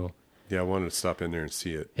new. Yeah, I wanted to stop in there and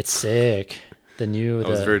see it. It's sick. I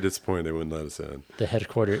was very disappointed they wouldn't let us in. The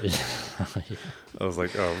headquarters. I was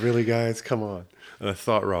like, oh, really, guys? Come on. And I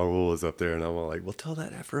thought Raul was up there, and I'm all like, well, tell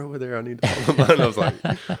that effer over there I need to follow him. And I was like,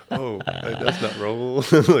 oh, that's not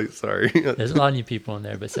Raul. I'm like, sorry. There's a lot of new people in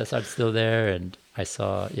there, but Cesar's still there, and I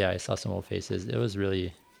saw some old faces. It was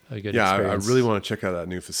really a good experience. I really want to check out that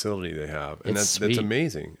new facility they have. And that's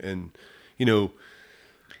amazing. And,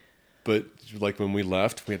 but like when we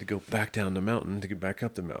left, we had to go back down the mountain to get back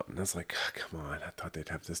up the mountain. I was like, oh, come on. I thought they'd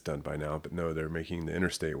have this done by now, but no, they're making the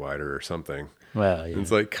interstate wider or something. Well, yeah. And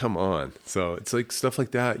it's like, come on. So it's like stuff like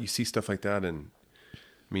that. You see stuff like that. And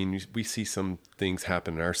I mean, we see some things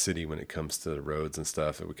happen in our city when it comes to the roads and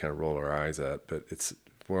stuff that we kind of roll our eyes at, but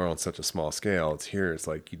we're on such a small scale. It's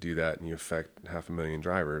like you do that and you affect 500,000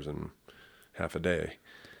 drivers in half a day,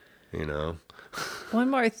 One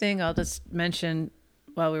more thing I'll just mention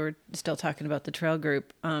while we were still talking about the trail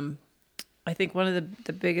group. I think one of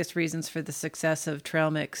the biggest reasons for the success of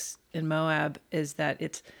Trail Mix in Moab is that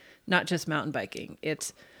it's not just mountain biking.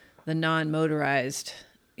 It's the non-motorized,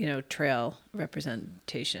 trail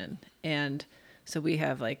representation. And so we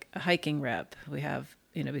have like a hiking rep. We have,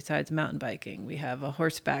 besides mountain biking, we have a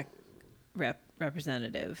horseback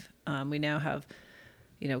representative. We now have,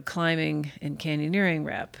 climbing and canyoneering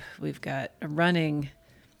rep. We've got a running,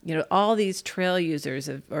 all these trail users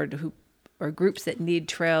or groups that need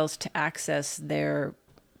trails to access their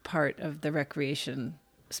part of the recreation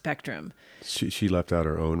spectrum. She left out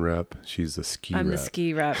her own rep. She's the ski rep. I'm the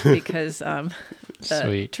ski rep because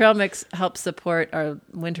the Trail Mix helps support our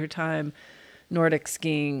wintertime Nordic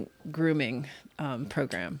skiing grooming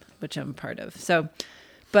program, which I'm part of. So,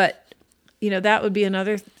 but that would be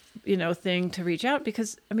another thing to reach out,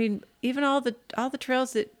 because I mean, even all the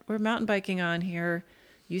trails that we're mountain biking on here,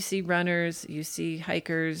 you see runners, you see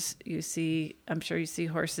hikers, I'm sure you see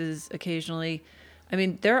horses occasionally. I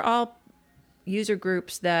mean, they're all user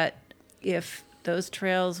groups that, if those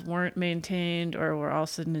trails weren't maintained or were all of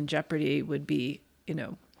a sudden in jeopardy, would be,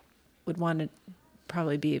 would want to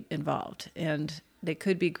probably be involved. And they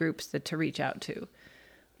could be groups to reach out to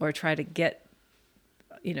or try to get,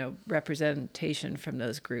 representation from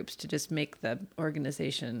those groups to just make the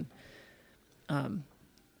organization,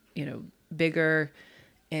 bigger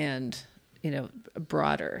and,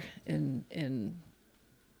 broader in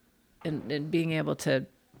being able to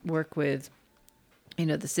work with,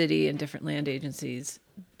 the city and different land agencies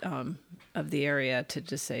of the area to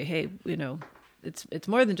just say, hey, it's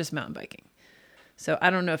more than just mountain biking. So I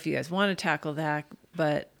don't know if you guys want to tackle that,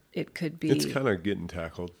 but it could be. It's kind of getting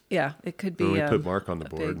tackled. Yeah, it could be. We put Mark on the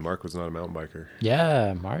board. Mark was not a mountain biker.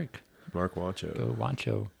 Yeah, Mark Wancho. Go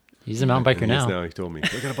Wancho. He's a mountain biker now. He told me,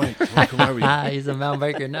 we're going to bike. Mark, why are we? He's a mountain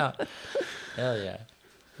biker now. Hell yeah.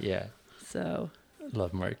 Yeah. So.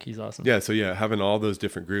 Love Mark. He's awesome. Yeah. So yeah, having all those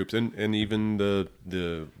different groups, and even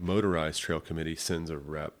the motorized trail committee sends a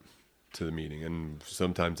rep to the meeting, and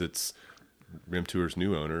sometimes it's Rim Tour's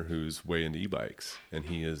new owner who's way into e-bikes, and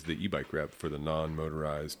he is the e-bike rep for the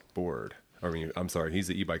non-motorized board. He's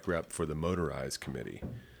the e-bike rep for the motorized committee.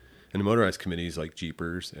 And the motorized committee is like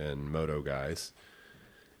Jeepers and moto guys.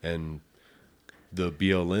 And the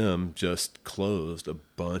BLM just closed a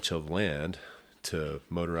bunch of land to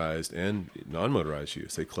motorized and non-motorized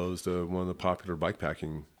use. They closed one of the popular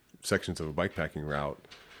bikepacking sections of a bikepacking route.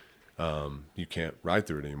 You can't ride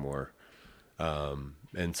through it anymore.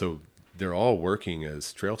 And so they're all working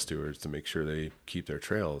as trail stewards to make sure they keep their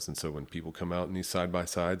trails. And so when people come out in these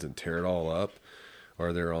side-by-sides and tear it all up,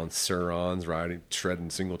 or they're on Surons shredding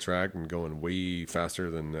single track and going way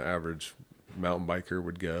faster than the average mountain biker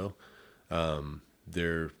would go,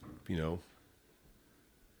 they're,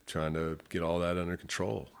 trying to get all that under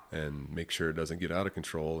control and make sure it doesn't get out of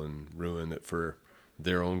control and ruin it for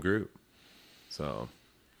their own group. So,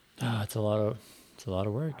 it's a lot of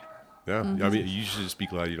work. Yeah. Mm-hmm. I mean, you should just be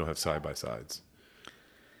glad you don't have side-by-sides.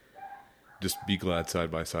 Just be glad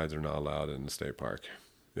side-by-sides are not allowed in the state park.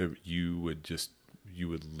 You would just you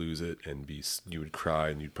would lose it and you would cry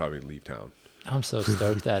and you'd probably leave town. I'm so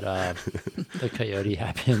stoked that the coyote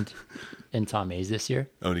happened in Tom Mays this year.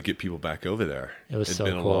 Oh, to get people back over there. It was It'd so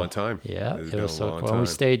been cool. a long time. Yeah, It's it been was a so long cool. And we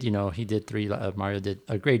time. stayed, he did 3, Mario did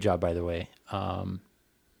a great job, by the way.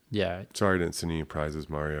 Yeah. Sorry I didn't send any prizes,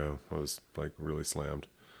 Mario. I was like really slammed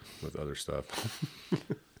with other stuff.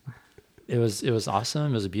 It was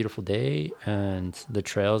awesome. It was a beautiful day, and the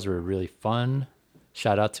trails were really fun.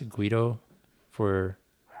 Shout out to Guido for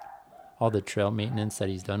all the trail maintenance that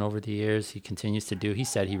he's done over the years. He continues to do. He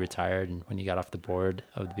said he retired and when he got off the board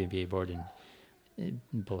of the BMBA board, and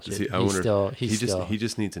bullshit. See, he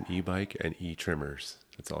just needs an e-bike and e-trimmers.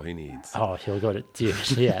 That's all he needs. Oh, he'll go to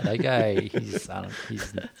dude. Yeah, that guy. He's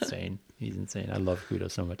insane. He's insane. I love Guido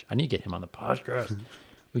so much. I need to get him on the podcast.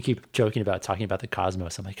 We keep joking about talking about the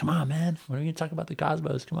cosmos. I'm like, come on, man. When are we gonna talk about the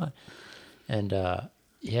cosmos? Come on. And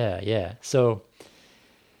yeah. So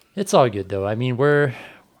it's all good though. I mean, we're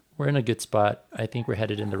in a good spot. I think we're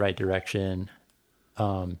headed in the right direction.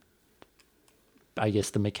 I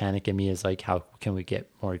guess the mechanic in me is like, how can we get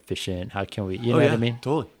more efficient? How can we, you know what I mean?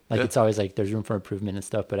 Totally. Like Yeah. it's always like there's room for improvement and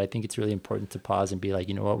stuff, but I think it's really important to pause and be like,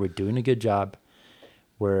 you know what, we're doing a good job.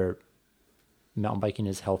 Where mountain biking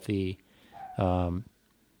is healthy.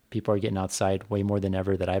 People are getting outside way more than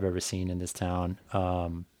ever that I've ever seen in this town.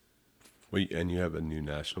 Well, and you have a new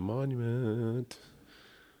national monument,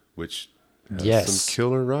 which has Yes. some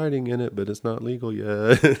killer riding in it, but it's not legal yet.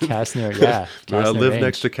 Kastner, yeah. But I Kastner lived Range.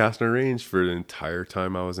 next to Kastner Range for the entire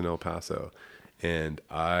time I was in El Paso. And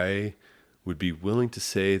I would be willing to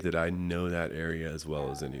say that I know that area as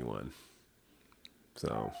well as anyone.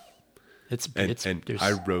 So, and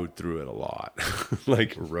I rode through it a lot.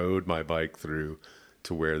 Like rode my bike through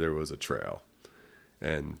to where there was a trail.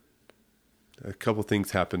 And a couple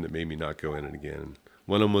things happened that made me not go in it again.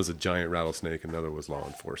 One of them was a giant rattlesnake. Another was law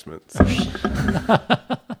enforcement. So,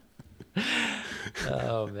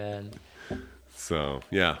 Oh man. so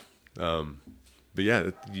yeah. But yeah,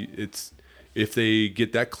 it's, if they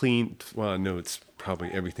get that clean, well, I know it's probably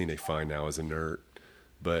everything they find now is inert,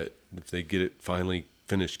 but if they get it finally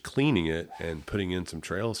finished cleaning it and putting in some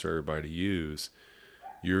trails for everybody to use,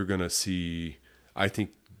 you're going to see, I think,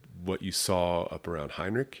 what you saw up around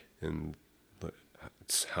Heinrich, and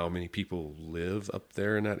it's how many people live up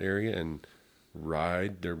there in that area and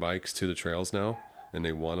ride their bikes to the trails now, and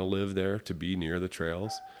they want to live there to be near the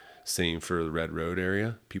trails. Same for the Red Road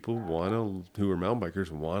area. People who are mountain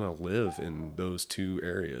bikers want to live in those two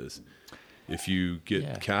areas. If you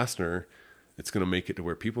get Kastner, it's going to make it to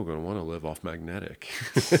where people are going to want to live off Magnetic,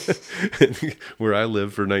 where I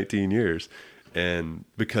lived for 19 years. And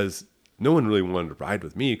because no one really wanted to ride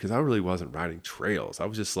with me, because I really wasn't riding trails. I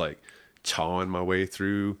was just like chawing my way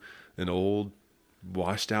through an old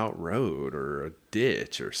washed out road or a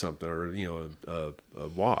ditch or something, or a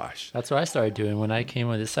wash. That's what I started doing when I came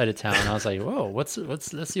on this side of town. I was like, whoa, let's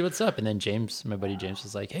see what's up. And then James, my buddy James,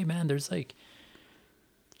 was like, hey man, there's like,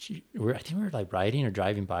 I think we were like riding or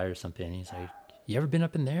driving by or something. And he's like, you ever been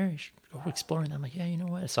up in there? You should go exploring. I'm like, yeah, you know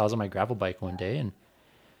what? So I was on my gravel bike one day, and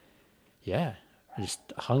yeah, I just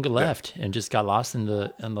hung a left and just got lost in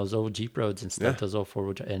those old Jeep roads and stuff, those old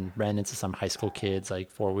four-wheel and ran into some high school kids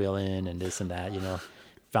like four-wheeling and this and that,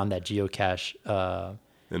 found that geocache,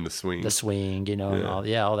 and the swing, and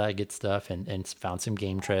all that good stuff, and found some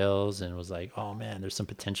game trails and was like, oh man, there's some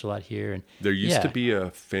potential out here. And there used to be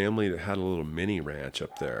a family that had a little mini ranch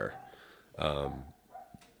up there,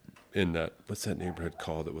 in that, what's that neighborhood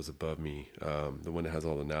called that was above me? The one that has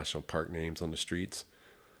all the national park names on the streets.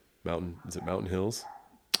 Is it Mountain Hills?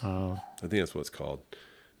 Oh, I think that's what it's called.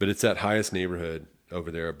 But it's that highest neighborhood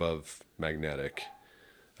over there above Magnetic.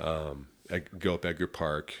 Go up Edgar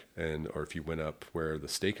Park, or if you went up where the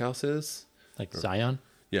steakhouse is. like Zion?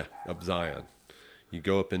 Yeah, up Zion. You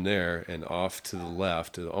go up in there and off to the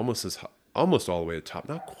left, almost all the way to the top.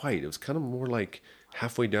 Not quite. It was kind of more like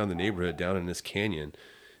halfway down the neighborhood, down in this canyon,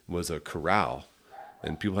 was a corral.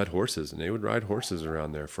 And people had horses, and they would ride horses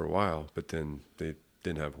around there for a while. But then they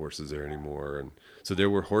didn't have horses there anymore, and so there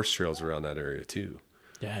were horse trails around that area too.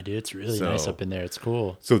 Yeah, dude, it's really nice up in there. It's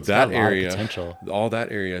cool. So it's that got a lot of area, potential. all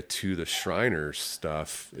that area to the Shriners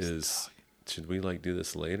stuff is. Should we do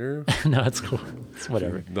this later? No, it's cool. It's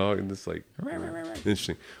whatever. No, it's like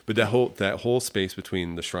interesting. But that whole space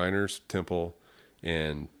between the Shriners Temple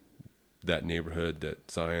and that neighborhood that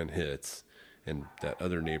Zion hits, and that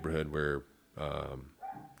other neighborhood where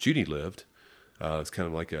Judy lived. It's kind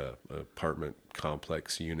of like a apartment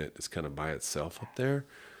complex unit that's kind of by itself up there.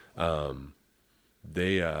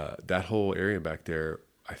 That whole area back there,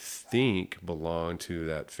 I think, belonged to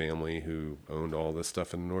that family who owned all this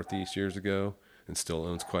stuff in the Northeast years ago. and still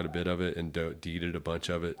owns quite a bit of it, and deeded a bunch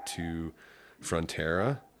of it to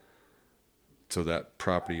Frontera. So that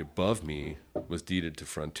property above me was deeded to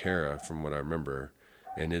Frontera, from what I remember,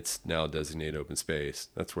 and it's now designated open space.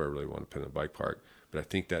 That's where I really want to put a bike park. But I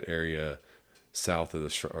think that area south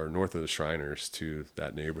of or north of the Shriners to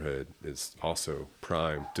that neighborhood is also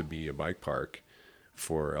primed to be a bike park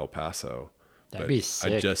for El Paso. That'd be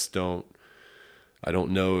sick. I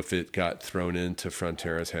don't know if it got thrown into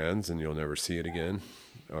Frontera's hands and you'll never see it again,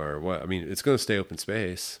 or what. I mean, it's going to stay open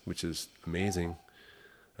space, which is amazing.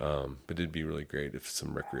 But it'd be really great if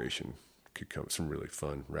some recreation could come, some really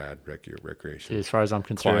fun, rad recreation. As far as I'm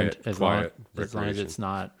concerned, as long as it's recreation.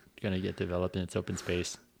 not going to get developed and it's open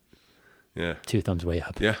space, Yeah. 2 thumbs way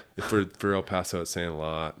up. Yeah. For El Paso, it's saying a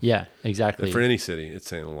lot. Yeah, exactly. For any city, it's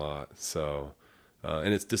saying a lot. So,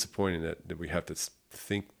 and it's disappointing that we have to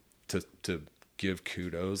think to give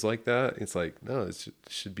kudos like that. It's like, no, it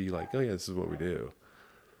should be like, oh yeah, this is what we do.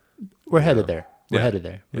 We're headed there. We're Yeah. headed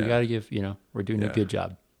there. We Yeah. got to give, we're doing a Yeah. good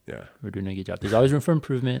job. Yeah. We're doing a good job. There's always room for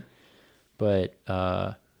improvement, but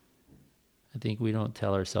I think we don't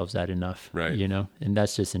tell ourselves that enough, Right. And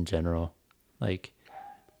that's just in general. Like,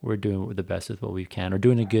 we're doing the best with what we can, or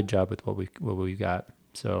doing a good job with what we got.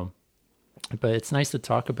 So, but it's nice to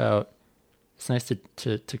talk about. It's nice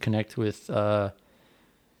to connect with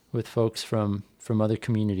folks from other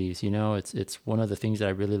communities. It's one of the things that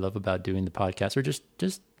I really love about doing the podcast, or just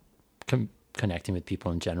connecting with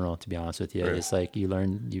people in general. To be honest with you, Right. It's like you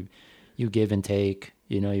learn, you give and take.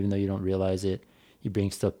 Even though you don't realize it, you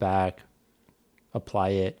bring stuff back, apply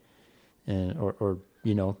it, and or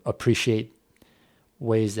appreciate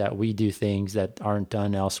ways that we do things that aren't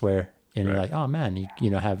done elsewhere. And Right. you're like, oh man,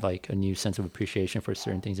 you have like a new sense of appreciation for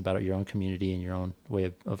certain things about your own community and your own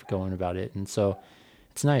way of going about it. And so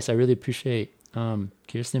it's nice. I really appreciate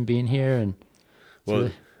Kirstin being here. And Well,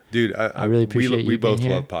 really, dude, I really appreciate we you being both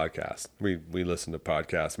here. love podcasts. We listen to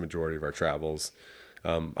podcasts majority of our travels.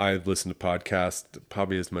 I listen to podcasts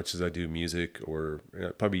probably as much as I do music, or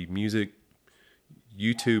probably music.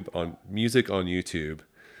 Music on YouTube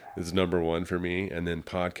is number one for me, and then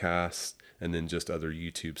podcasts, and then just other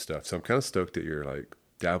YouTube stuff. So I'm kind of stoked that you're like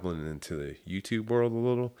dabbling into the YouTube world a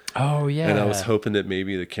little. Oh yeah. And I was hoping that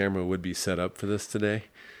maybe the camera would be set up for this today.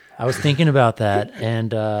 I was thinking about that,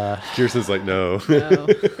 and Kirsten's like, no. No.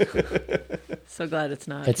 So glad it's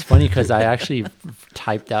not. it's funny because I actually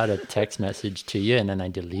typed out a text message to you, and then I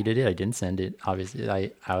deleted it. I didn't send it. Obviously,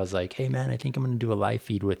 I was like, "Hey, man, I think I'm going to do a live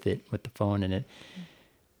feed with the phone." And I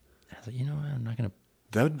was like, what? I'm not going to.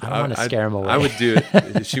 I don't want to scare him away. I would do it.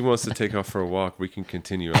 If she wants to take off for a walk, we can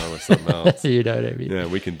continue on with something else. You know what I mean? Yeah,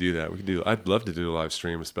 we can do that. I'd love to do a live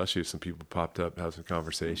stream, especially if some people popped up, have some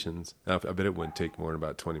conversations. I bet it wouldn't take more than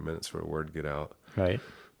about 20 minutes for a word to get out. Right.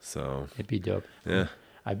 So It'd be dope. yeah,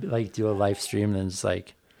 I'd like do a live stream and then just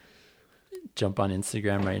like jump on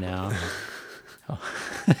Instagram right now.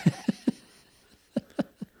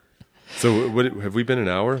 So what have we been an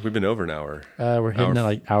hour? We've been over an hour. We're hitting at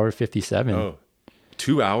like hour 57. Oh,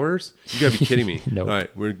 2 hours? You gotta be kidding me. Nope. All right,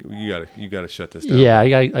 you gotta shut this down. Yeah, I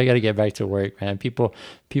got to get back to work, man. People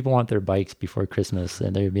want their bikes before Christmas,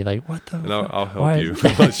 and they'd be like, "What the?" And I'll help Why- you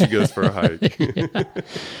once she goes for a hike.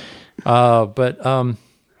 But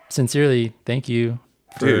sincerely, thank you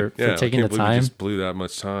for Dude, yeah, taking I the can't believe time. we just blew that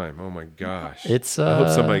much time. Oh my gosh. It's I hope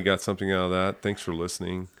somebody got something out of that. Thanks for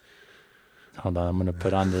listening. Hold on, I'm gonna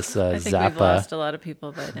put on this I think we've Zappa. lost a lot of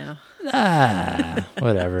people by now.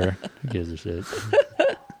 Whatever. Who gives a shit?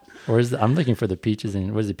 I'm looking for the peaches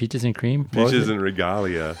and was it peaches and cream? What was Peaches it? and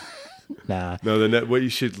regalia. Nah, No, what you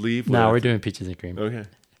should leave with. we're doing peaches and cream. Okay.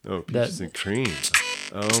 Oh, peaches and cream.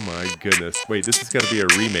 Oh my goodness. Wait, this has got to be a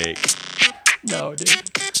remake. No, dude.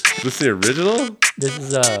 Is this the original? This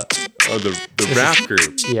is Oh, the rap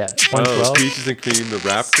group. yeah, Oh, 112. peaches and cream, the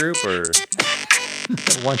rap group, or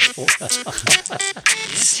 112.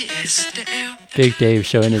 Big Dave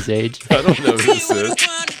showing his age. I don't know who this is.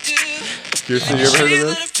 Kirsten, you ever heard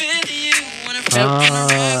of this? No?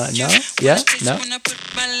 Yeah? No?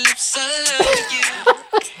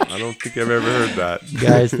 I don't think I've ever heard that.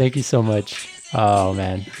 Guys, thank you so much. Oh,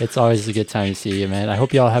 man. It's always a good time to see you, man. I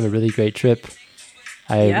hope you all have a really great trip.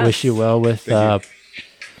 I Yes. wish you well with Thank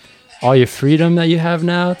all your freedom that you have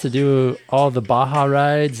now to do all the Baja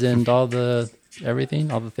rides and all the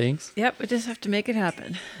everything, all the things. Yep, we just have to make it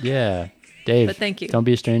happen. Yeah. Dave, But thank you. Don't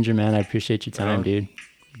be a stranger, man. I appreciate your time, Yeah. dude.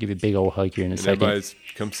 I'll give you a big old hug here in a And second. everybody's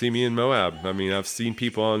come see me in Moab. I mean, I've seen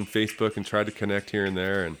people on Facebook and tried to connect here and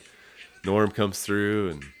there, and Norm comes through,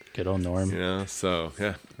 and Good old Norm. You know, so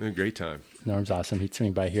yeah, a great time. Norm's awesome. He'd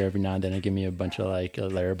swing by here every now and then and give me a bunch of like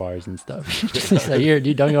Lair bars and stuff. He's like, here,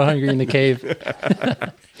 dude, don't go hungry in the cave.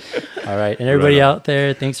 All right. And everybody out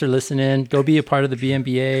there, thanks for listening. Go be a part of the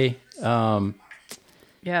BMBA.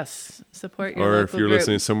 Yes. Support your Or local if you're group.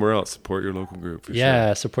 listening somewhere else, support your local group. For Yeah,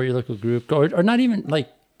 sure. support your local group. Go, or not even like,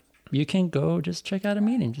 you can go just check out a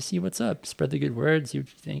meeting, just see what's up, spread the good word, see what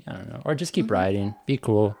you think. I don't know. Or just keep riding. Be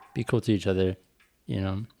cool to each other. You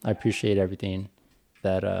know, I appreciate everything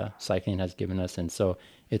that cycling has given us. And so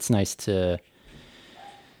it's nice to,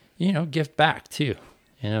 you know, give back too.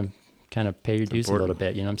 You know, kind of pay your dues a little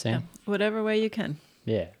bit. You know what I'm saying? Yeah. Whatever way you can.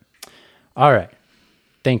 Yeah. All right.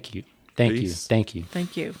 Thank you. Peace. Thank you.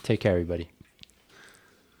 Take care, everybody.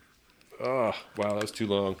 Oh, wow, that was too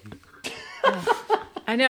long.